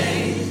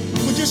right,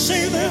 would you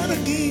say that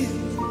again?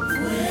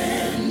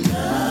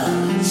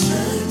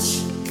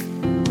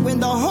 When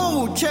the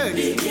whole church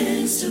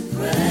begins to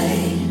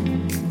pray,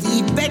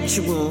 the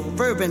effectual,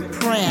 fervent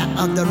prayer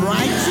of the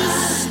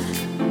righteous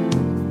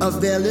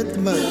availeth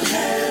much.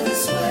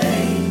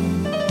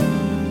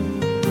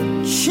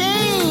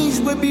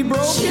 Chains will be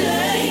broken.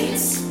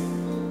 Chains.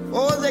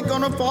 Oh, they're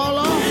gonna fall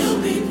off.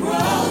 Will be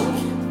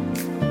broken.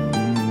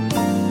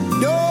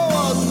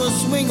 Doors will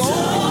swing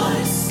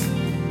open.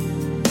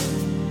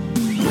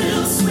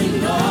 Will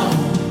swing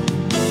open.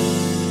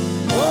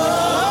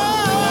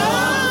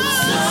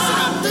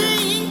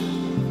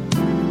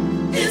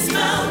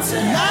 Bound to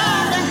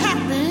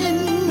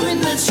happen when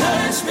the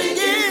church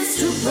begins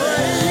to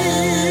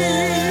pray.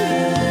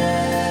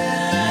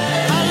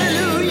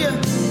 Hallelujah.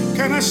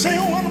 Can I say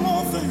one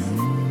more thing?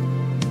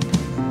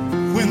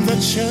 When the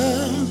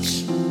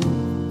church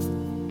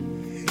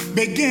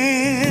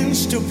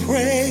begins to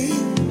pray,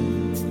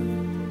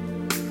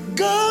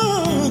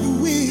 God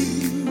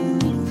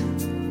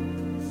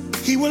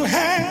He will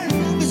have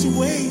His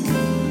way.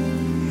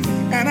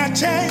 And I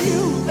tell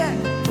you that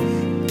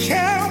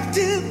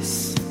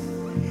captives,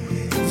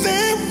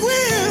 they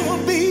will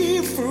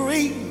be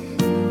free.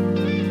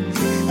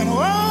 And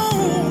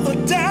all the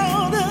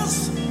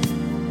doubters,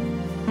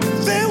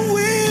 they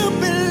will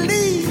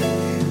believe.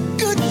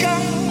 Good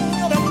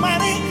God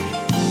Almighty,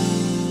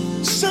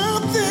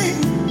 something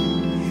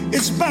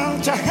is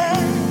bound to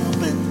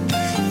happen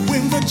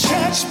when the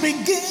church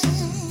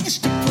begins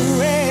to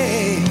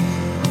pray.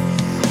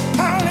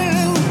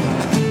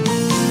 Hallelujah.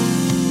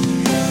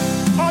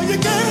 All you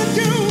gotta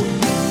do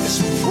is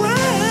pray.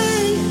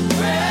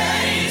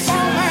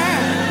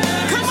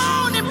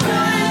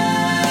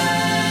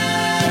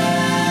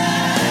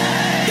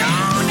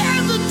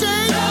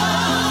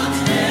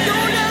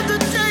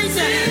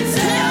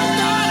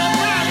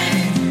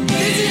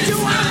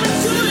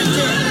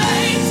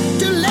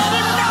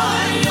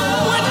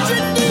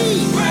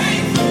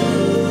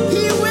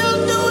 He will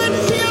do it.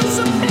 He'll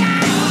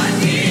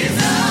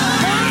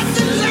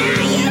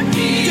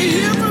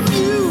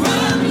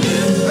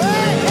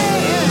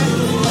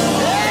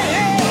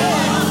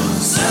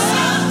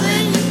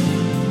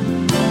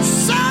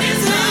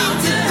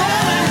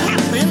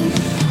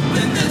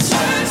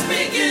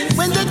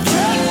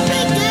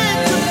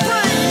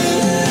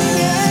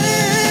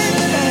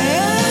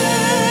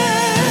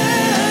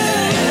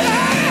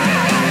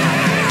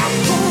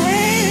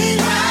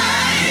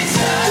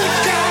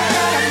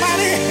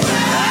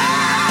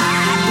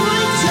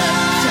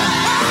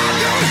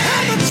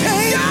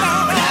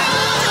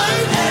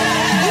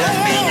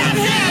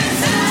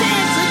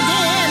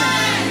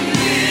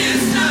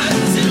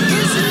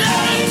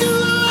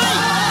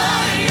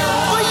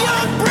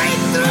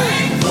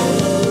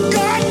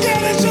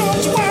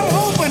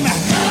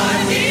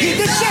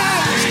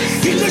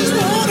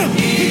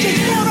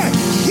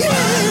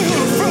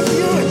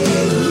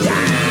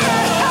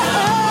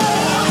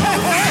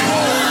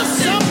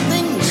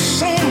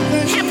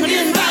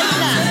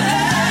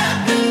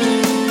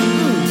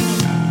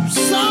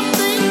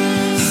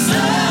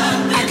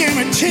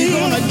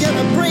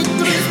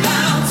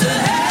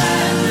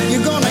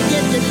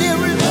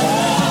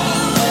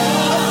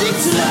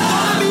Chains are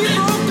gonna be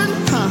broken.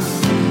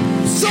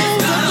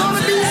 Souls are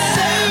gonna be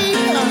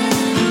saved.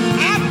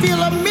 I feel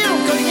a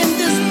miracle in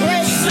this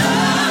place.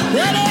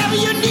 Whatever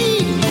you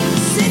need,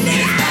 send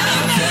it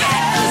out in the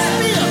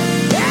atmosphere.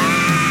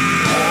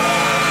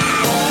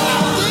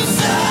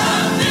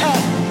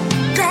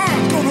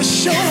 God's gonna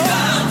show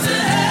up.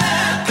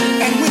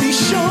 And when he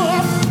show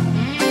up,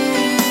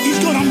 he's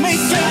gonna make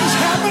things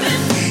happen.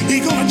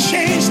 He's gonna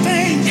change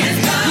things,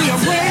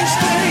 rearrange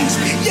things.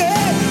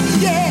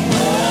 Yeah,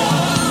 yeah.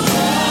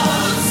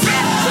 I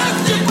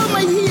trust you for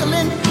my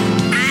healing.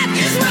 I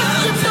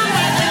trust you for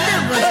my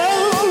deliverance.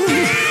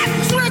 I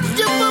trust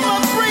you for my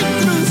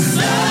breakthrough.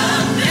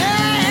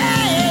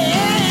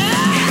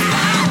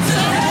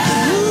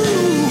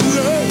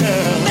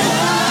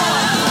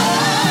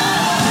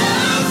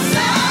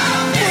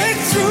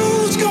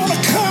 Breakthrough's gonna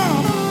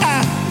come.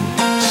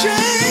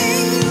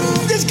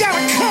 Change has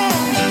gotta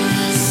come.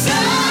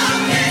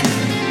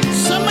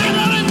 Somebody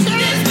ought to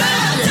tell us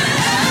about it.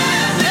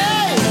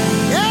 Hey,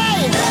 hey.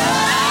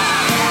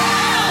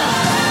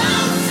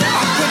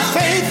 I put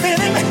faith in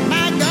him,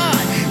 My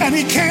God. and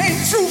he came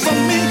through for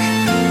me.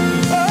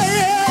 Oh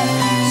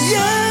yeah,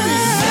 yeah.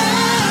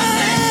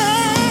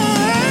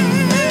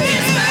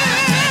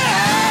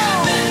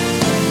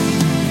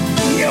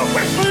 You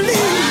would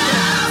believe.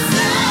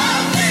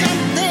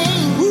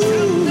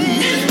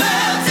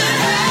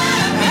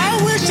 I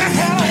wish I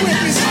had a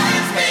witness.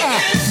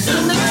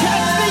 When the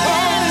church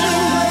began.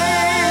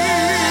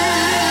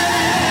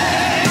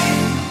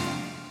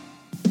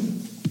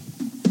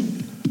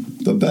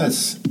 The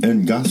best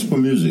in gospel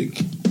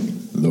music,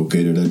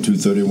 located at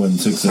 231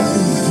 6th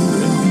Avenue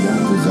in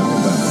Indianapolis,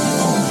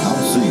 Alabama, on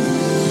House C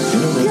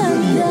Internet Radio.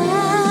 We are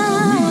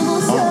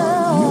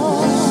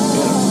your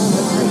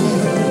Internet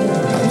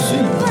Radio. House C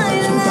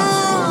is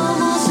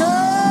gospel.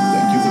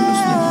 Thank you for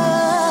listening.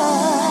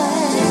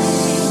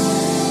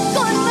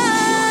 Con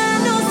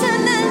manos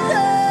en el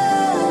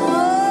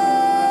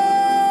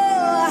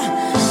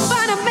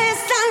para mi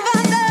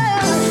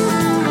Salvador.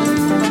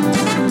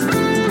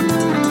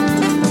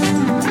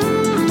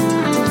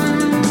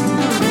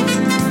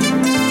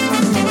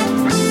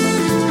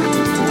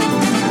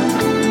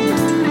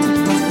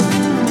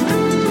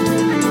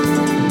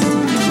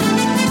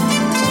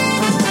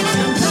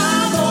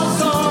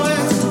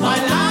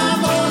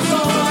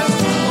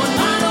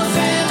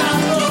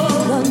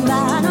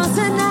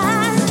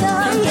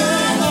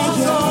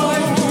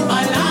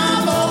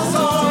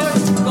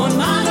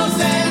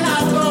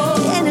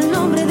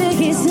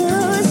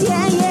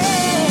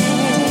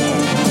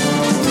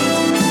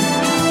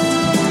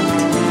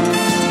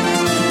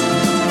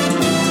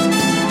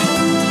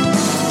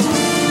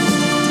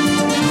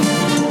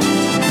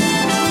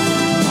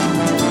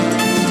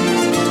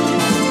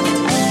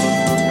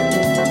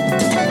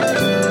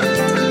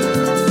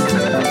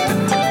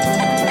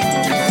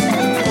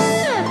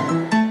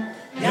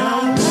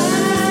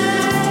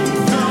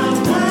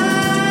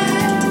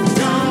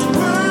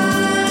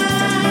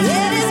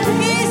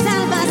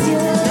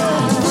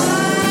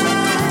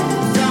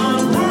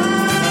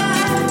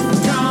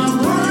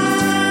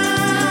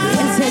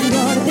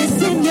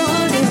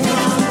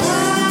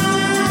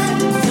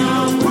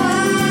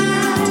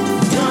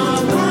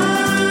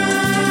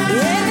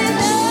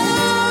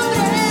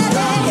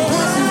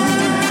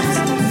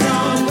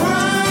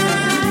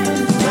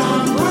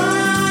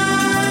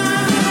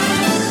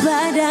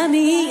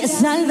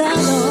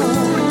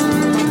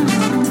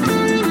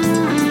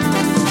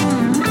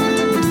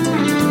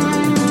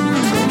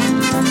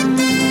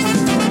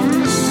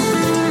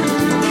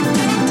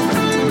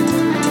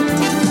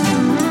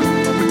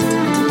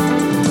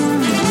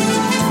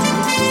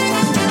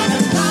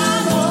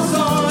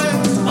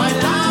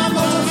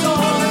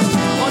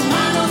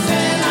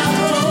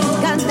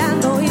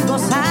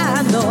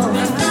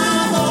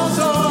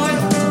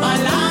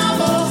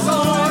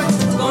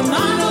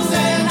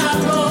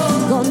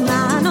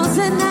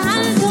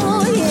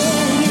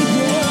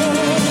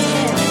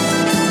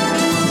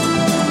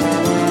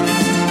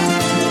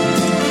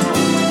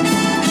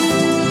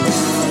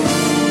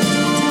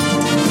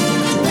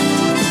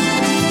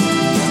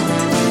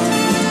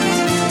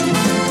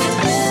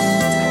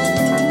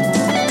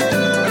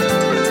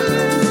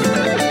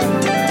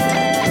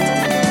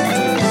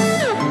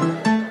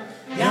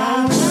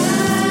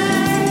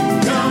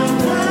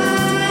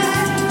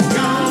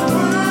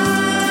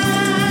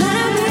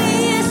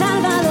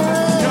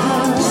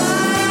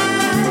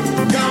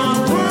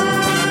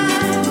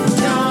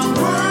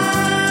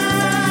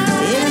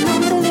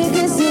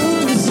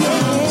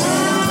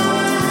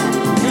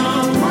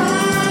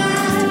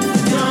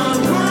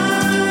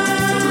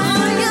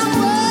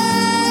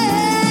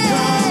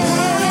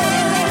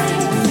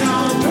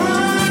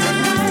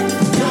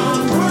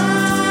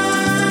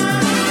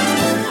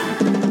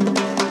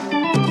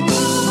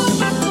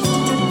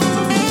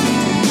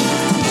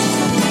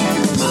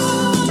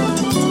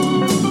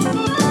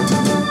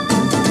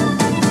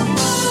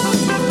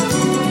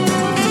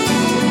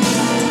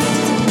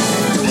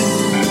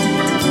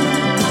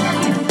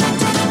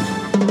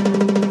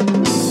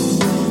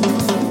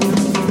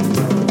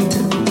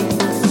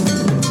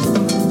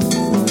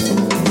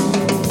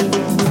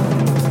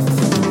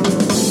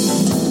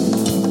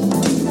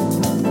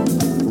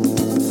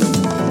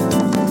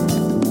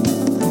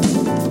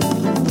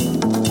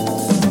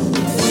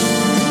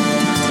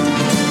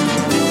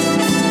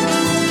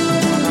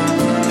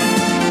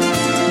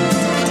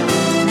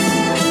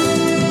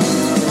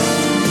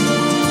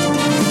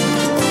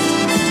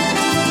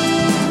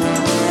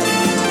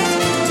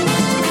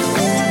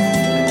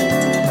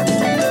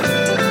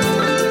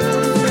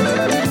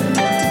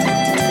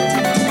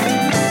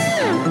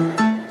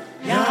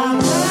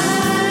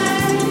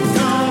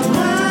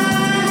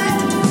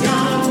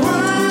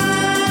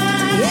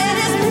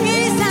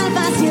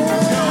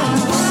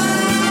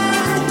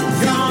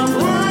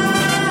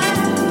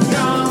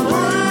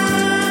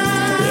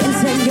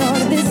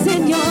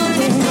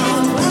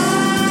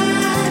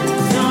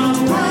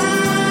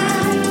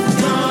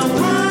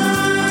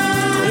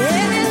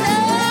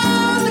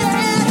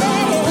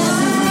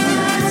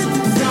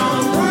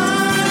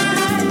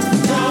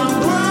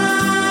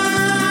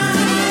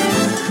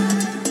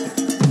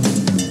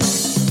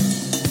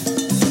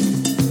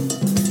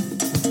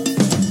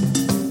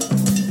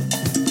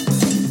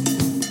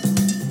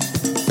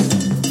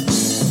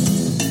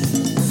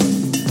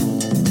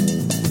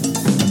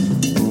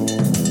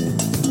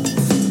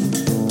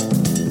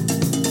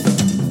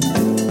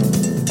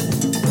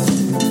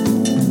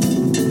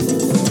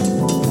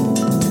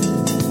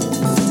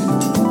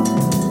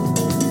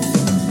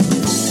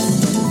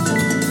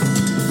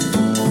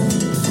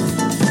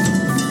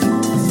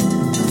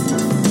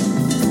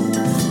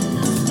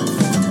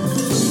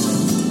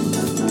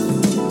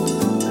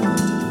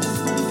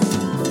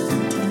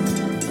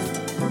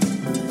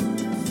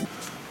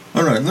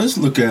 Let's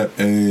look at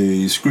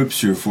a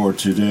scripture for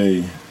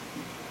today.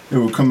 It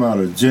will come out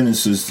of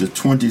Genesis, the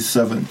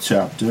 27th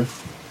chapter,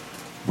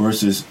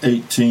 verses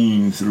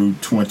 18 through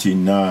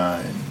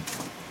 29.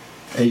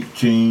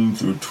 18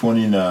 through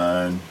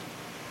 29,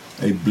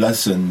 a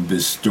blessing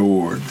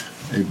bestowed.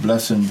 A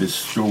blessing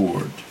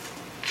bestowed.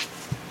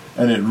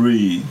 And it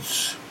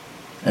reads,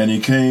 "And he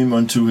came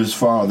unto his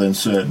father and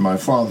said, My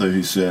father,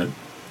 he said,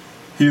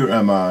 Here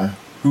am I.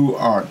 Who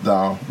art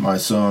thou, my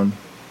son?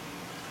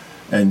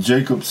 And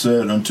Jacob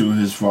said unto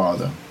his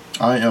father,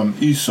 I am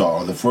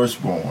Esau, the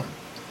firstborn.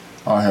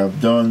 I have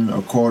done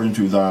according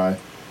to thy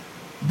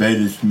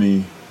biddest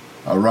me.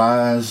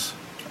 Arise,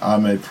 I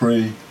may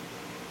pray.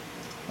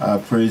 I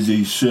pray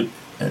thee, sit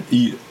and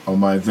eat of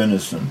my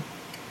venison,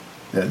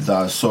 that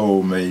thy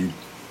soul may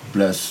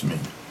bless me.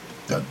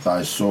 That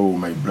thy soul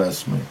may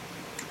bless me.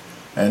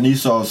 And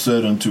Esau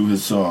said unto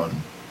his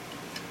son,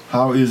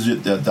 How is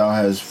it that thou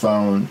hast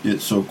found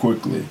it so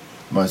quickly,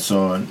 my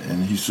son?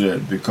 And he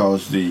said,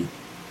 Because the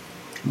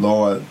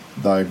Lord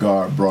thy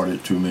God brought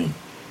it to me.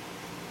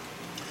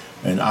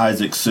 And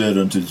Isaac said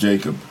unto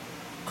Jacob,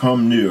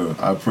 Come near,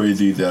 I pray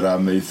thee, that I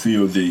may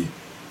feel thee,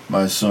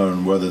 my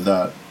son, whether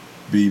that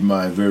be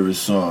my very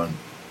son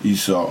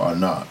Esau or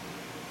not.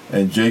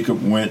 And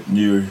Jacob went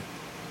near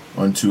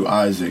unto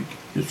Isaac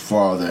his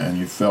father, and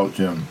he felt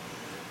him,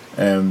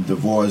 and the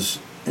voice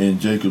in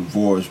Jacob's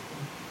voice,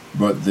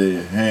 but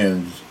the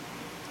hands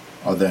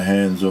are the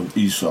hands of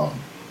Esau.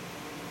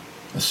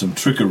 There's some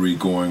trickery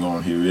going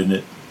on here, isn't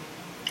it?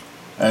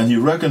 And he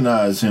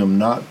recognized him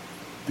not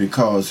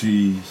because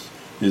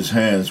his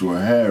hands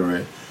were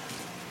hairy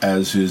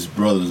as his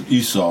brother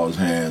Esau's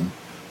hand,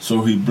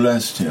 so he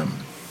blessed him.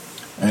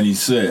 And he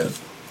said,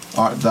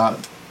 Art thou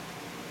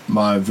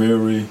my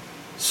very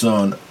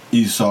son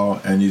Esau?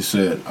 And he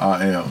said,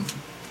 I am.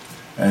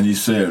 And he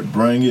said,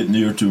 Bring it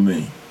near to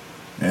me,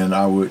 and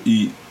I will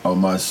eat of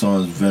my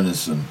son's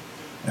venison,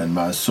 and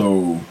my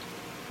soul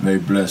may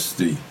bless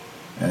thee.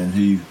 And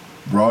he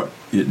brought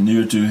it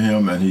near to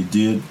him, and he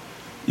did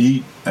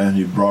eat, and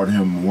he brought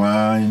him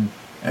wine,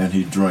 and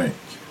he drank.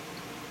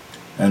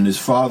 And his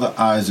father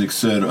Isaac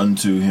said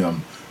unto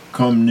him,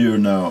 Come near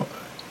now,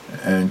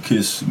 and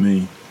kiss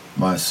me,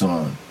 my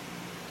son.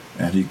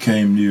 And he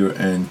came near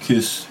and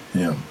kissed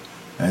him,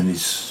 and he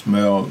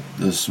smelled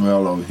the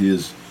smell of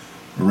his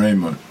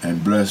raiment,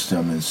 and blessed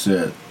him, and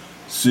said,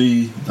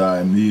 See,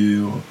 thy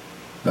meal,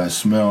 thy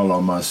smell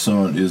of my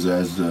son is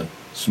as the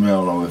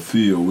smell of a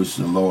field which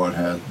the Lord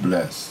hath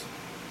blessed.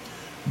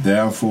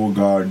 Therefore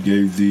God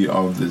gave thee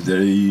of the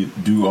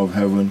dew of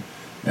heaven,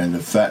 and the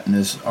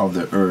fatness of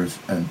the earth,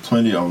 and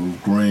plenty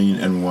of grain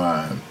and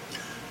wine.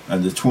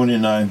 And the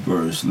 29th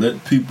verse,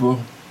 Let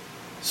people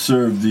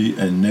serve thee,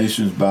 and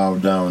nations bow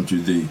down to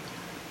thee.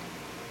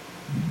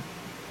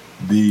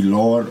 Be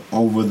Lord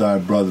over thy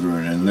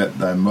brethren, and let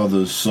thy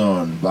mother's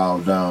son bow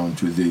down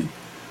to thee.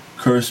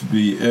 Cursed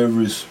be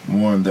every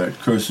one that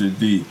curseth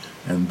thee,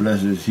 and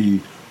blessed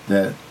he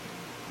that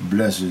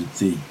blesseth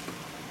thee.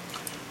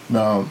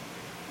 Now,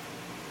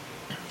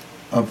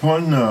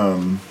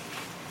 upon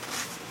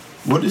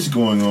what is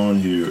going on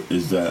here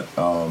is that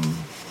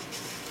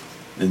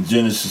in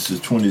Genesis the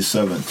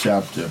 27th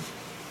chapter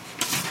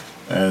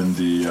and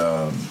the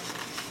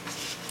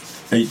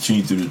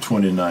 18th through the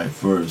 29th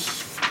verse,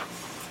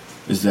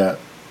 is that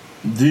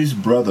these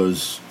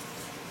brothers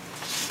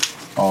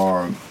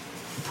are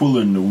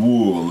pulling the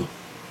wool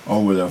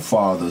over their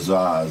father's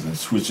eyes and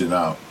switching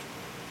out,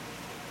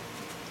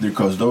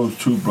 because those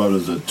two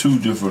brothers are two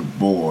different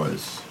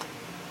boys.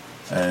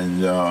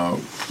 And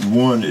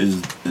one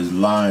is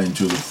lying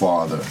to the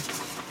father,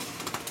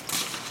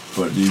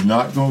 but he's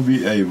not going to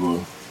be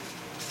able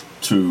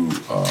to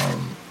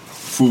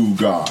fool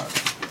God.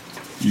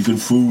 You can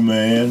fool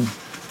man,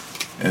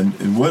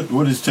 and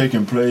what is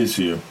taking place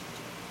here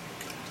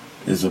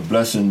is a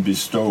blessing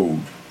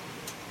bestowed.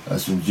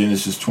 That's in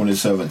Genesis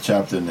 27th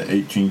chapter in the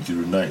 18th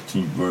through the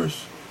 19th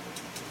verse.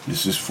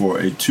 This is for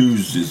a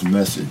Tuesday's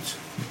message.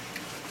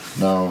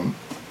 Now,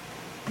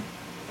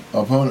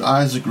 upon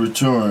Isaac's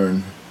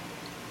return,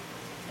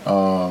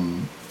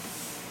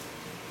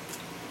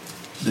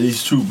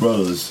 these two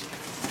brothers,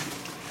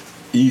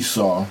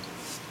 Esau,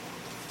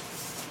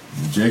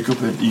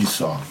 Jacob and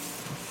Esau,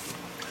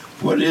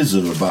 what is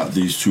it about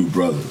these two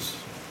brothers?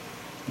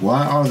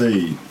 Why are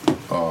they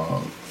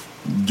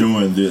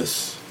doing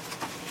this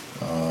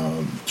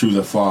to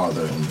their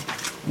father? And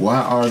why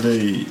are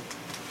they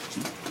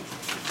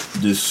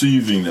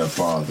deceiving their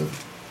father?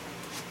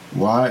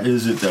 Why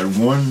is it that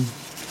one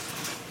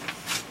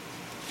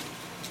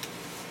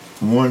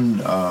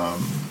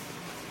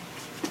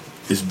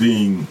is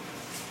being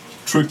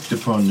tricked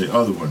upon the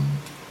other one?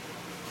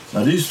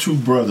 Now, these two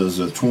brothers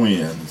are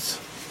twins,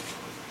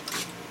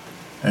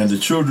 and the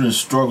children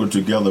struggled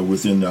together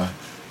within her,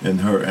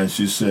 and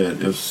she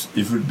said, if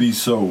it be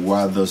so,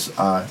 why thus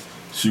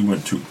she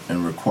went to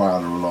and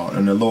required her Lord.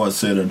 And the Lord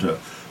said unto her,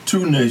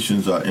 2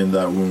 nations are in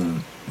thy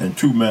womb, and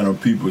 2 manner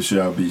of people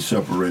shall be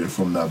separated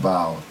from thy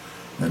bowels.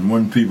 And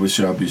one people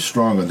shall be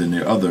stronger than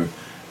the other,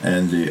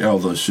 and the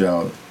elder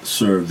shall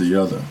serve the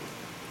other.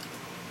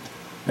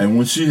 And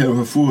when she had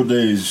her full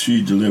days,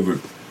 she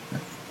delivered.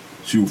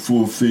 She was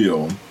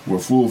fulfilled.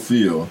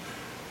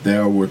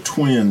 There were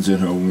twins in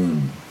her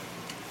womb.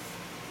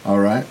 All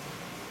right.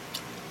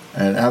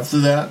 And after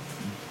that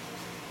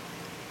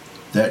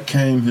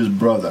came his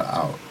brother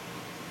out.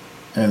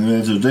 And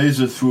as the days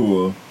of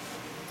TUE,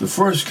 the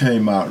first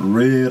came out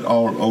red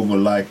all over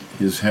like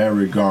his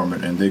hairy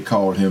garment, and they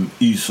called him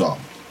Esau.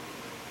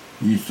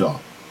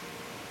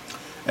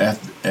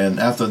 And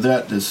after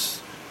that,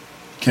 this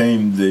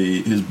came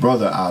his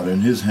brother out,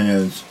 and his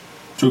hands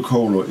took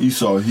hold of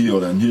Esau's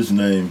heel, and his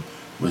name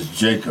was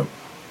Jacob.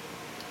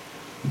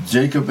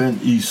 Jacob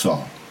and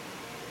Esau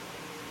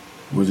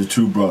were the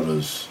two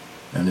brothers,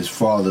 and his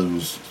father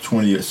was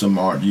 20-some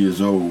odd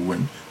years old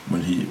when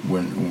his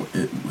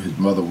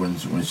mother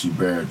when she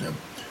buried them.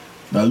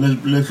 Now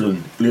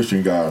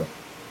listen, God.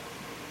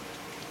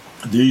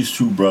 These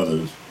two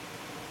brothers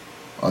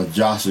are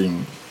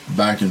jostling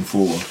back and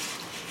forth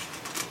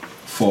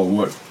for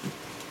what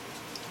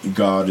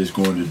God is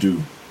going to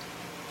do.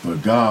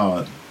 But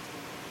God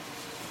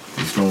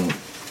is going to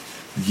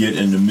get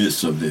in the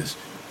midst of this.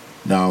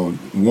 Now,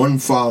 one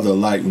father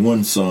liked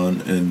one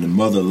son and the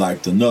mother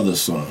liked another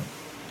son.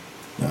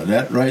 Now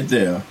that right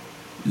there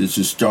is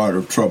the start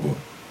of trouble.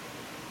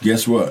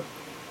 Guess what?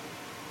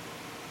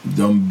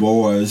 Them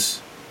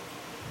boys,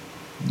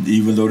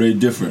 even though they're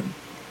different,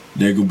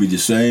 they're going to be the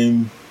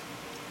same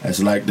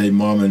as like they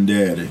mom and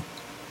daddy,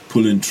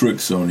 pulling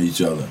tricks on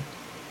each other.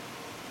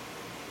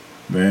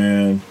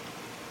 Man,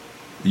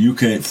 you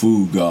can't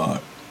fool God.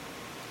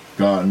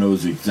 God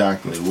knows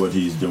exactly what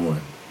he's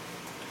doing.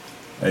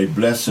 A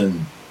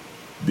blessing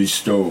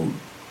bestowed.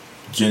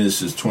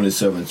 Genesis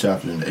 27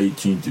 chapter and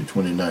 18 to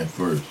 29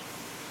 verse.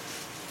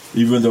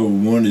 Even though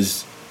one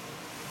is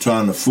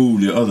trying to fool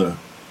the other,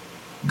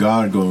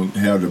 God going to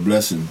have the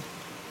blessing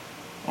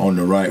on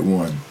the right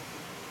one.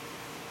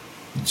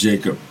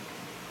 Jacob.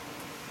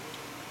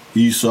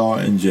 Esau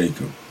and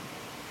Jacob.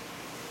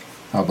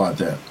 How about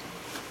that?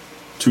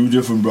 Two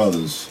different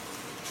brothers.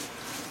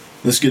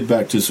 Let's get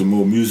back to some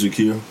more music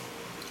here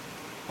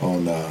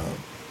on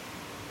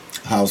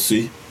House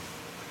C.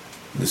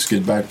 Let's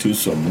get back to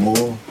some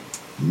more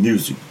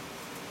music.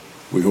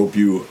 We hope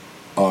you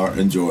are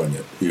enjoying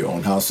it here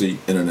on House C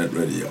Internet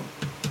Radio.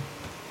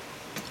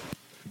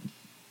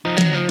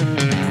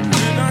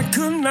 When I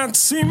could not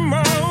see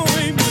my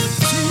way,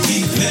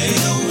 he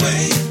made a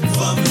way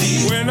for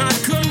me. When I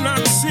could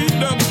not see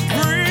the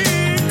break,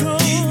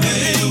 he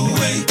made a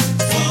way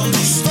for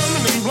me.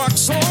 Stumbling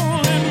blocks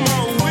all in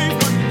my way,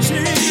 but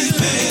Jesus, he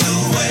made a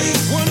way.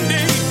 One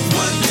day,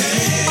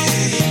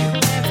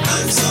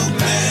 I'm so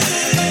glad.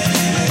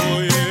 Oh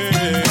yeah,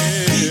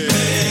 he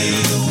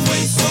made a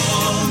way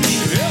for me.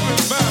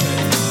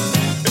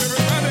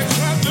 Everybody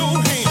clap your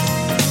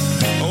hands.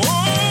 Oh,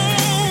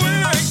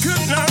 when I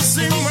could not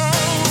see my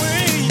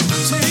way,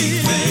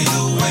 he made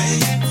a way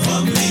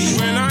for me.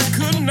 When I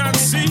could not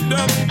see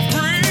the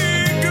break.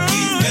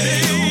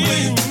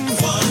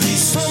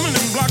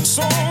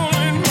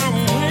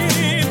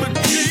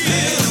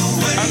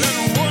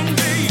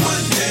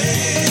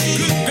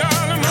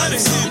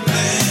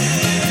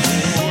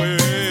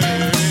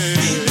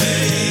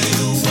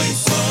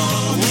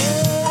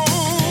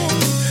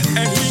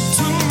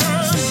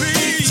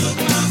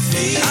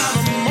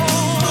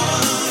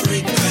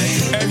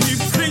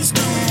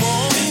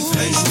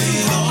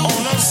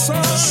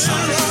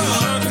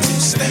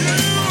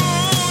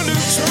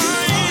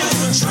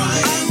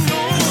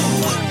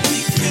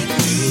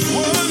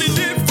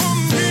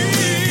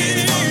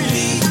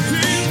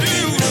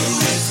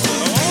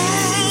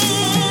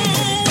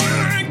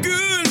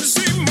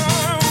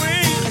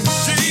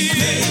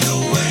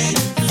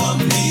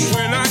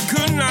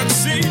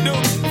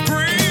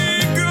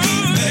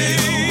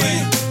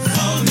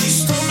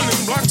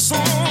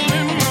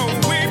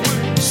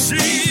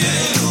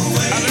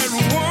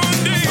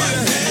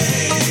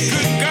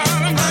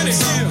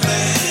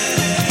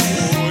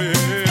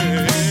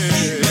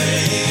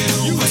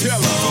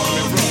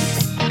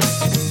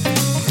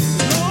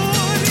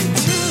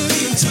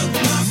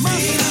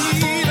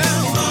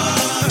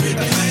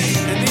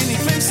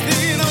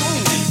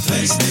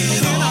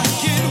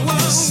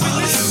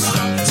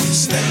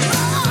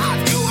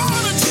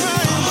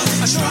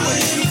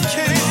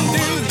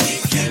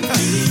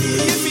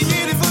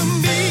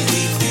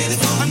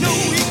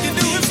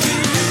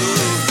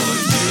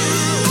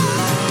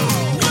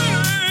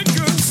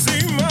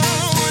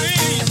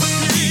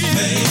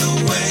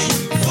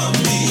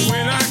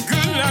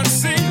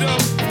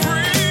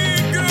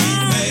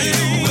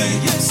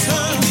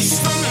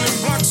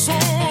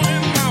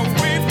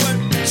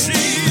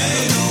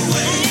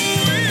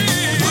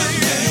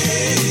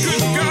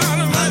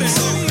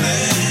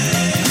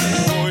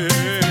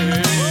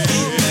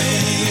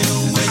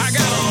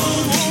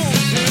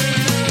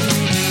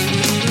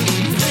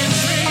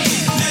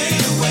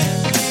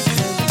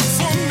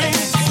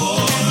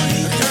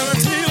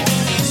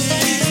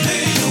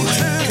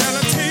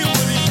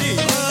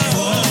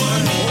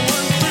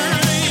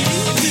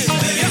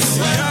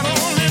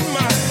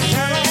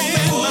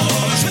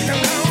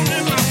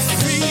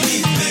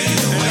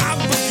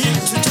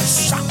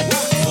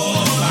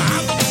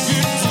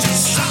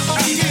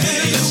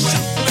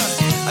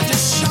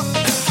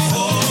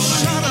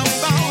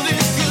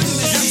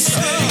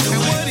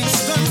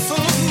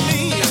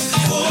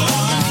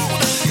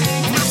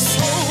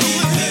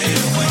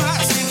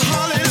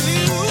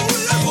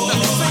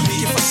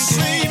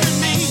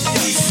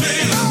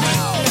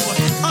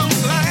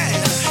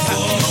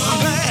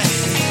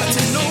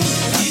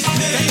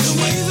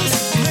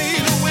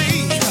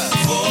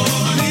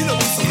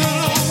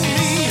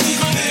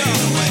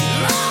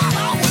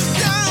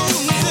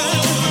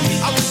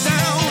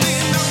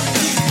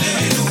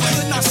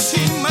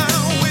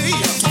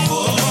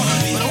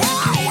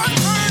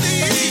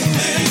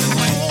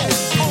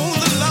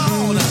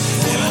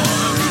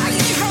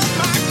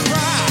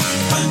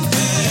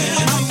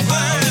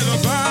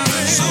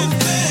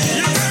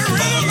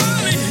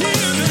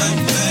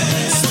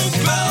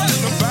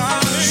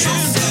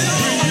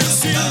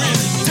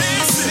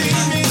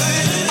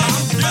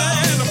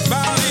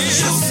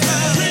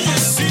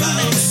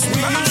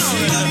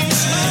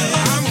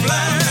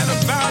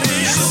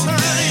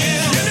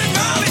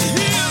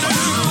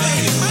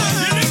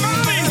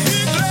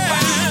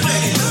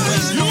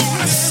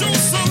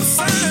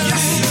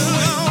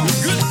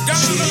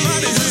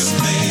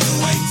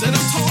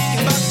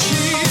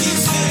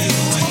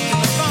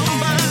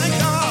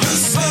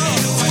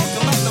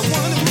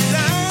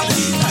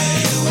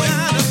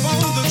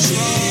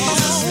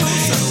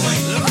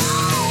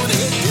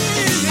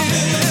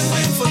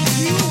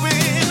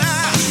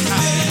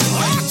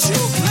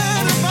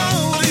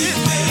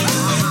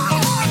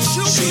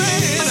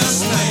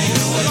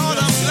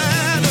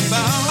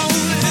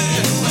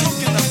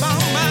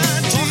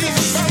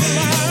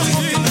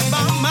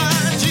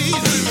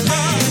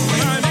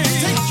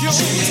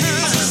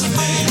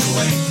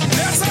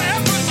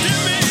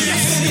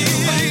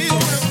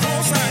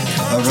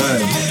 All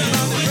right.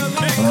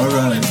 All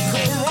right.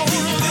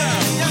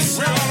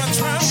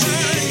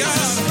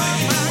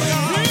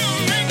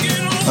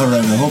 All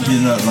right, I hope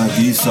you're not like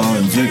Esau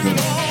and Jacob.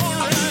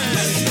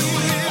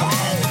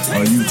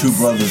 Are you two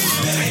brothers,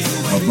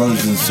 or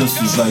brothers and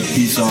sisters like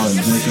Esau and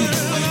Jacob?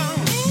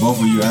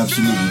 Both of you are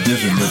absolutely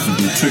different, but you'll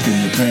be tricking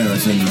your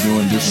parents into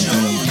doing different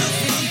things.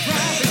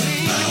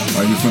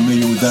 Are you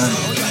familiar with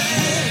that?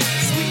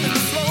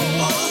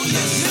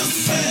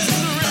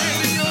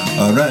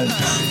 All right,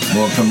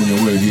 more coming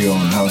your way here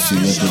on House of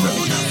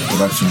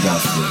Production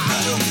Gospel.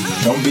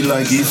 Don't be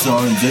like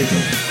Esau and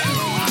Jacob.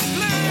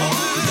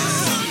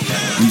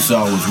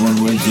 Esau was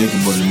one way,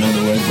 Jacob was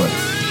another way, but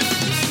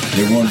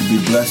they wanted to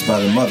be blessed by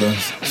the mother,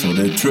 so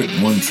they tricked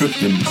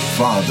the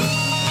father.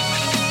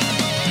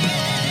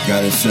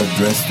 Got himself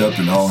dressed up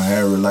and all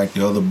hairy like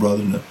the other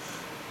brother,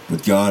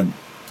 but God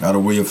got a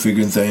way of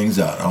figuring things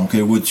out. I don't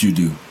care what you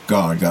do,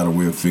 God got a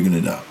way of figuring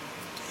it out.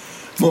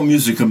 More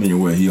music coming your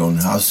way here on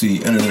House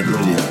Internet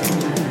Radio.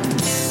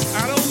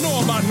 I don't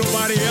know about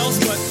nobody else,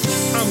 but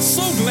I'm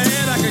so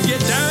glad I could get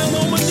down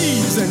on my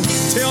knees and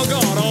tell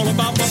God all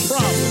about my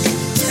problems.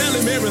 Tell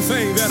him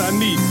everything that I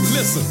need.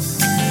 Listen.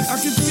 I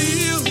can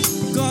feel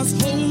God's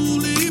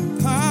holy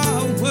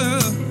power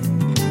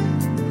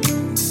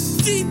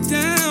deep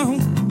down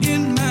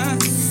in my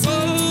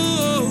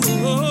soul.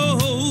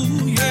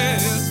 Yeah.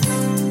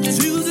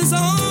 Jesus is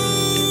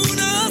on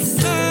our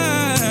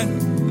side.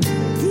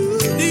 You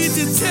need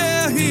to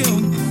tell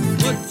him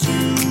what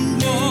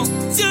you want.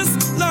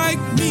 Just like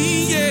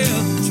me, yeah.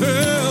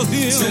 Tell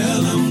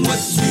him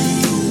what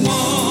you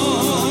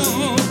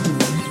want.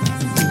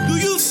 Do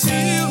you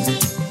feel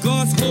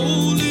God's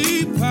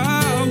holy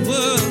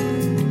power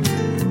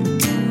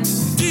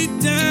deep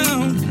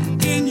down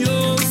in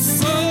your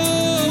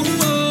soul?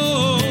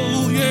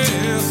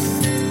 Yeah,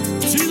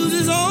 Jesus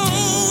is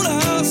on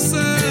our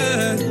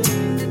side.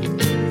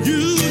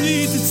 You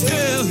need to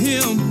tell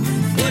him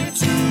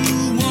what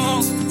you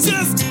want,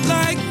 just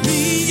like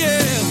me.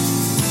 Yeah,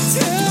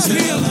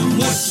 tell him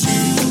what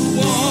you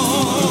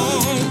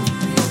want.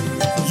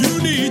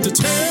 You need to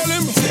tell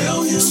him.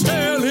 Tell him.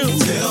 Tell him.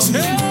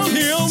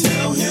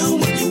 Tell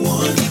him what you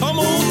want. Come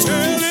on,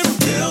 tell him.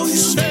 Tell him.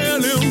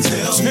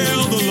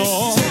 Tell the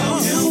Lord. Tell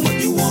him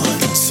what you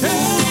want.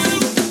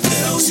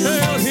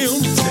 Tell him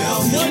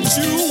what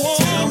you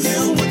want.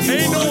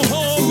 Ain't no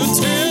harm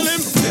to tell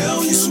him.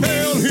 Tell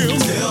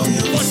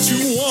him what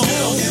you want.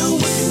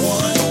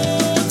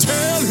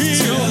 Tell him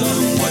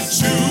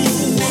what you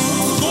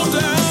want. Go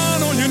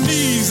down on your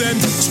knees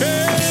and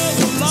tell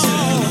the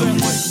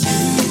Lord what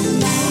you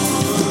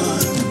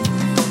want.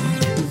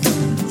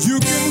 You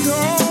can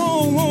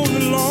go on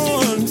the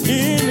Lord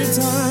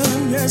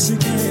anytime. Yes, you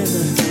can.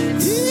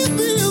 He'll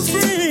be a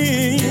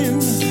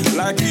friend,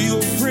 like he's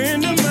a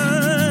friend of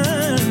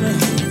mine.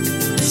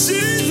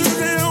 Jesus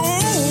is on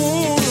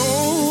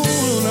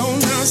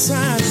our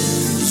side.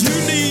 You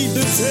need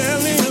to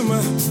tell him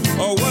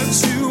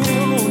what you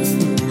want.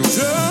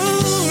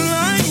 Just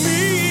like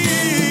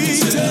me.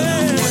 Tell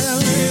him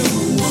what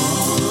you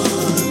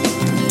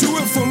want. Do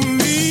it for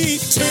me.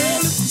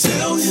 Tell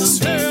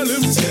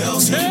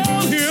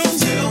him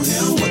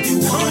what you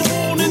want. Come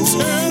on and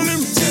tell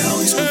him.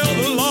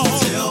 Tell the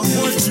Lord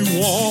what you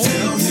want.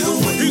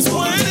 He's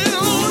waiting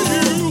on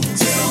you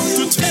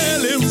to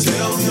tell him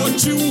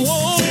what you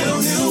want.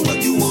 Tell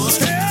the Lord.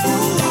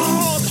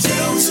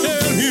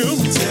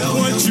 Tell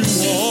him what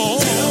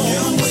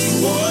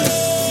you want.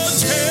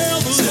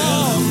 Tell the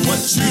Lord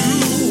what you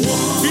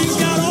want. He's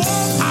got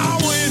all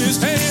power in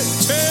his hand.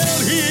 Tell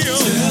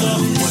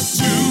him what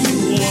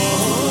you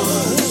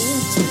want.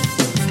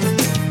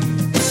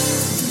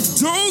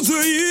 Those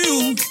of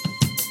you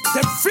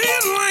that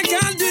feel like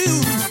I do,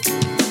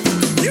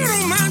 you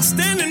don't mind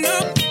standing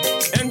up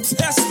and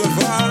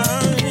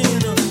testifying.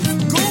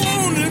 Go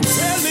on and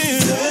tell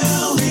him.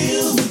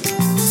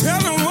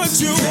 Tell him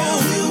what you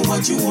want.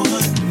 what you want.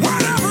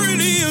 Whatever it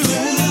is,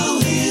 Tell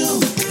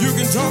him. you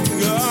can talk to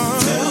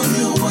God. Tell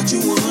him what you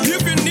want.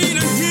 If you need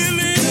a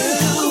healing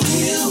Tell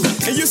him.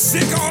 and you're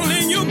sick all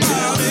in your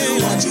Tell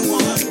him what body, you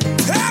want.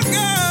 tell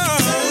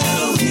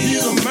God.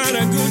 He's a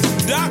mighty good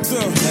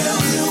doctor.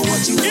 Tell him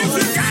what you If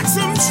want. you got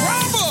some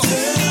trouble,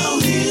 Tell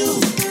him.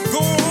 go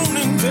on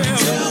and tell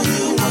Tell him.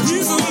 him what you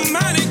He's want. a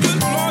mighty good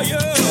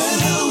lawyer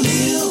Tell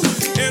him.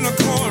 in a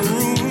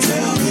courtroom.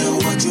 Tell him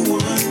what you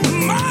want.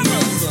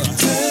 Mothers,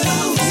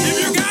 Tell him. if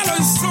you got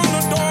a son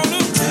or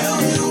daughter, Tell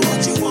him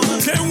what you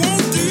want. they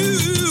won't do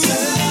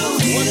Tell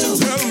what you him.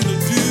 tell them to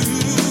do.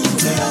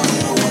 Tell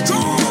him what Go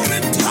you want. on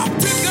and talk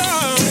to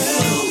God.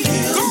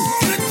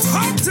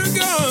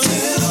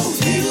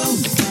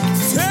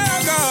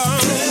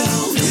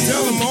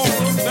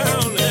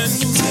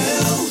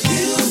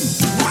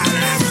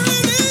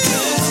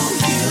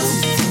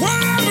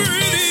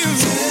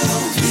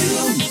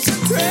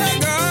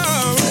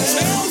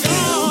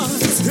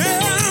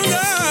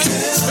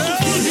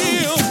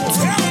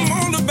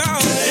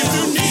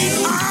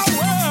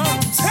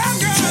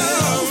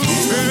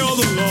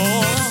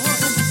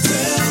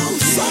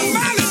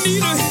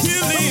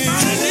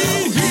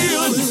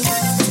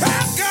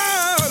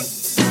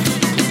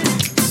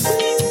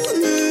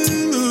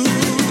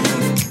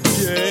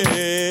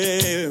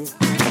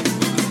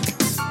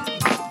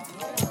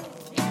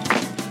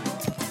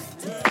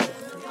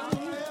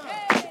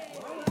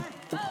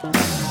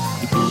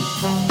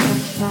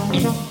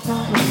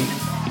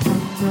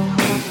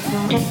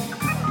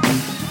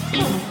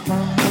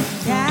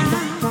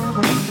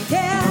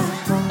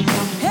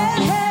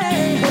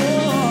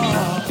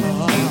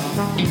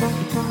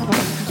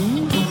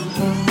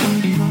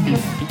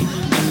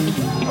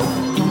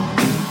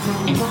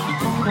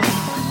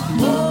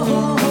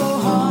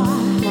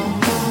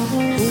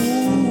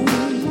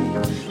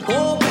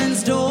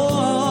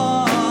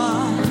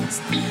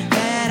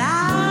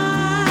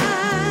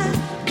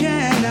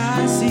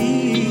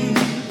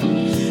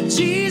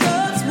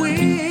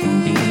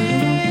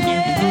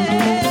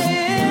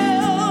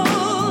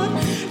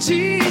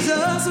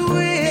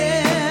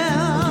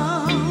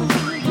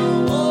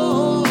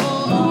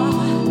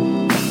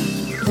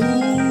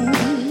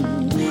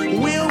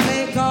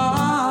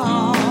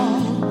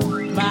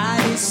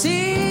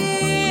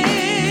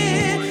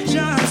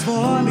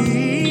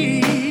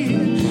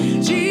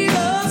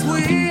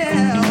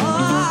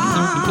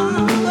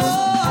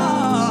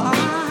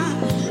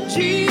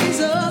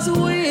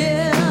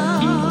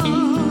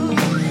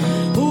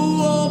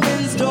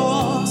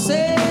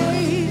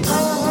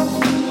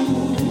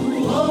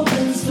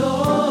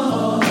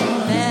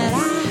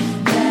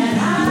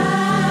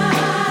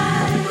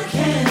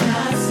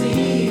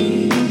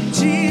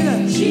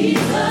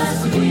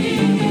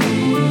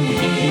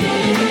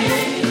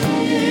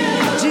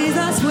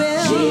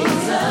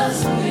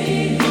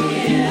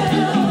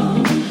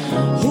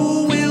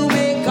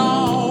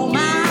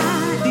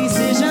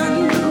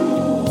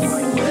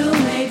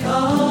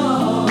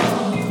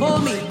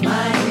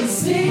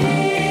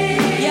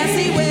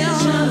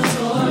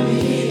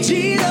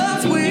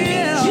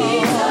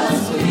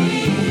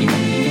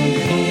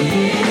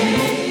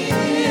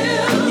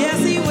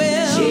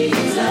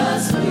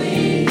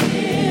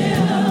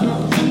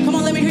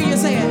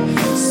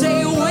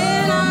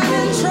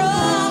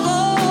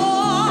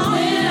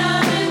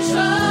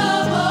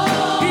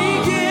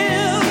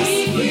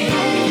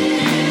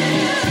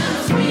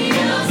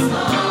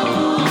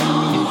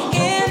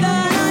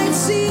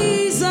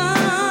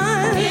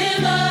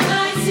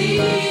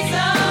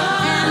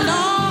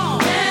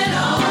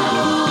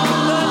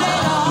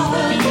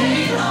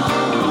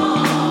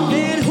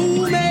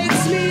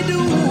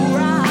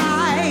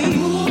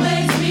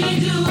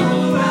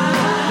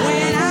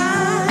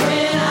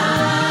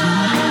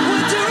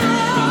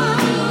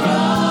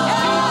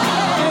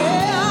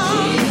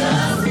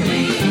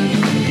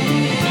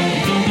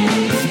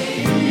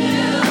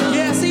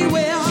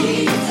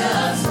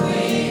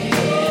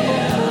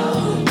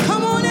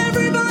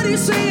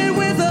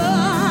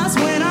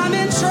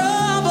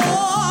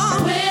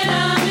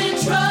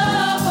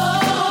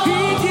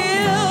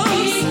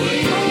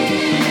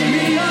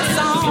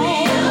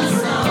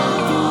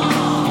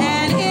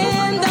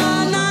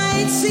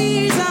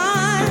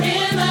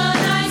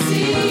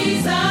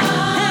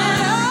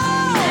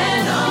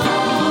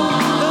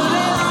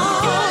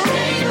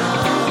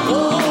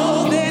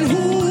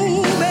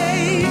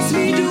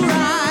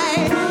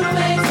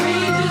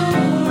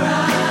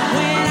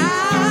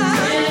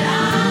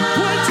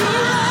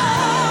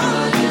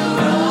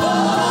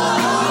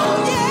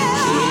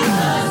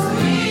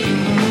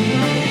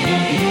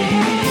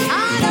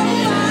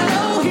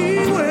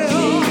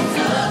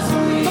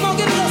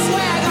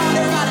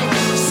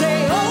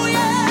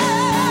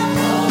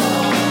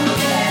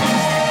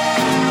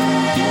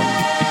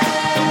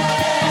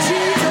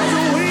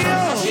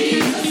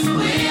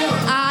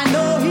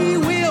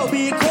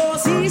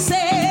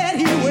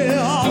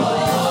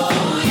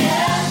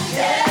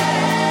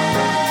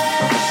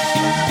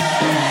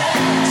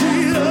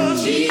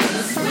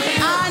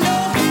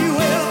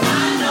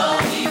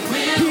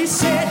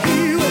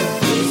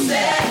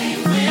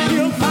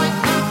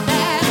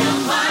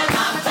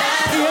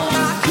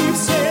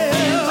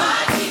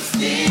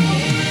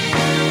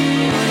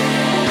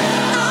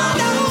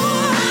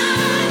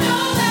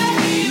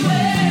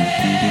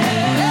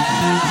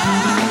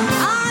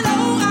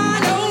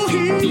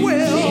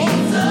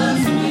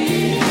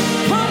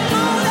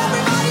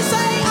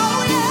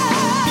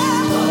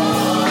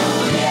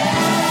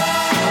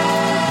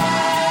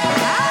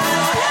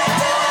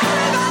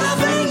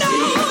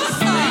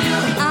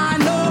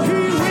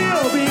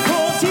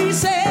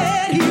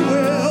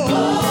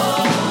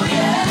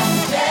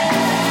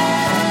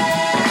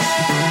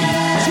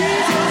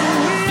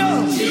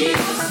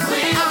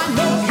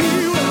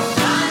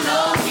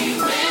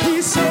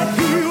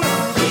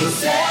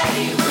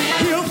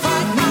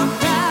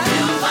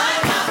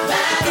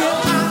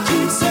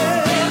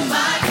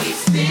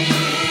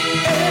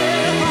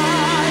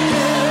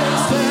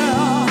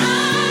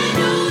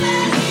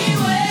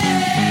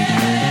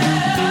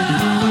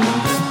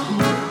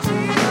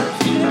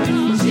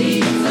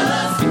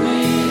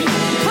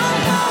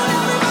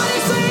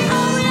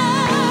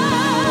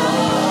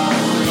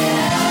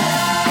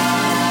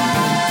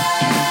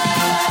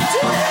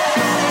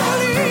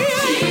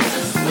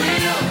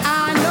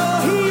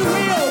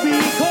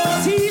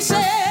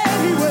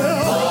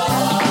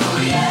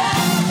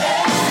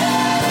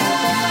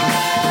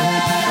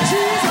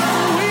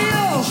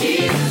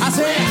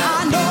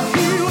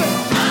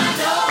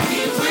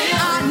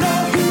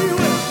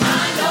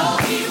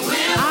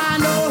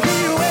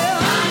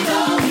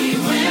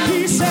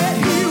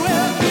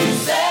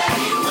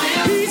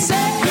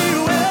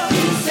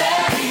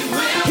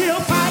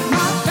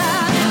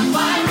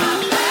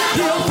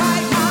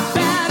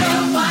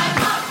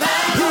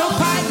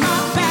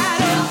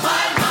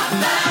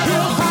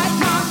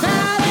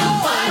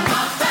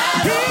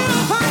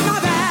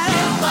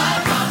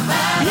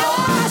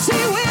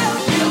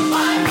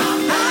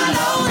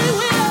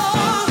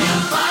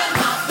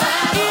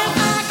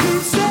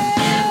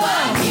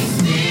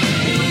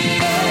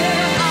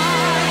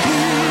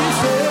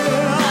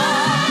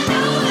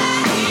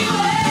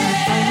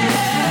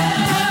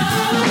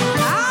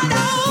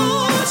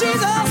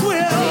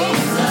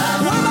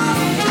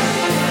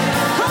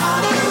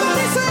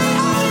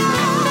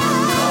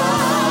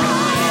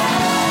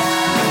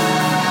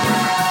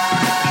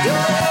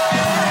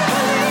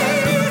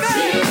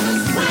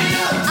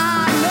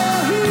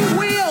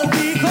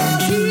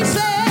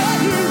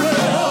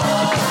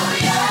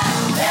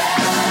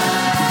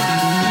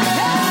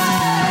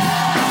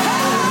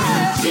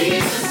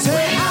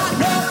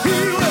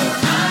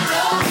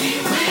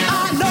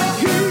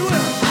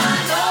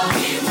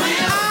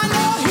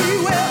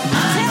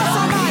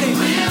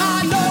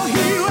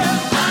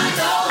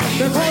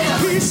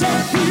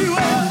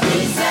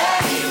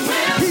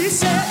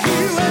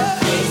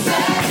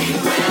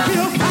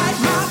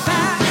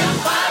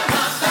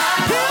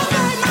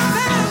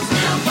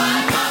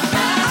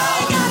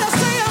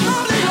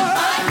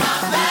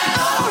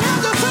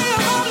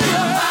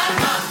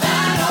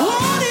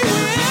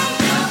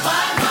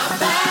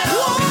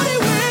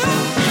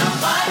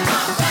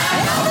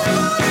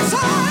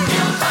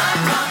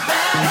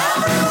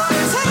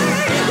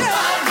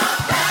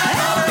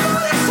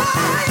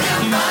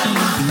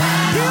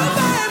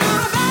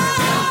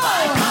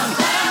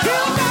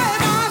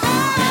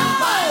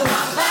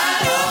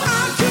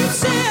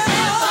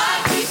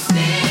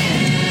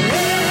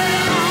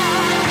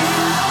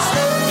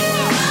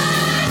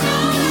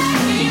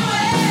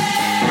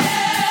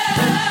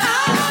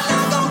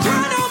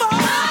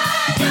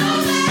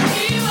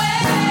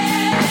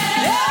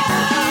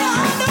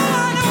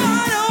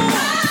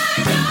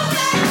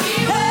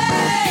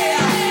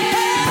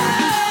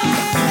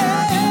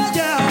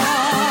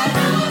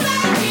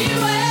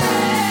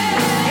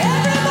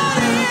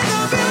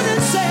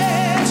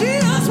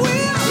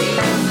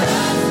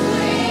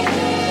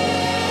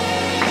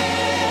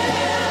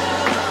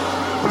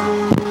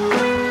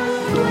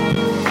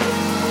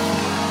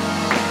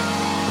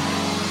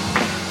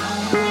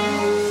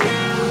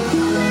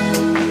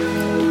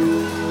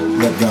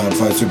 God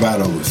fights your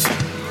battles.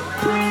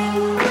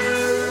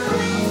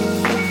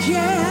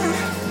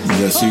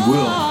 Yes, He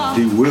will.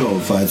 He will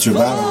fight your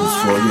battles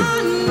for you.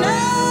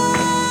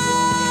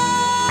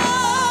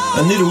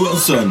 Anita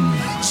Wilson.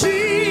 Jesus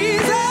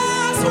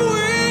will.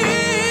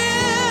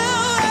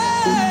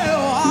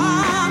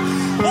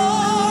 I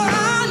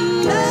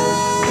know,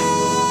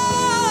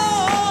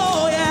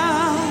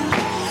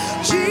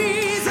 yeah.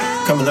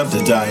 Jesus. Coming up,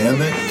 the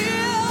dynamic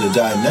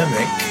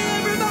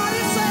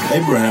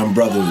Abraham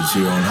Brothers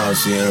here on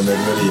House of Internet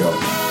Radio.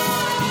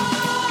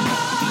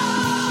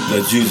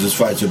 Let Jesus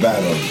fight your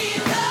battle.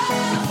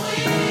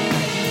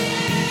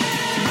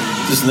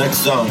 This next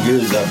song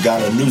is I've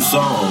Got a New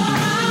Song.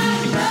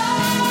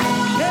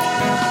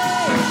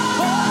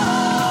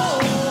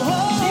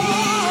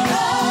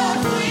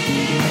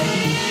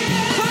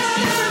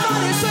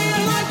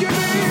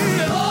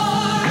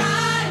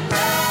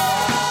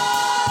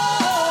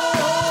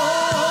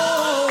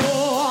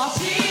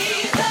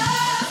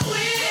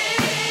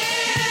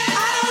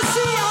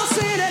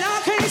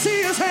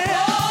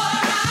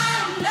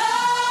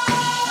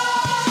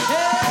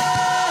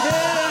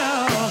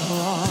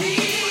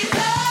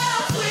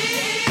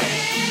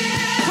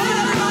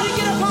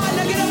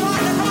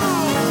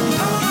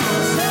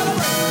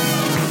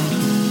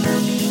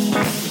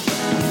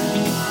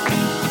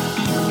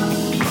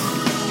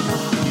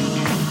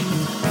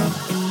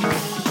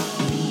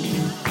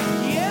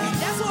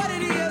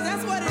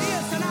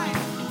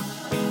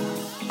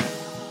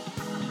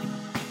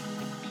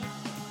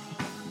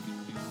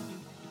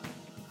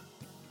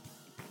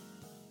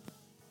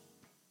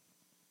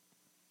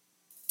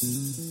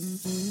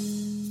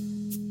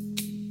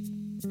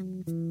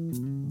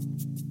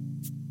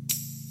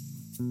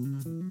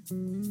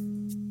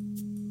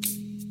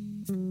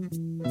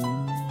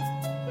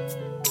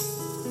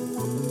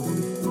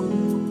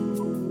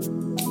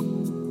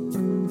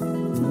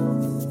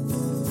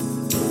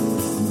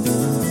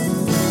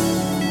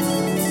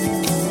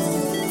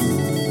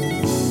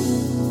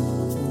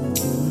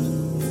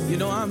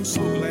 I'm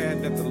so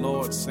glad that the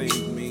Lord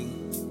saved me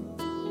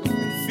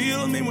and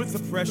filled me with the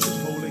precious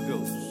Holy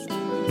Ghost.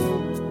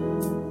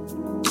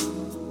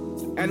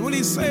 And when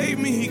He saved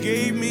me, He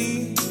gave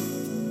me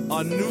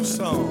a new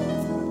song.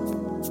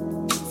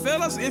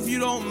 Fellas, if you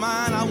don't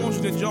mind, I want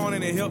you to join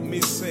in and help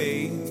me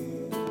say,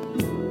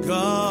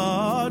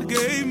 God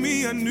gave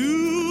me a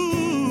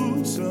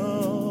new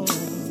song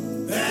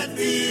that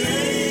the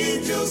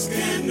angels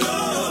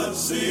cannot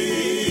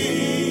sing.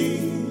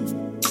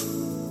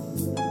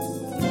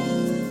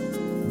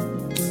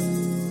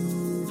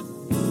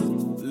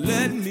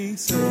 Let me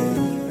say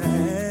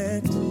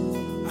that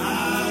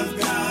I've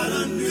got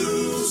a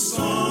new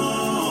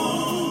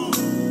song.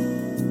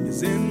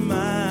 It's in my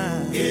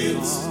heart.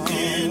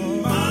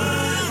 In my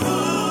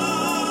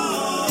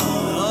heart.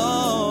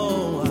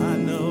 Oh, I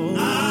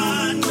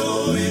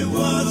know it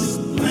was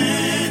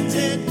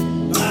planted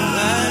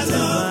by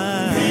the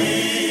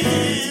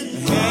hand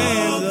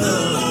of the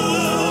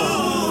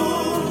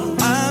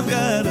Lord. I've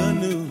got a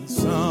new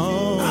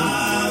song.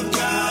 I've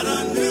got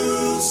a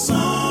new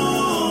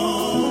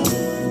song.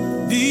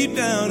 Deep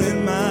down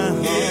in my heart.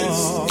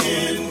 It's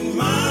in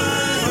my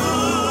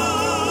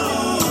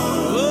heart.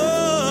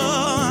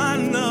 Oh, I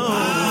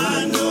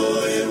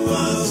know it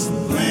was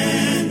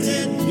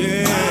planted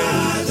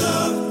by the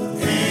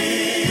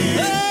hand.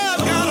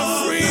 I've got a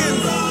friend,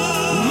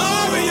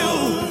 Mario.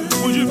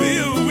 Would you be a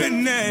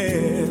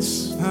witness?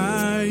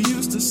 I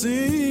used to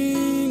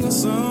sing a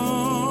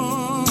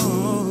song,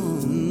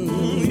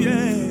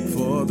 yeah,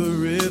 for the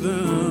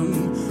rhythm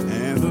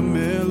and the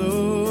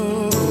melody.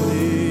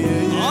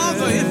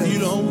 Although, if you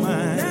don't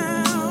mind,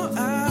 now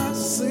I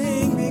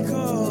sing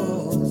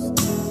because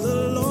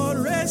the Lord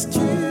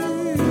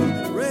rescued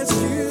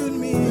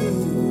me.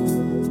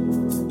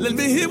 Let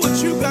me hear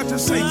what you got to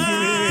say.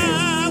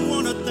 I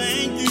want to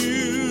thank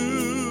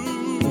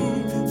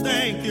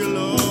you,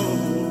 Lord,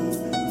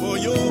 for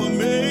your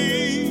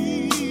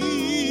amazing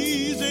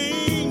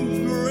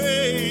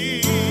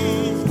grace.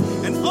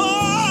 And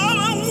all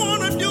I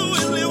want to do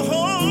is live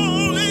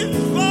holy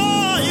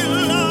for you,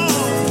 Lord,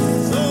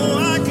 so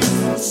I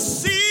can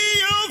see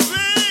your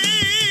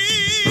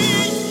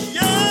face.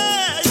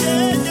 Yeah,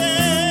 yeah,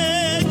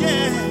 yeah,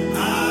 yeah.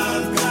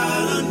 I've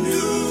got a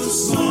new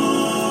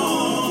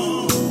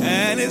song,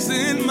 and it's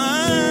in my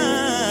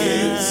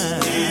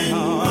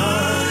heart.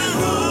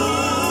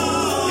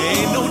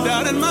 Ain't no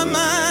doubt in my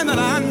mind that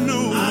I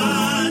knew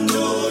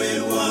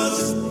it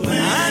was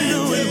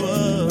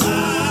planted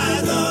by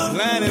the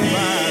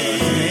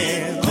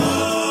hand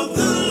of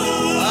the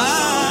Lord.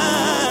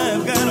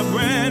 I've got a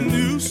brand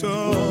new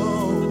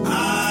song.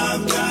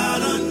 I've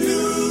got a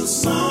new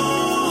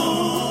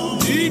song.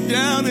 Deep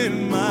down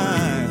in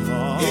my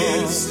heart.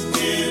 It's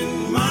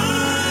in my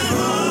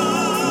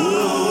heart.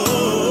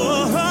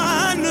 Oh,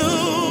 I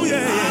know,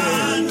 yeah.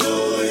 I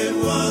know it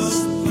was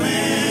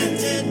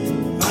planted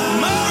by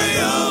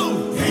Mario.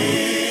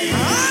 I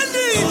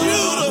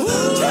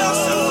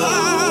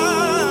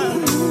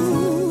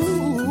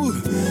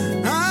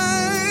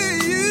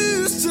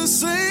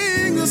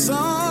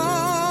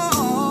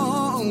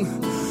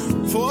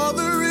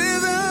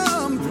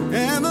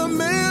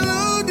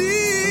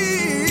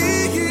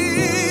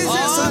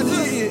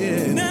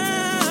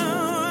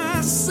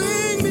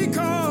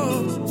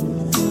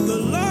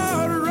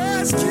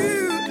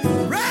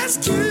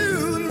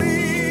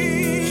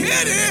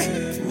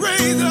city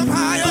raised up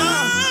higher. I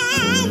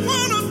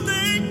wanna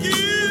thank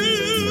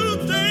you,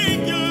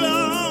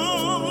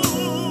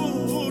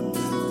 Lord,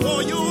 for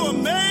your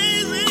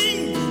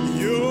amazing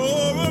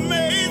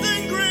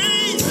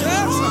grace.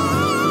 Yes,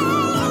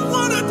 I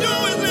wanna do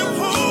is live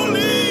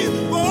holy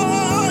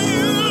for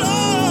you,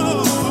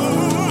 Lord,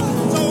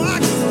 so I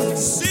can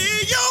see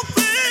your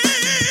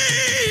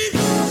face.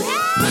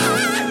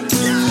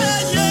 Yeah,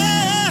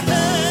 yeah.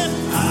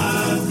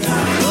 I've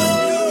got a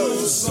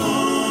new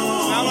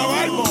song. Sound all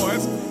right,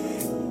 boys?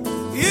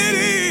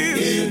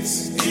 It's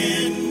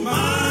in my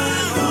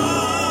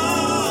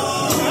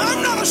heart.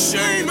 I'm not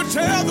ashamed to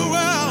tell the world.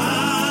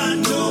 I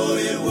know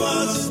it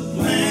was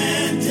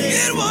planted.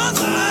 It was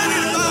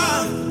planted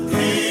by the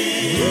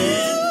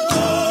hand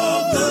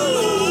of the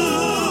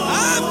Lord.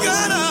 I've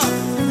got a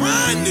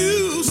brand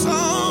new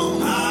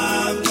song.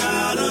 I've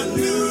got a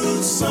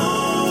new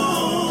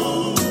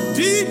song.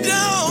 Deep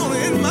down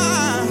in my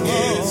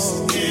heart. It's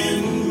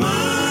in my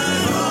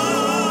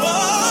heart.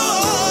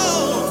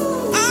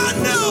 Oh, I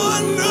know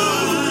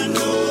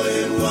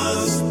it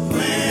was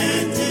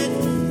planted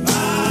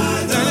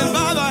by the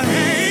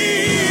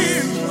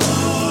hand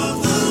of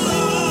the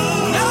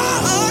Lord. Now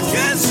I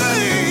can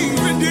sing,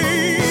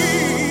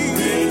 redeemed,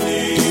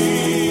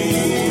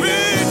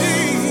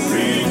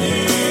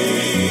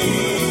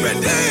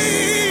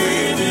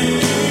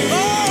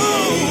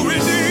 oh,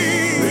 redeemed.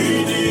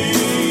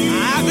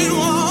 I've been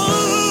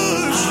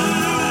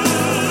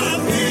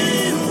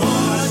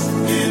washed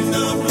in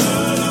the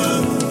blood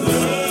of the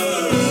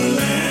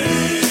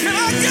Lamb. Can I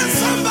get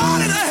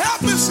somebody to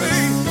help me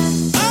sing?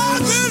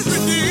 I've been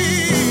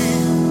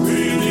redeemed.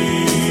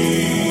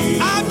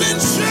 I've been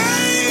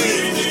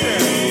changed.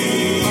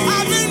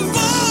 I've been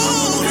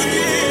born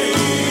again.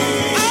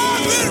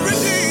 I've been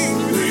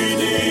redeemed.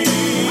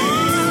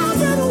 I've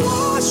been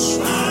washed.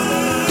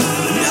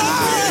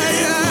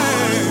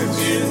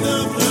 In the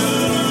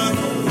blood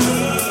of the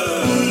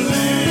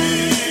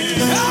Lamb.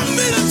 Help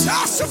me to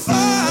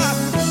testify.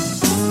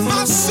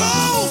 My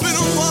soul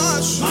been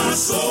washed. My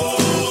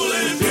soul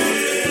has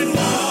been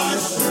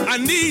washed. I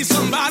need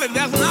somebody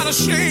that's not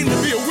ashamed to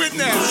be a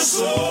witness. My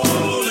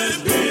soul has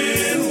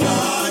been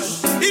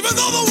washed. Even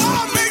though the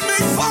world may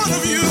make fun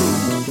of you,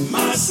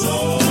 my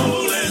soul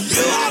has been washed.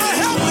 You ought to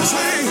help me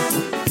sing.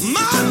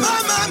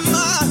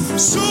 My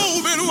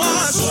soul been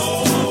washed. My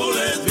soul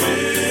has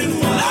been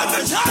washed. Let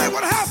me tell you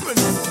what happened.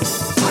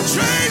 I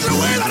changed the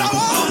way that I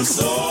walk. My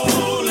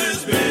soul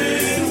has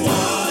been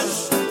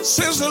washed.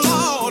 Since the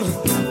Lord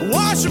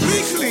washed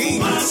me clean.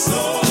 My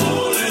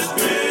soul has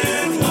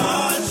been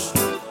washed.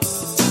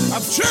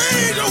 I've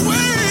changed the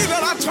way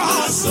that I talk.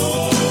 My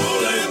soul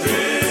has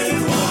been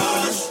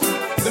washed.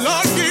 The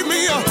Lord gave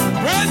me a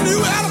brand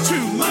new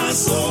attitude. My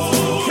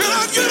soul. Can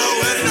I get a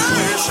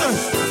witness?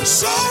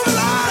 So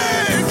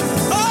glad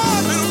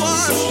I've been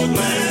washed. So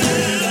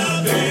glad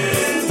I've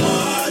been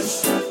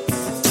washed.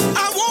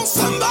 I want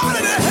somebody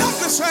to help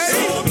me say.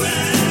 So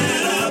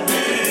glad I've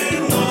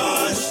been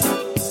washed.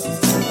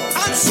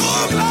 I'm so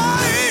glad.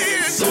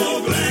 So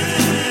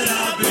glad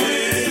I've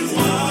been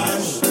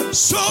washed.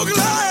 So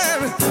glad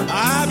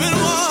I've been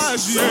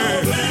washed. Yeah. So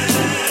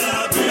glad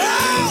I've been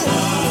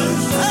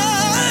washed.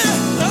 Hey,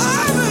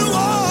 I've been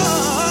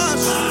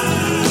washed.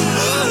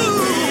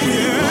 Ooh,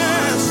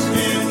 yes.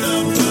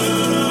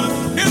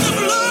 In the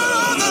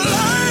blood of the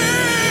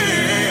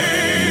Lamb.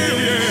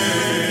 Yeah.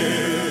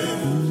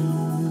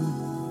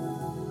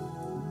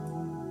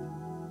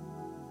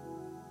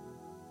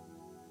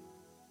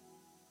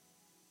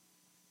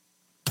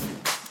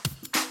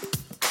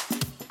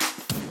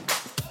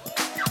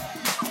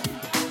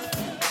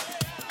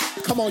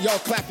 Come on, y'all,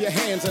 clap your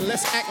hands and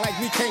let's act like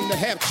we came to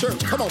have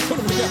church. Come on, put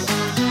them together.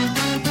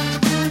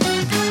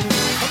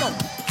 Come on.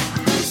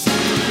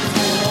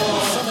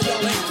 Some of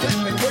y'all ain't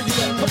clapping. Where you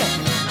at? Come on.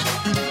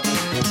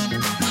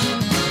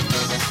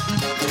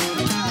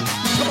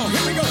 Come on,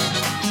 here we go.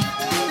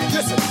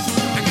 Listen,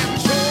 I got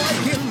joy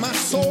in my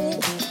soul.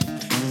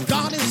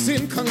 God is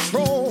in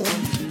control.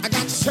 I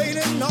got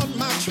Satan on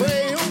my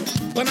trail,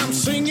 but I'm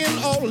singing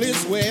all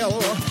is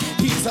well.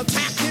 He's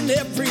attacking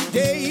every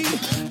day,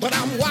 but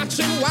I'm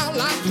watching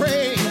while I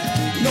pray.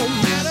 No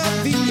matter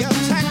the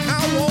attack, I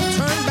won't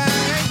turn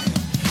back,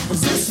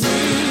 'cause this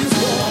means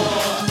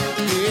war.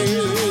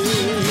 Yeah.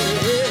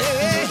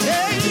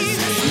 This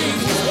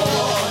means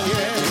war.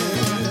 Yeah.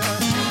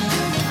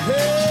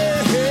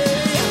 Hey.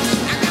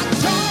 I got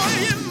joy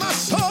in my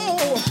soul.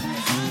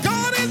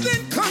 God is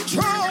in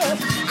control.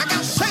 I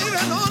got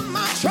Satan on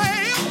my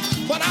trail,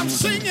 but I'm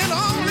singing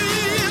all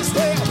is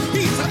well.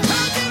 He's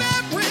attacking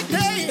every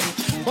day,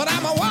 but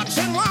I'm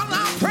watching while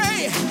I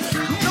pray.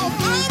 No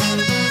matter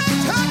the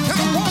attack,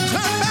 I won't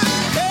turn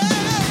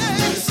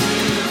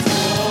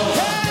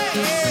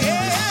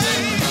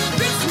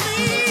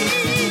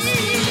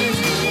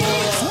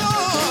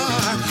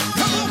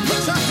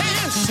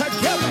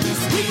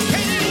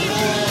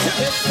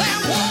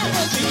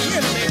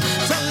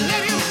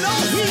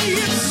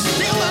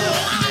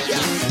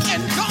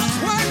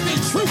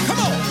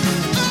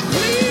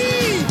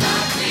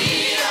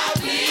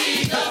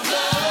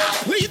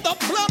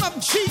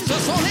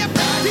curse on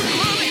every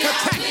demonic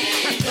attack,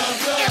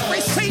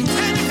 every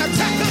satanic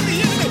attack of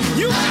the enemy.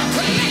 You have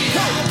to let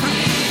go.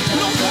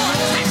 No more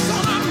attacks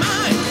on our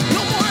mind.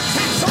 No more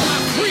attacks on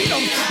our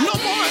freedom. No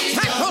more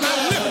attack on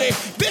our liberty.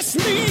 This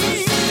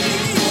means,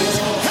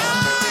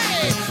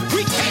 hey,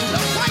 we came to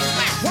fight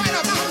back right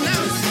about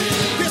now.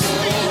 This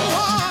means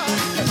war.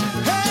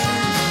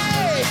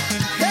 Hey,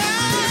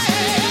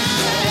 hey,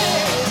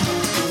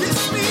 this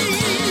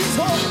means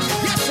war.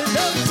 Yes, it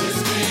does.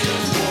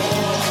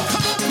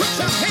 Come on, put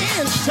your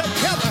hands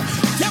together.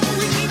 Devil,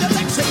 we need to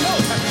let you know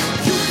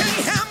you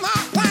can't have my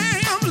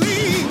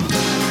family.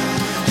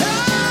 No,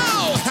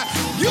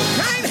 you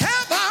can't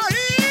have our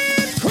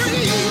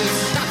increase.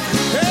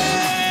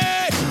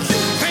 Hey,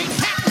 you can't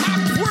have my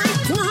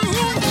breakthrough.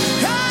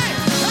 Hey,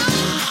 no,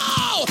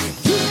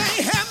 you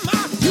can't have my,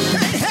 you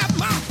can't have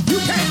my, you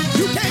can't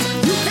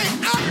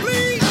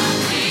outbleed.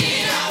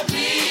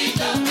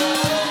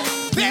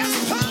 There's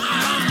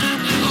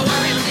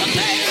power in the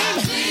name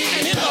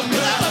and in the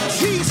blood of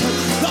Jesus.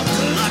 The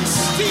blood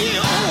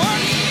still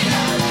works.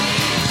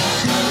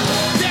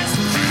 There's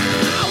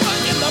power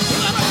in the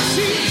blood of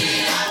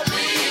Jesus.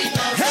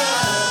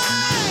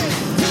 Hey,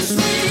 this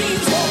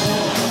means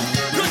war.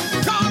 Good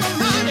God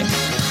Almighty, I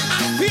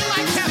feel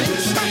like having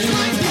church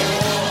right here.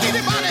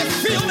 Anybody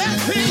feel that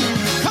thing?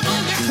 Come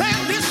on,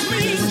 declare this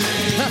means.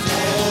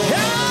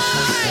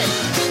 Hey,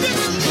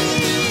 this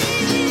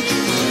means.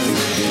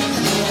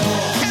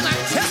 Can I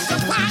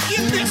testify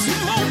in this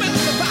moment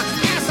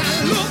as I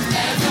look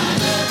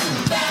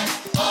back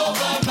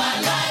over my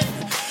life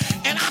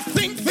and I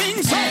think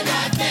things over?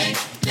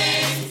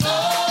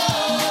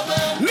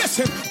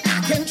 Listen,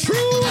 I can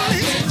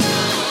truly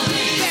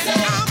say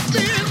I've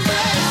been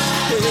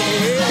blessed.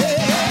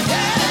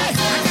 I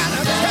got a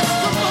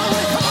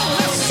testimony. Come on,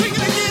 let's sing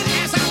it again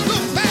as I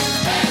look back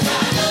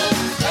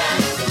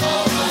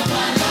over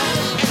my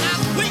life and I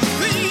think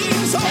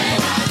things over.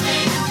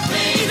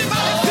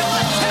 Anybody feel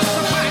that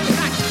testify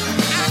tonight?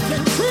 I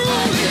can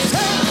truly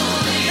say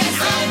that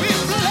I've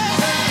been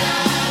blessed.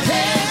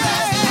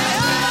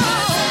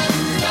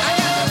 I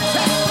got a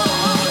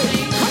testimony.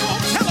 Come on,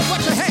 tell them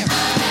what you have. I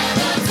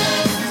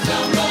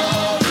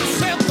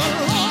said the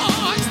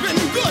Lord's been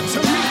good to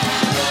me.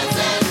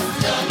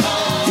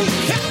 He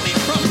kept me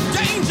from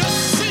danger,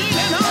 seen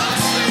and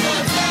unseen.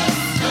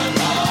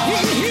 He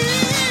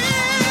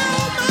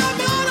healed my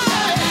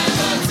body.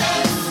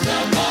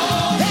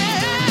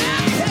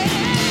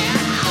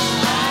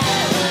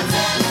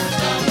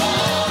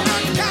 I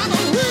got a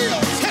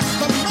real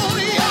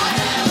testimony.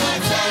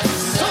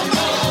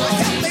 Somebody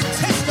help me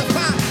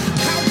testify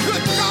how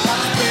good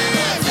God's been.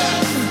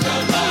 The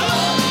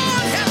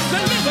Lord has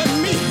delivered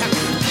me, and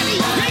He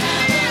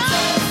picked me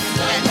up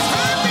and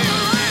turned me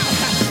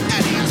around,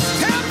 and He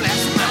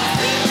established my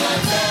feet.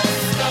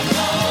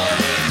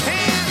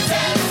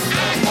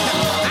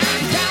 I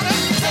got a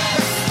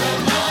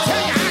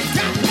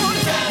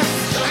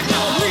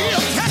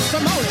real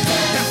testimony.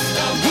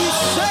 He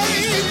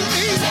saved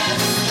me.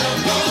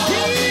 He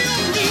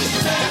healed me.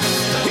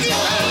 He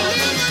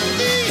delivered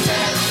me.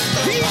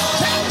 He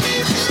set me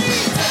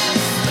free.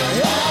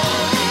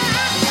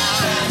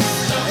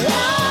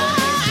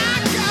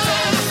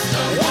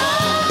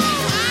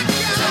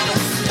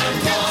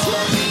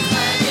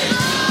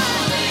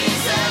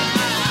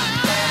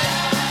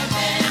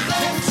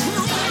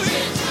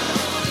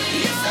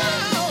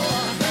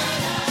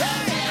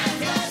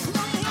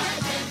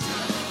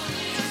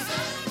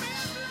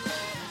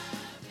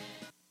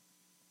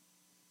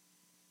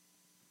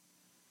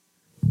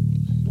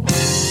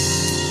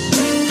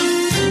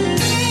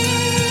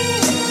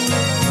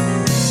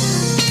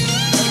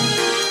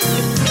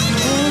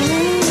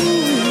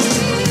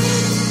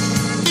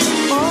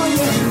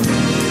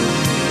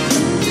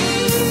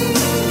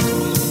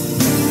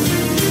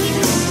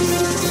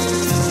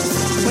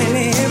 When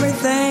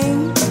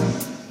everything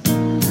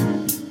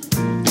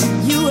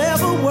you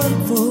ever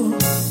worked for,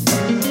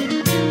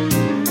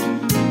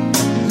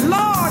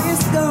 Lord,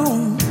 is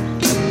gone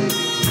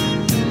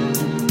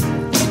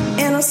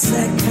in a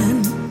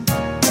second.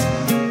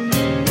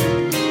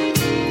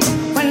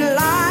 When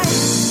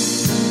life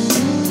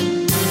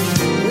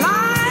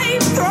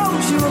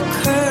throws you a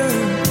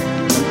curve,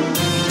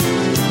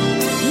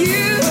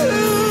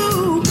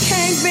 you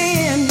can't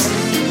bend.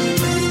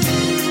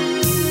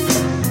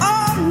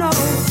 Oh no.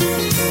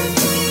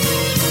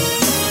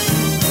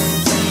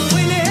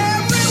 When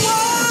everyone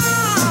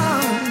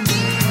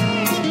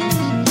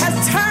has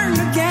turned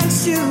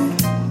against you,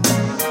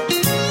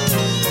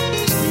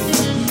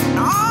 and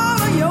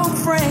all of your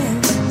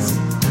friends,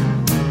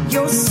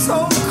 your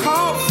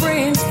so-called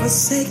friends,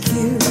 forsake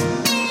you.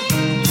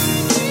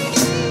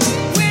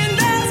 When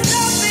there's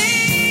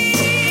nothing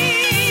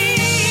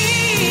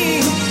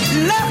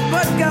left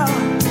but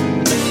God,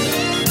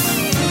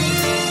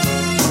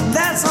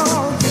 that's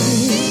all you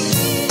need.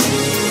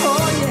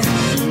 Oh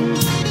yeah,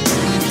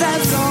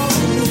 that's all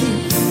you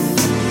need.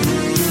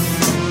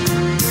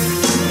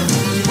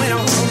 When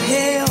all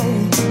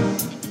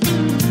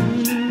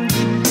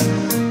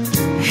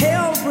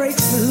hell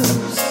breaks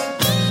loose,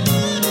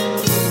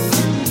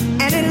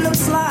 and it looks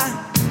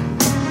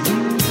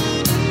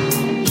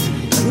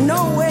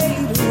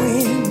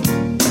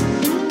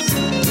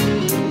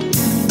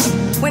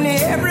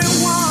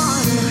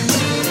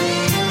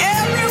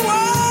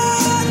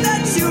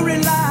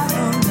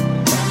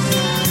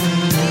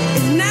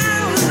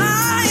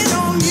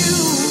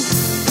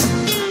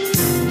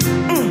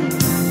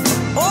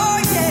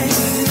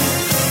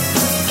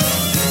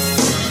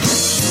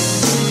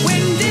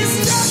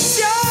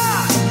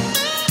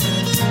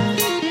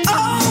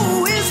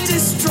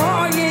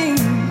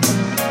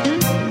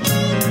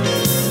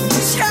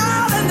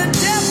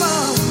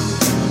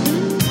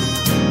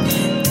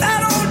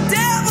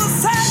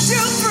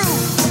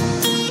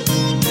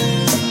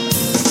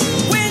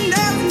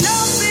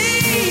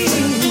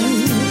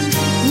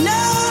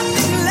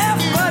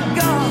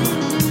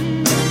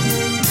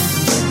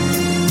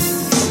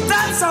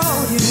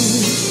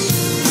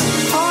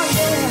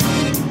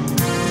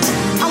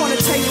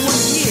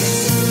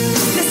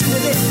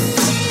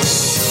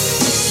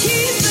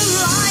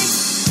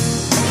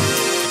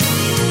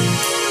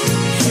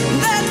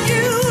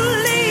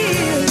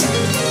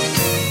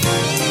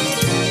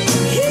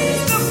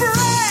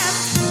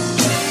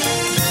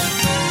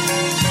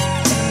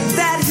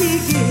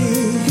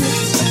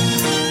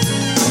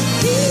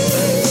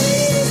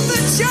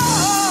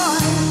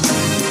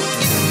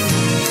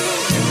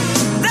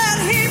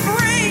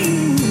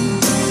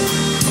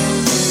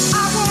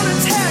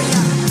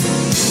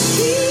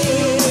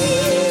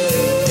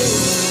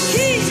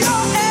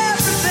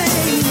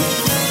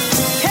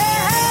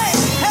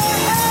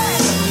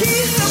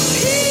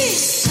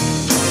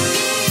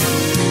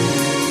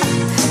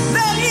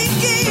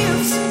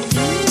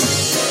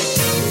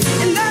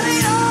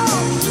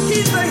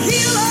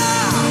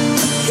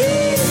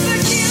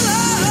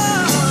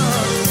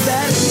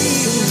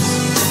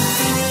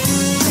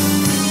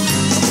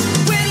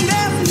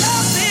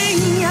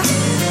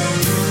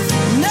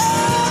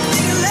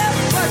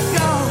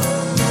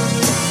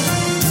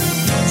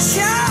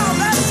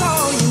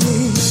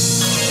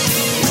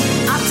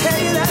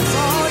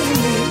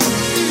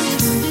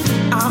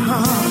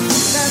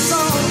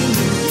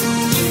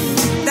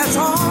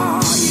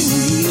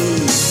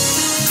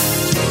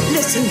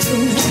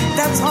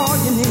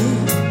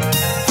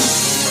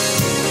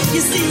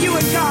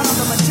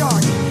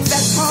majority.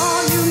 That's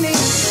all you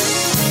need.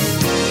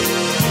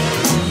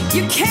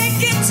 You can't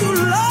get too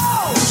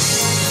low.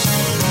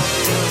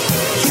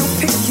 He'll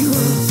pick you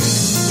up.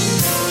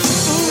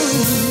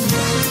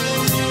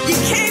 You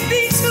can't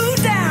be too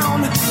down.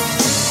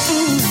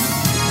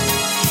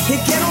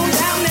 He'll get on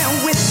down there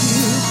with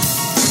you.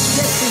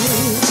 Yes, he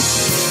will.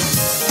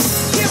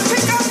 He'll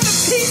pick up the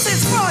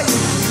pieces for you.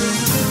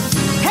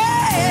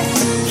 Hey,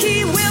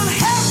 he will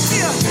help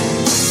you.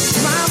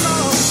 My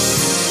Lord,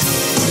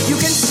 you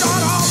can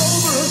start all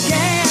over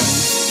again.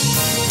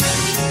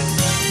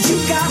 You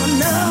got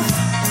enough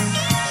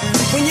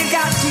when you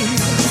got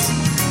Jesus.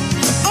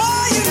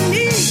 All you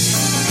need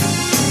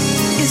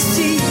is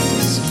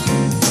Jesus.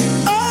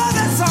 Oh,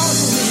 that's all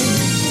you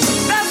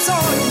need. That's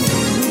all you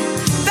need.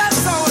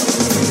 That's all you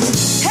need.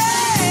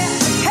 Hey,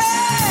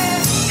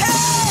 hey,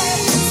 hey.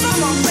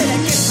 Someone play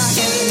that guitar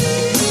again.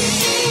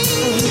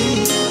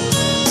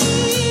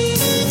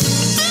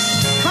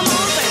 Come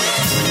on, baby.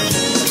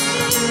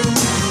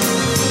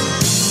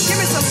 Give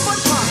me some foot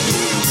pop.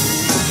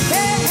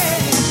 Hey,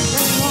 hey.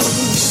 That's all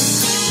you need.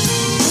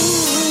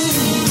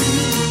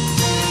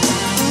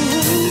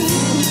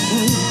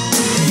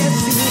 Yes,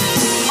 you do.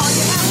 All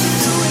you have to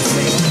do is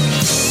say,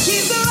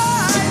 He's the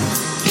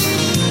life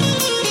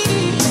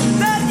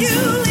that you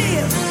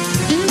live.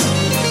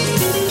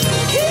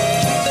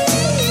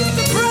 He's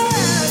the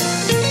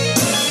breath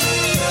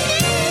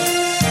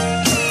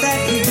that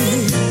you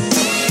breathe.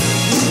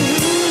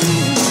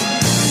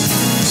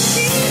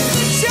 He's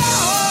the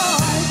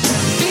joy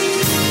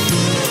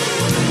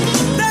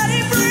that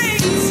He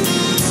brings.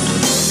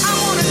 I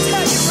want to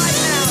tell you right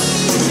now.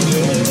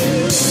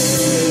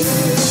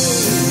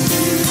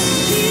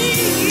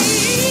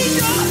 He's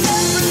your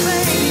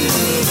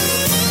everything.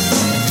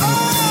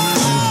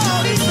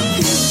 Oh, He's the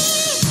peace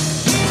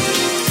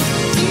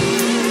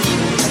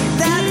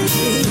that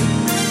He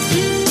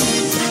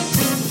gives.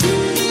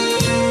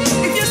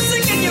 If you're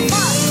sick in your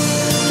body,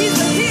 He's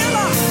the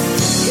healer.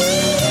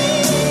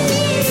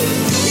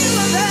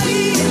 Healer that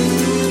He is.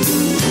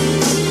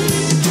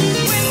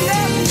 When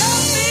there's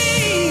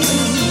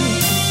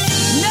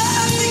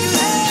nothing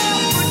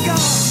left but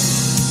God.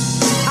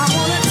 I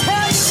want to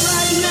tell you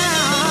right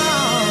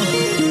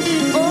now,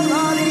 oh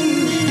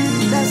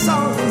Lordy, that's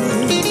all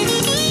you need.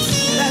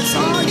 That's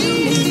all you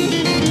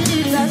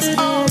need. That's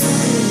all you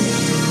need.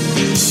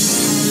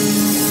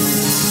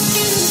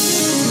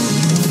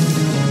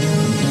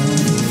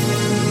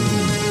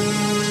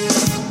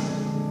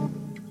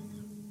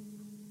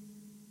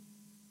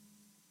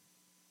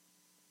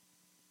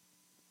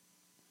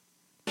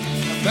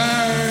 There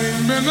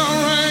ain't been no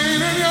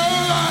rain in your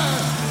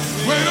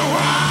life. Wait a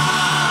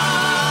while.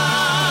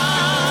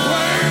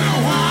 Wait a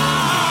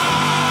while.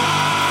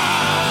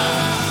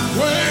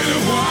 Wait a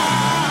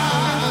while.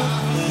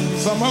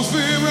 Some of us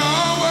feel we're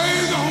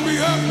always gonna be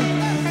up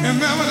and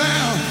never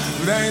down.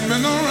 There ain't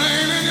been no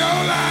rain in your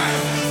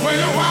life. Wait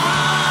a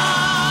while.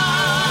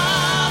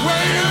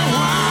 Wait a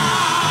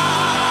while.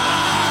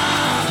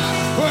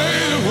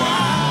 Wait a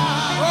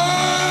while.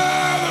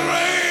 Oh, the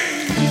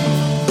rain.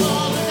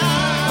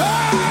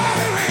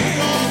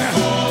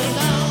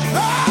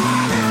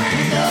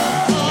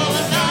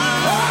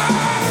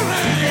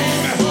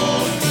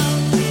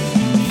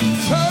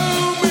 So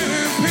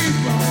many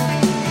people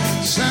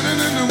standing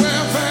in the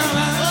welfare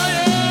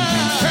line,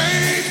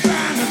 can't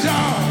find a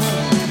job,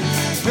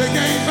 they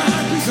can't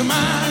find peace of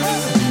mind.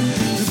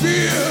 The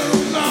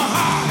bills are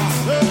high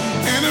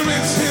and the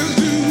rent is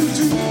due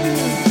too.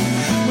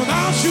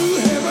 Without you,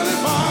 Heavenly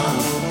Father,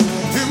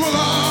 it will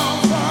all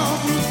fall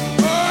through.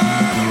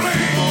 Oh, the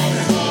rain. Oh,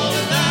 the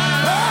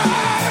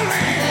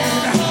rain.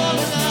 Oh, the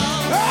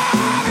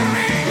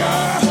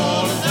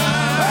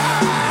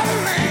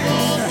rain.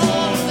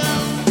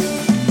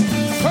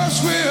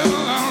 First wheel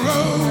on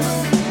road,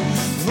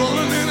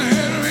 rolling in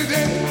every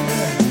day.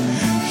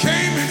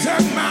 Came and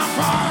took my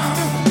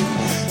father,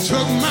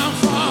 took my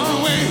far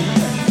away.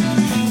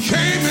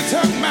 Came and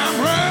took my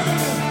brother,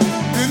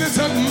 and it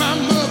took my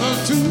mother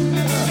too.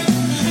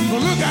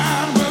 But look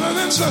out,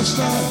 brothers and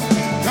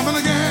sisters, coming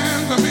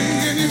again for me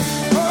and you.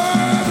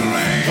 Oh, the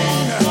rain. Oh,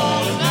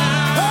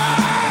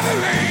 the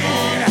rain. Oh,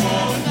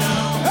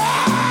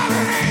 the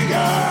rain,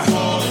 God.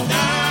 Oh,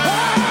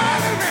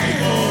 the rain.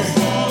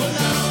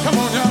 Come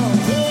on, y'all.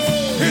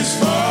 It's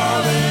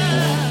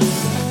falling.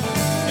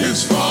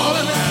 It's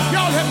falling.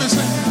 Y'all help me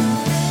sing.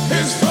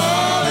 It's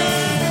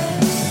falling.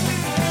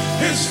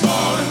 It's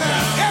falling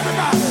down.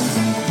 Everybody.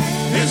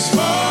 It's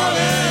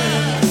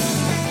falling.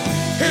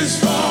 It's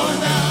falling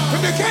down.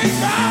 If you can't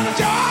find a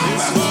job,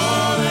 it's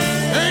falling.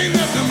 Ain't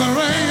nothing but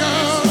rain.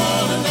 It's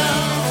falling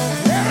down.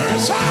 Every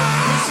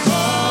side. It's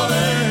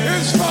falling.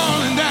 It's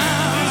falling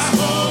down. It's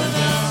falling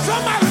down.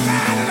 Somebody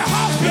lying in the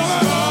hospital.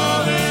 It's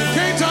falling.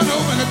 Can't turn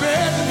over the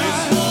bed tonight.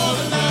 It's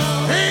falling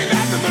down. Ain't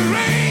nothing but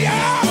rain,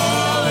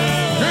 y'all.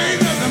 Ain't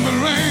nothing but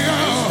rain,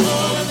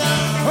 y'all.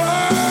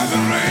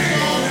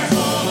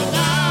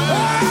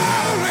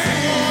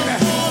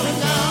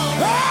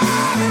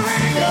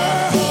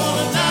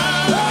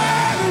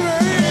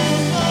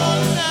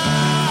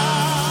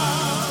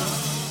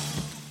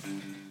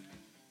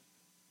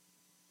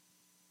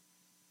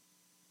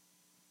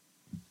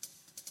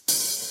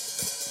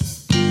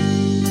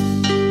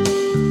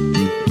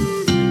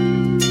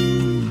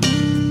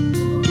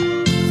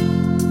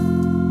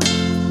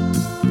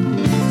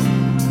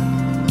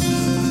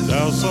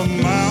 are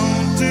some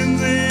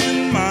mountains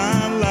in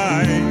my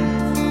life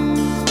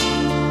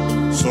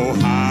so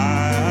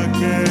high I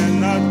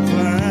cannot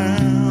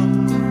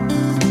climb,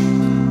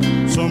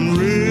 some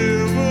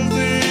rivers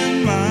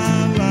in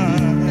my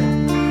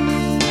life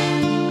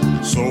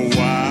so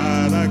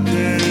wide I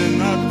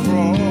cannot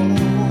cross.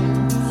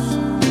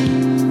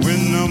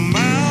 When the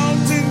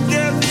mountain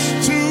gets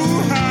too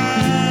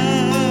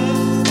high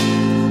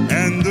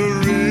and the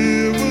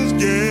rivers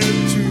get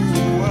too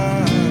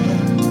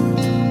wide,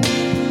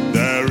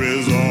 there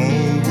is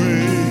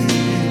always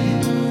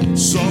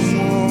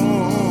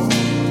someone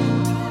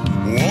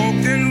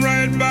walking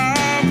right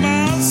by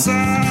my side.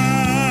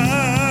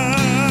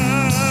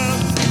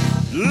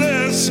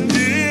 Let's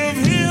give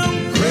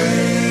him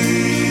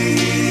praise.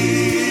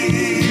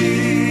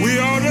 We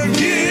ought to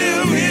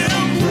give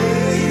him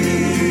praise.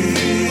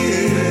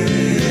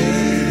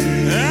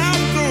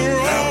 After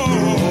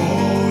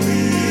all,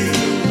 he is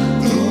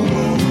the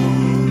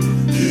one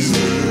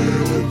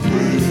deserves the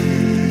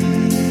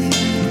praise.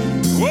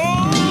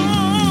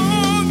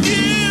 Oh,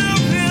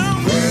 give him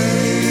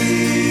praise.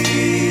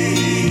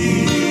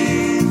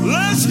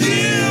 Let's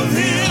give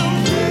him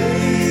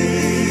praise.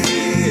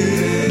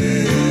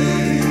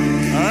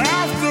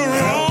 After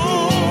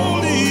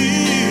all, he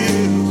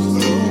is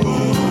the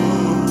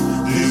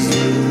one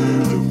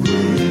deserves the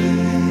praise.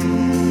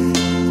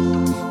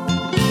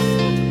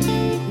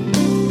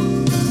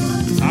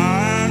 I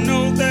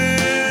know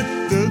that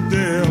the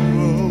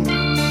devil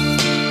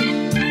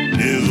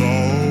is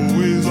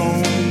always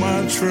on my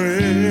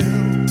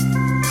trail,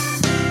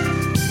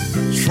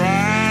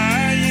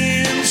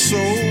 trying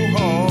so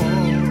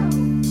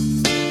hard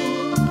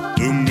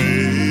to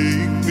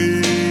make me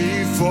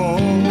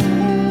fall.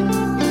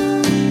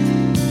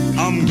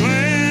 I'm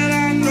glad I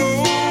know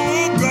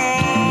a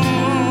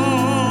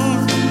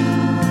God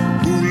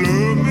who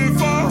loved me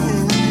for who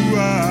I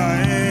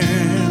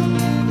am.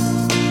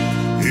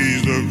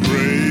 He's the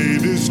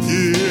greatest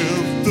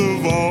gift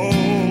of all.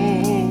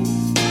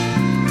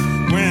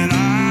 When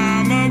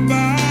I'm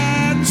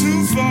about to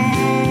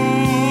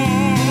fall,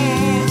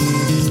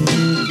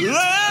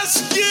 let's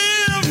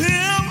give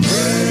him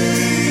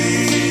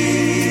praise.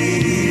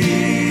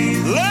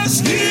 Let's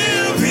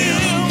give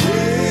him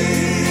praise.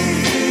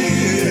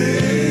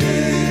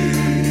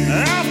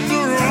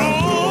 After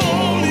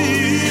all, he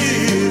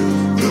is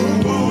the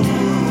one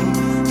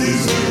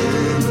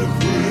deserves the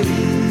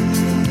praise.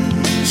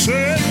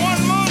 Say it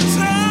one more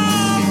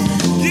time.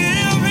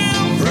 Give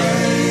him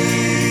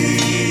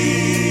praise.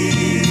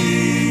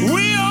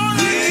 We ought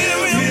to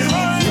give him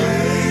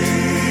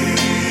praise.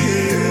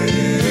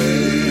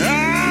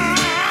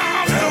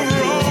 After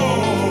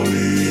all,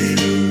 he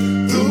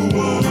is the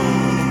one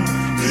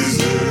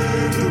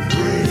deserves the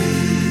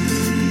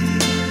praise.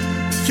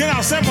 Can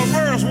I sing my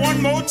verse one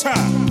more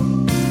time?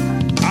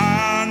 I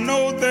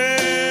know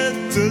that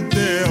the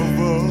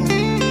devil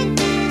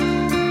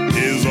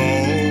is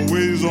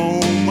always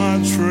on my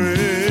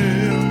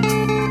trail.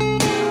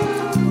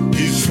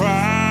 He's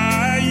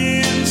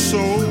trying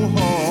so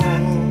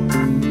hard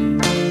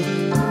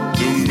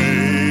to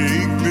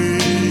make me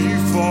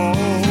fall.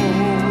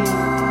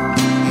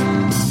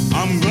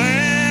 I'm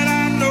glad I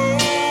know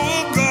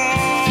a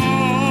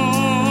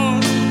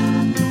God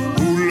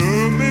who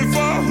loved me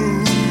for who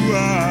I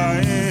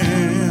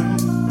am.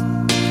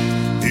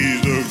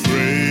 He's the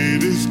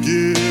greatest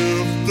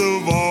gift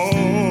of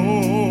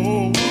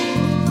all.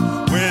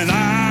 When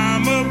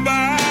I'm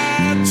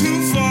about to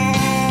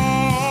fall,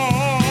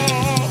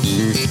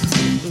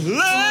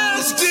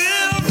 let's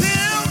give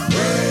him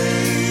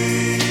praise.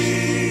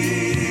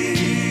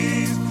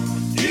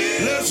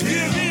 Let's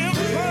give him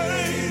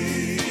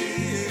praise.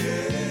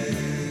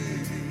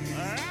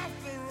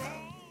 After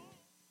all.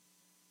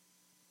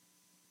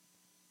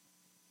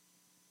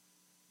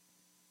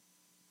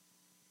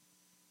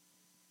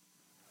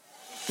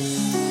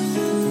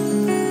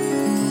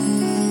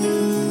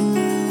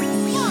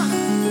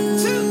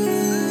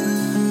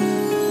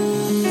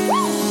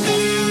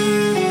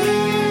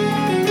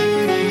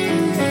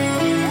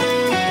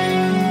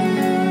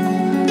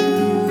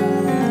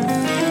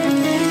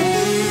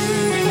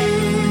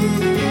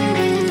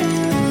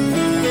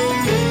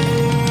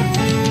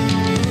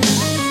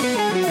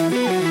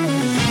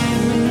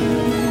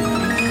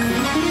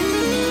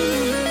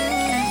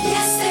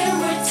 Yes, there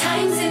were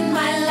times in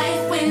my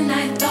life when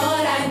I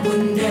thought I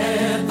would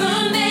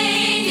never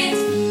make it.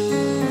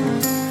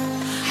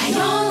 I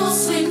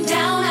almost went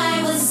down,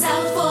 I was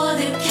out for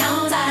the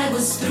count, I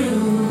was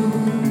through.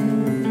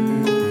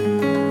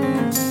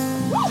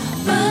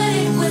 But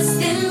it was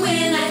then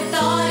when I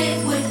thought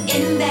it would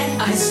end that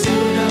I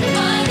stood up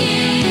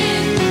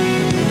again.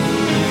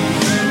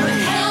 My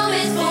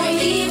helmet for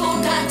evil,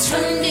 God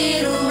turned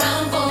it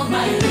around for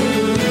my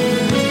good.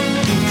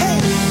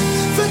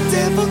 The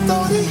devil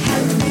thought he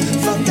had me,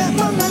 thought that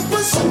my life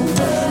was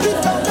over. He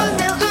thought by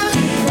now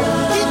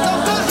he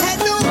thought I had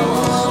no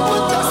hope.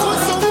 But that's when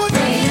someone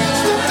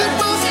looked at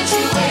my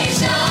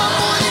situation.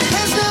 It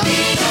has now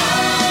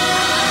become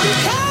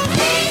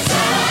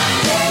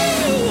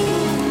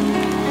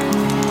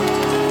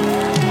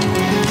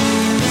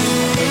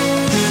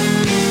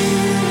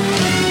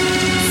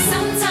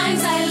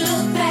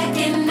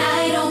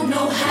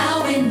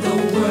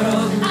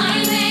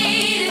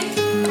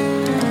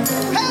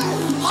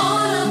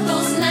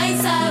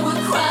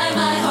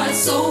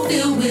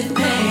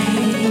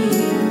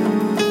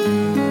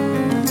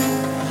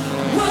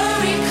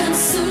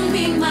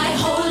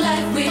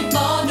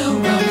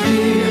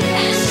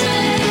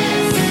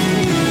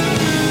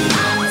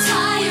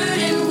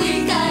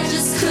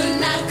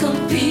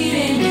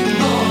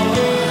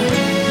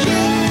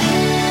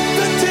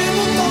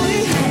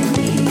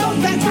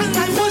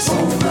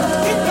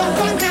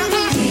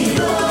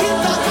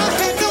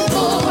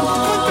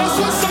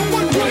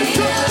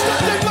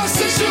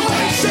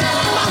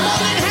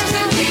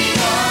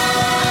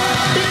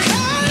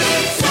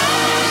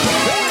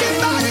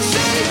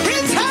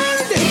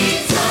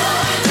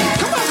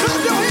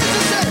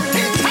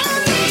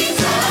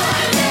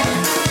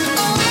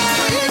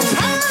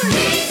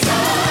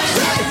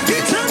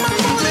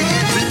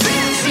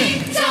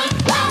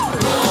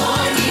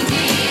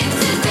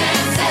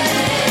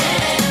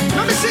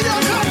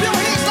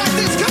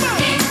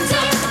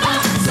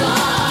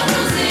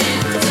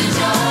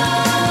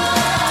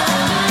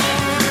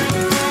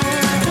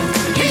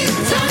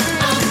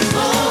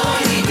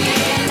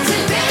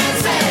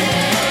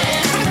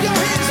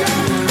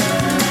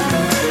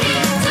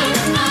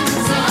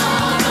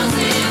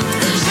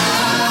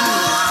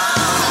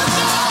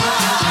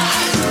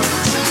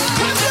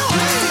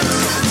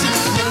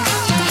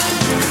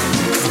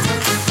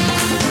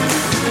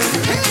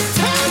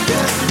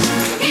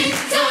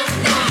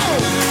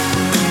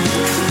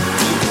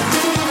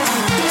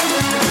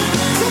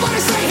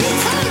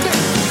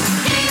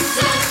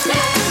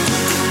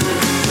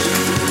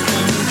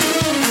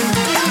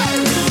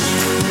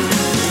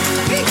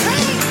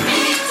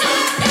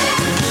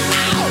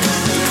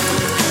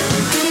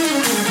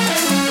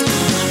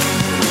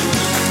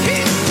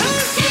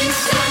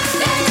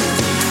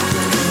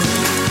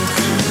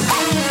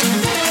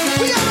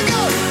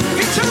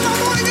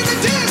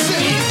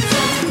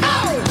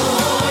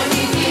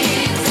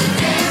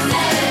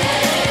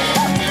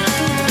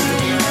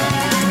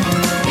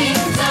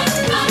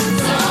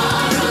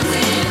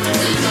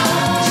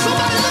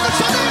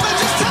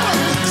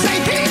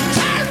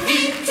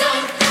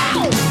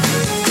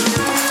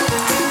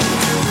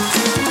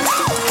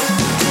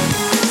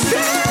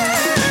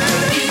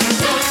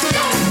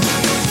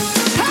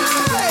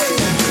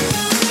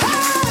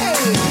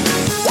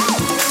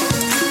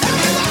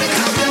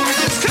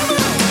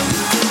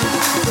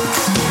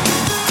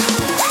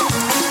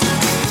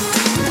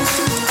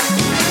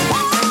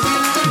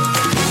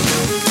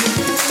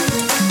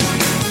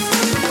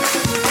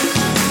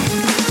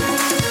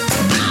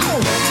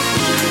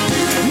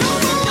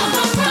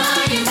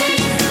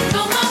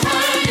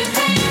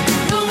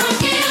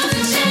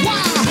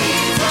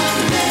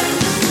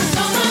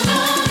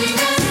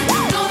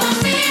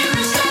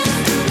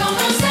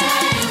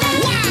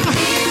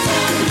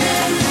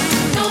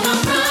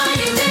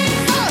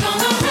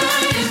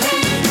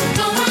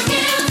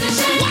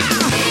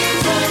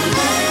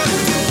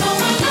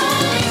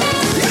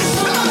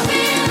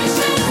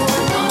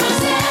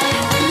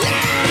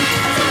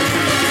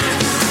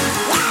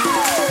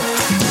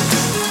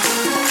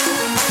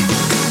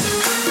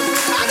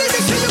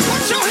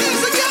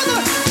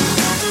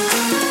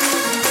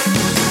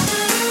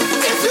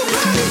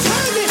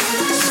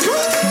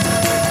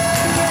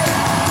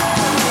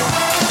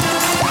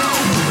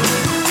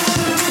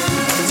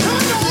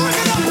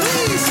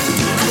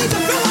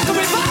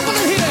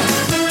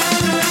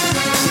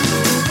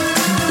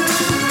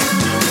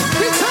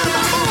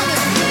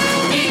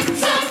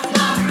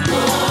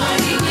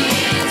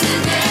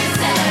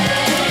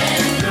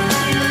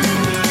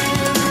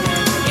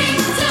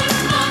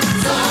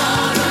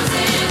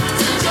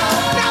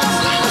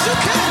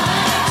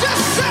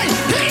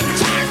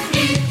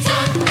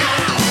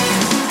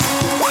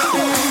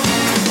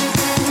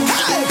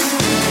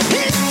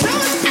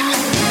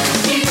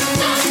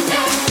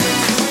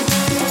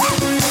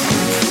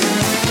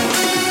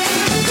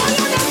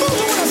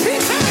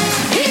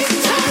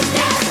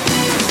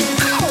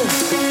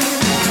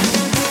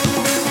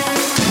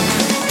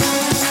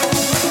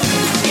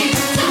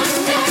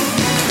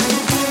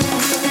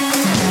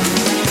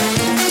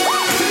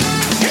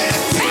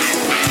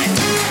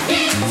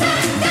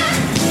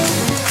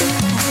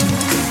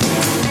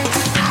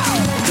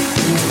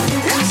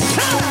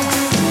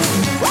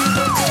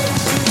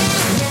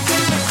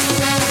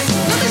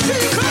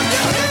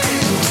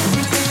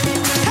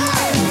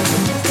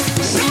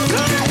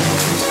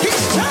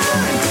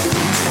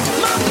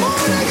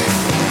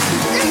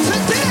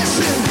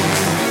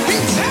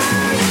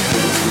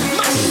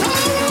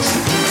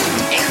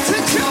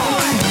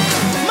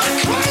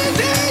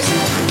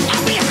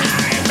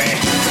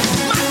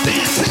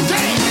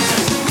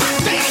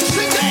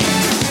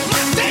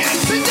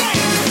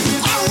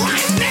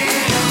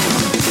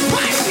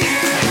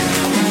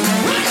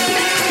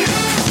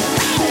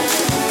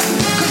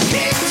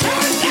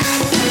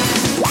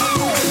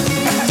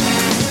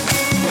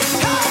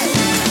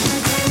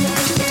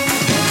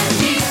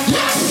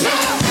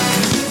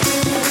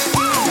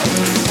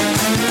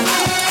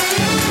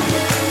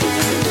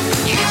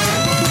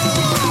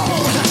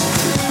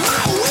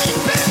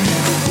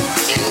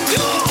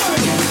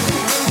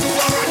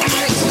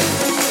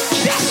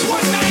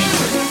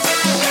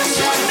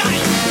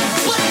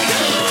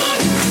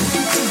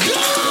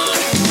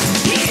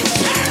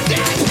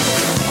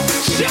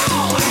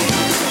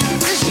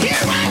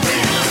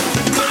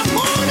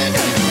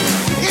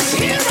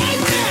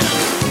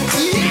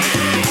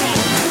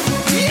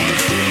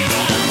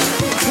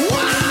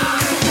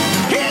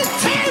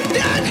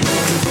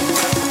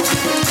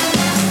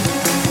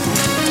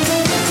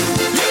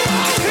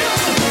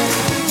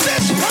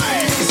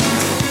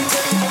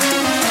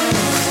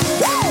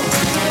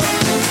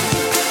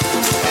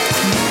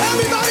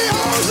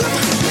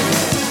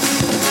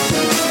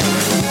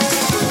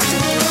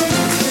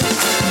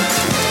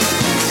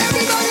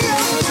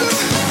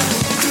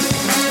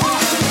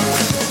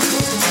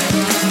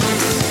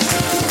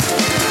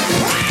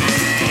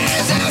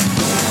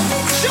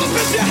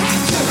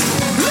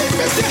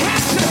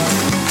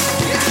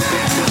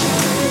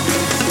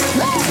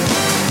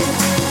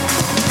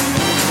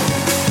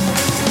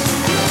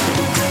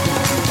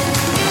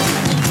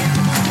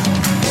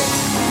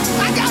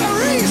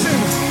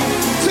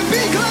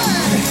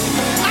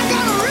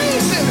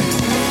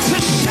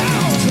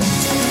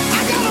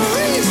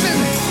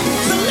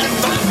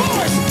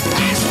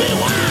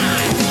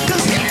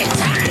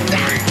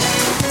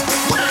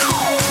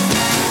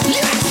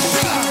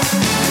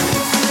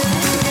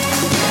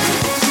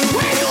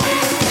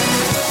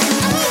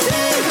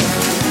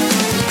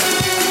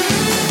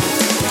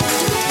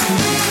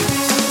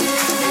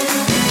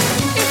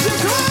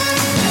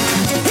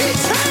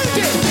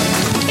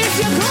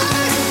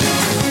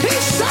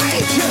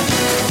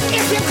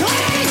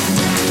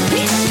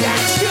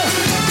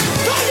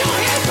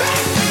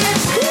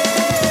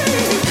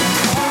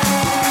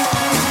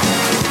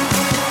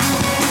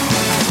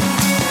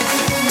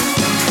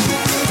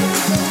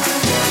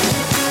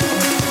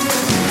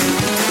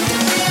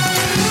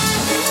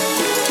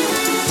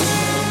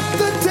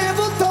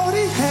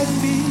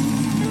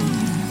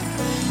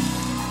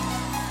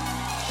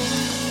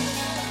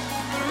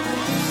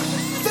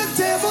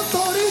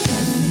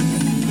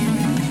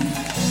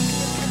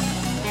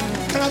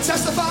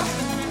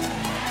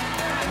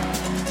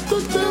The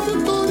devil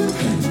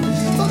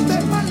thought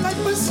that my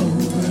life was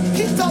over.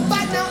 He thought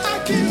by now I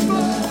give up.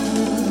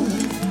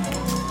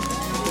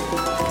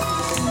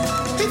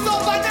 He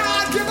thought by now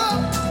I give up.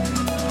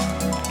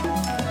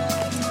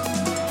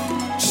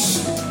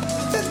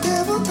 The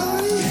devil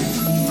thought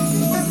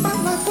that my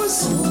life was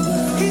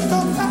over. He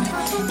thought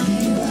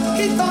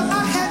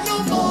I had no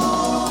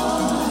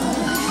more.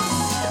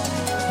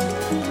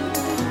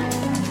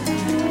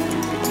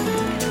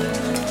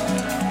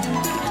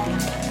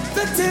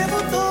 The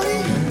devil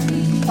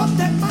thought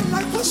that my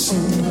life was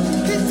over.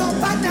 He thought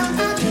by now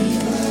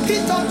he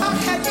thought I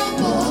had no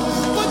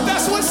more. But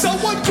that's when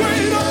someone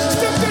greater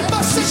stepped in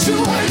my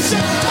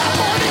situation. My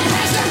morning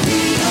has a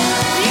healer.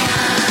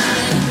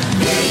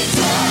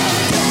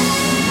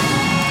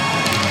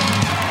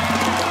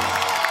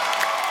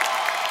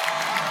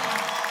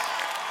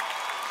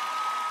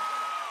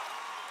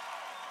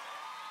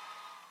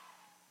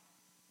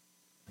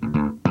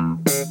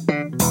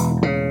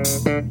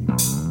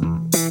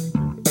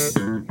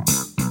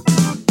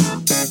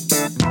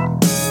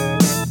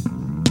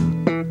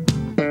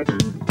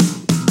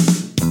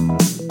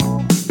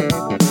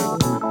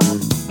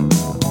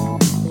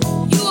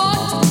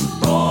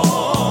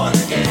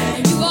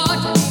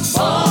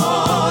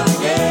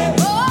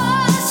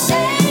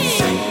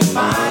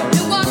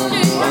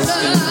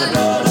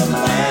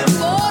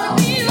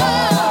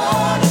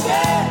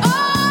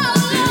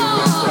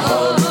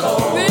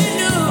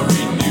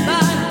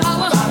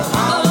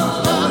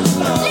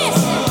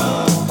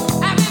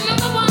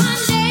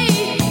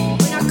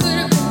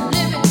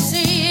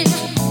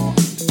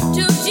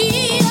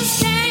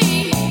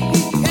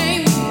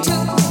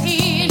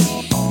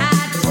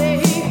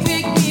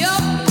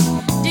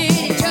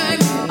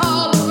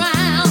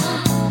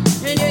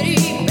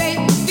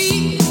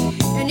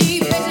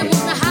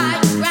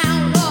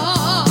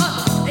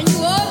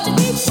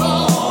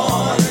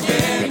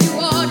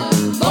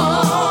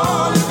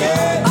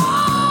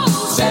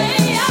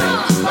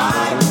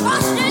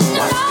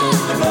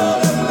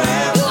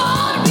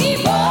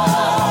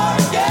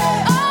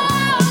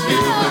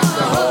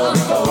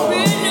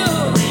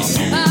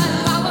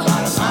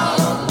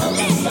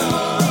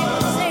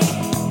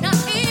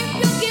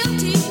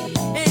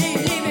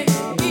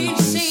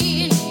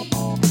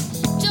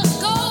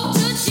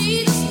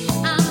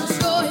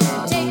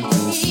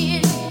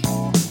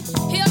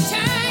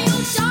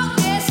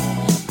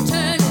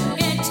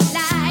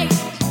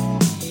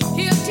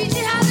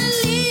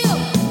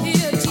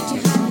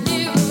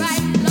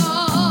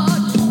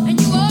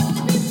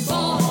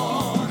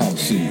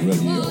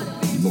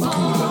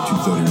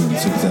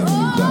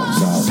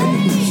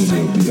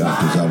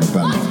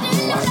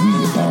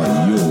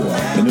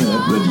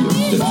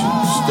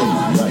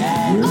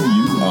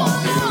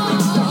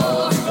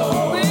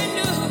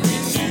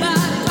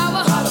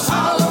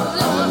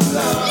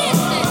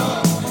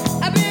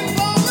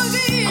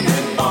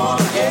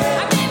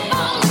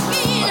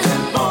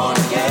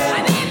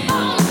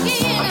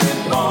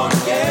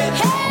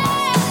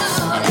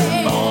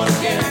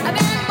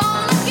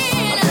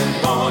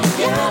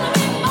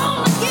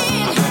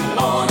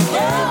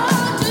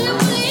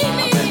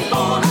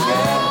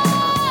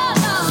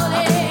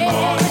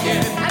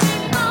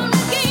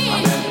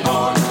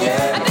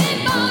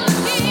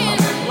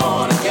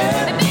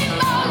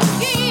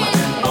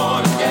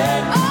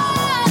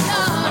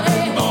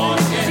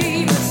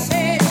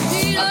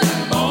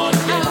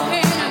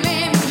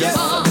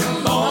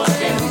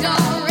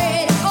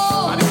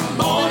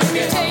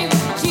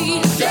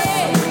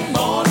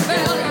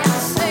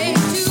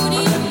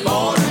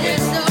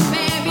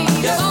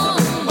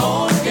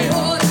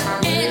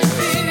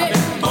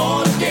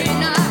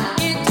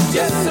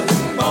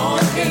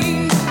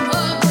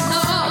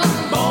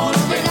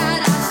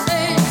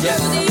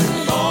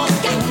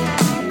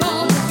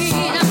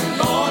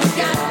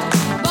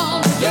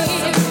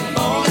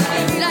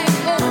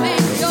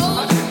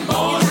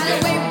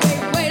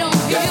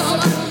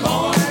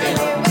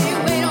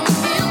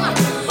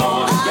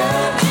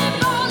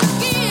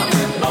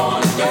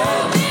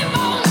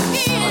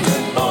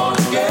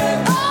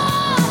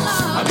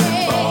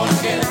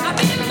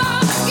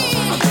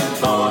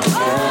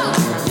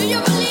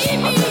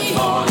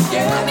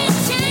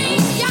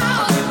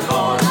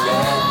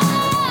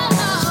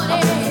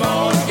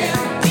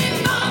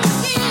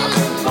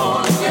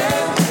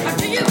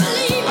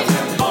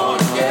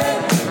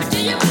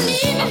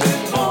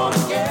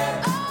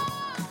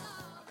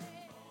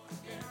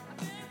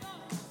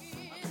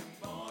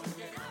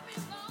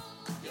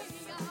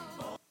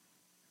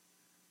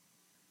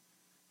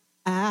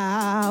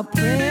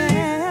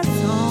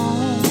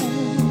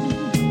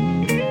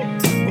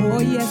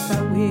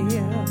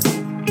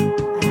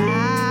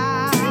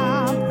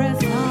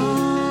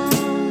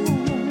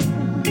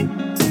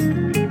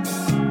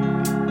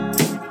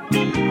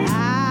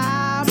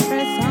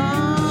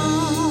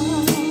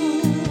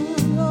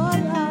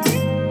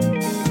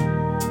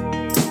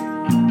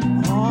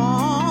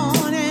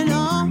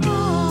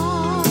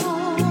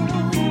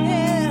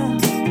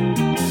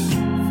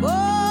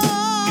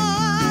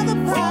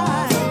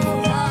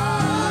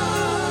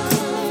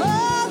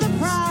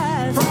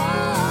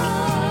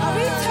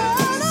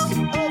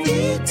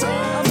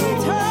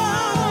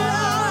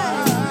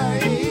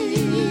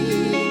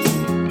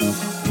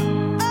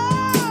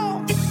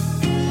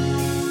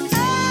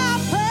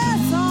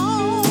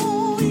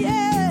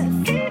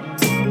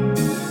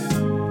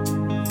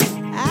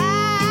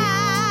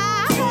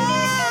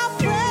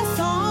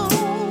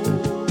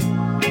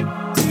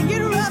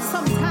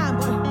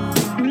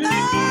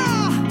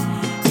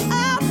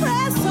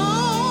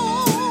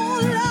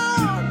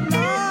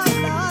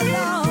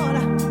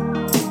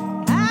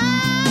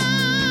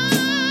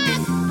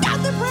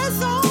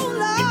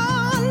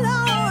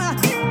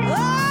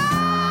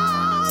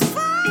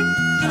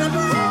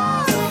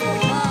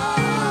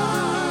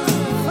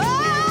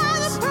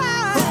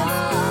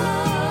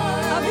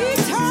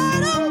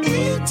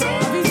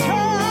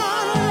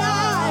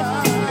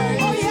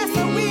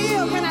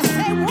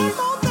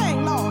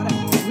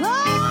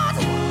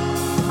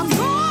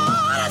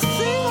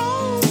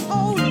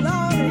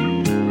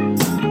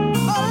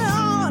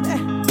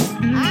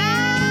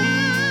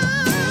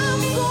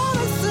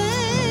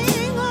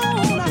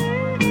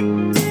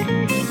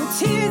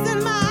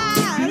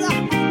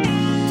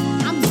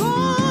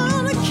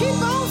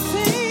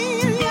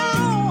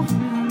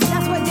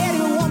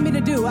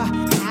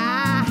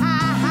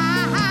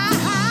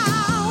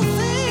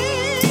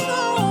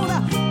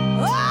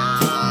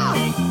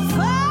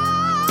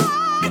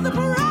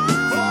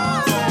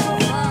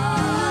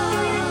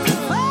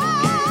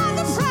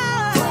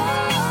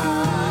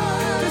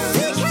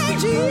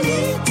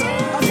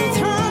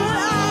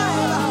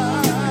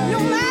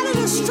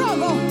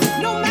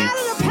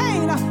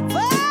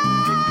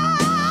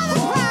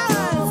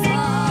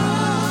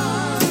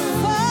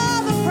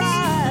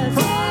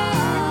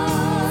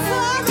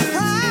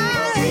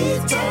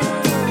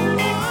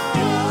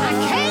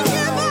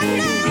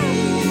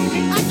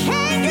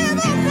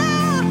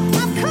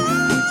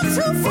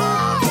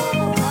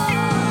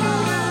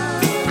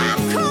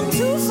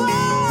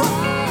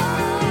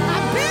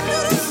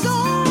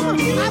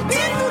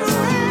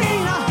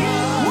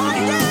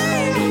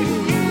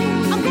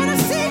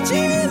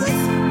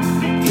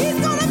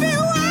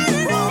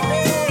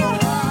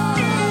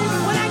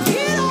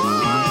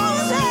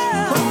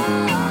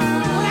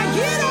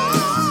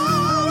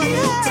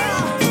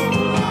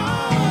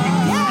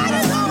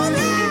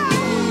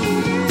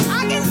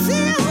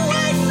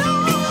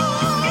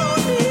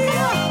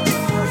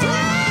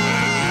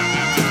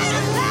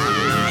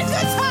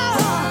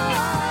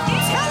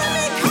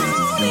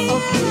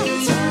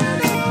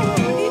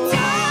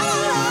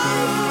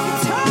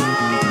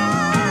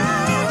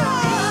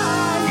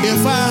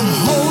 If I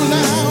hold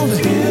out,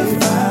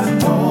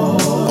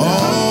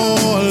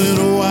 oh, a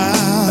little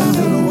while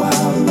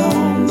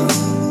longer,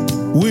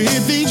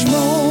 with each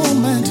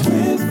moment,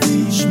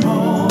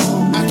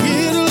 I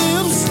get a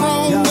little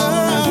stronger.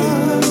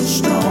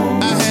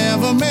 I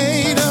have a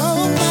made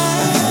up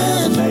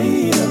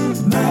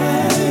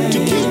mind to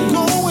keep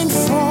going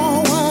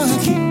forward.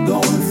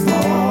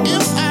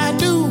 If I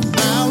do,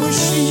 I'll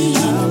receive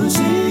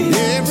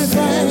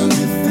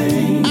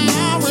everything.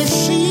 I'll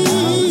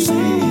receive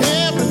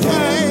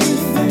everything.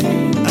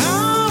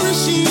 I'll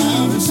receive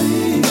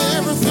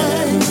everything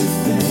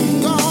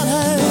God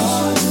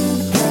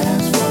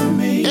has for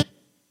me.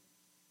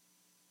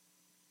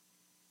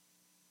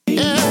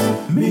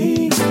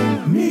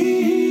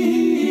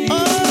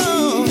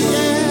 Oh,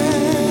 yeah.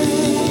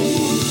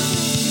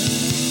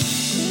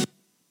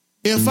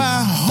 If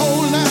I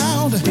hold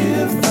out,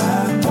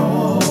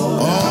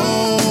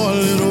 oh, a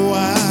little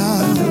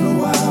while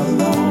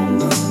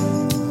longer,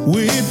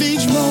 with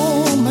each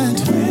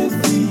moment,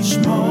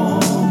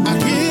 I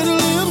get a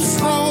little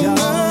stronger.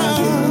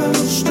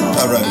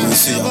 All right, we'll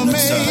see y'all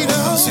next time.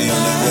 I'll see you on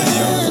that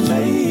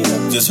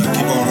radio. Just keep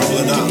on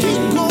rolling out.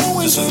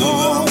 Just a little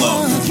bit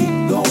longer.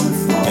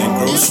 And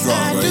grow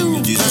stronger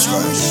in Jesus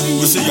Christ.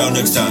 We'll see y'all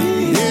next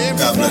time.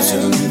 God bless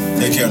you.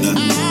 Take care now.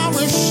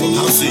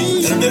 I'll see you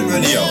Internet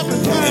Radio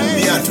in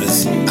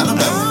Beatrice,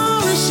 Alabama.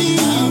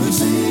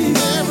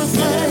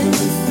 Everything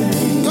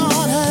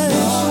God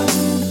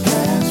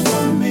has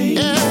for me.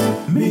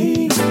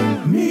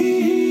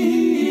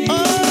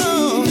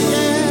 Oh,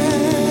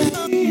 yeah.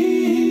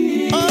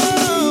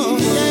 Oh,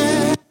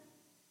 yeah.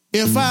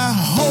 If I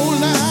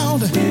hold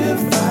out,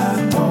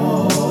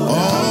 oh,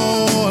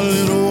 a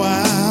little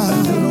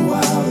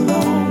while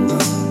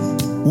longer,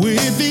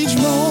 with each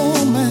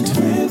moment,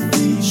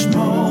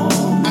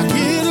 I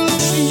get a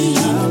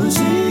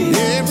receive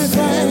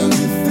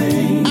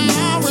everything.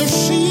 I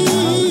receive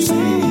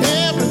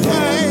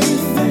everything.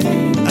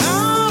 I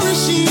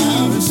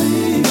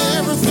receive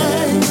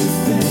everything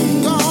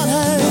God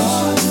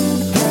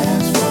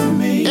has for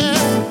me.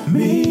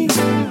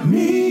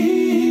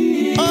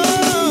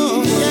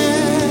 Oh,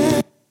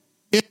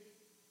 yeah.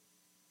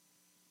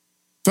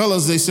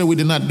 Fellas, they said we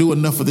did not do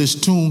enough of this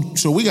tune,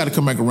 so we got to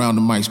come back around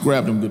the mics.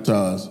 Grab them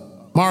guitars.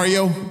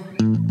 Mario.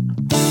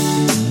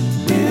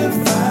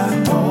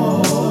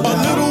 A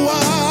little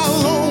while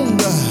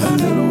longer,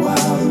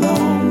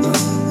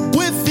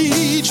 with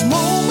each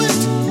moment,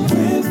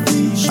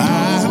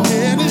 I'm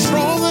getting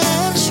stronger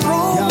and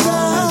stronger.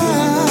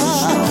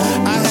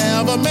 I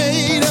have a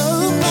made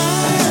up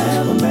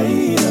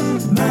mind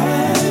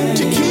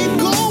to keep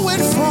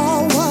going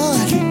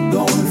forward.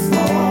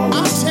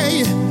 I'll tell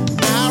you,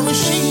 I'll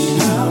receive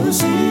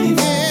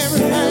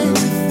everything.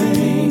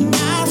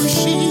 I'll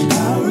receive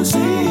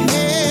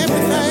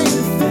everything.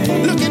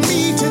 Look at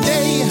me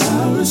today.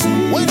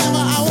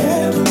 Whenever I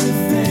want,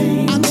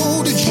 I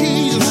go to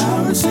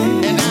Jesus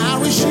and I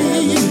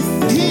receive.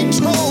 He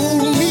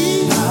told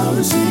me to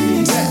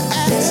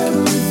ask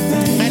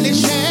and it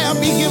shall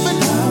be given.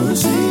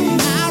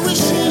 I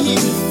receive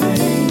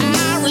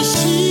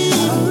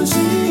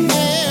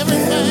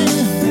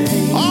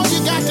everything. All you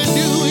got to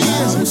do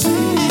is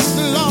ask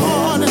the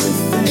Lord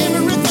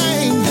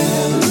everything.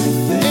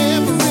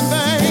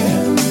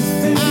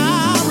 I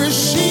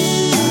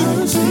receive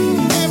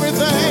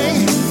everything.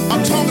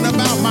 I'm talking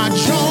about my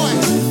joy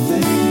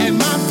and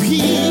my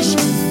peace.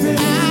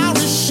 I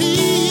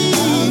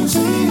receive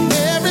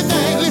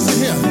everything. Listen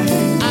here.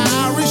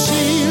 I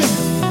receive it.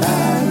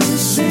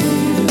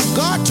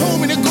 God told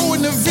me to go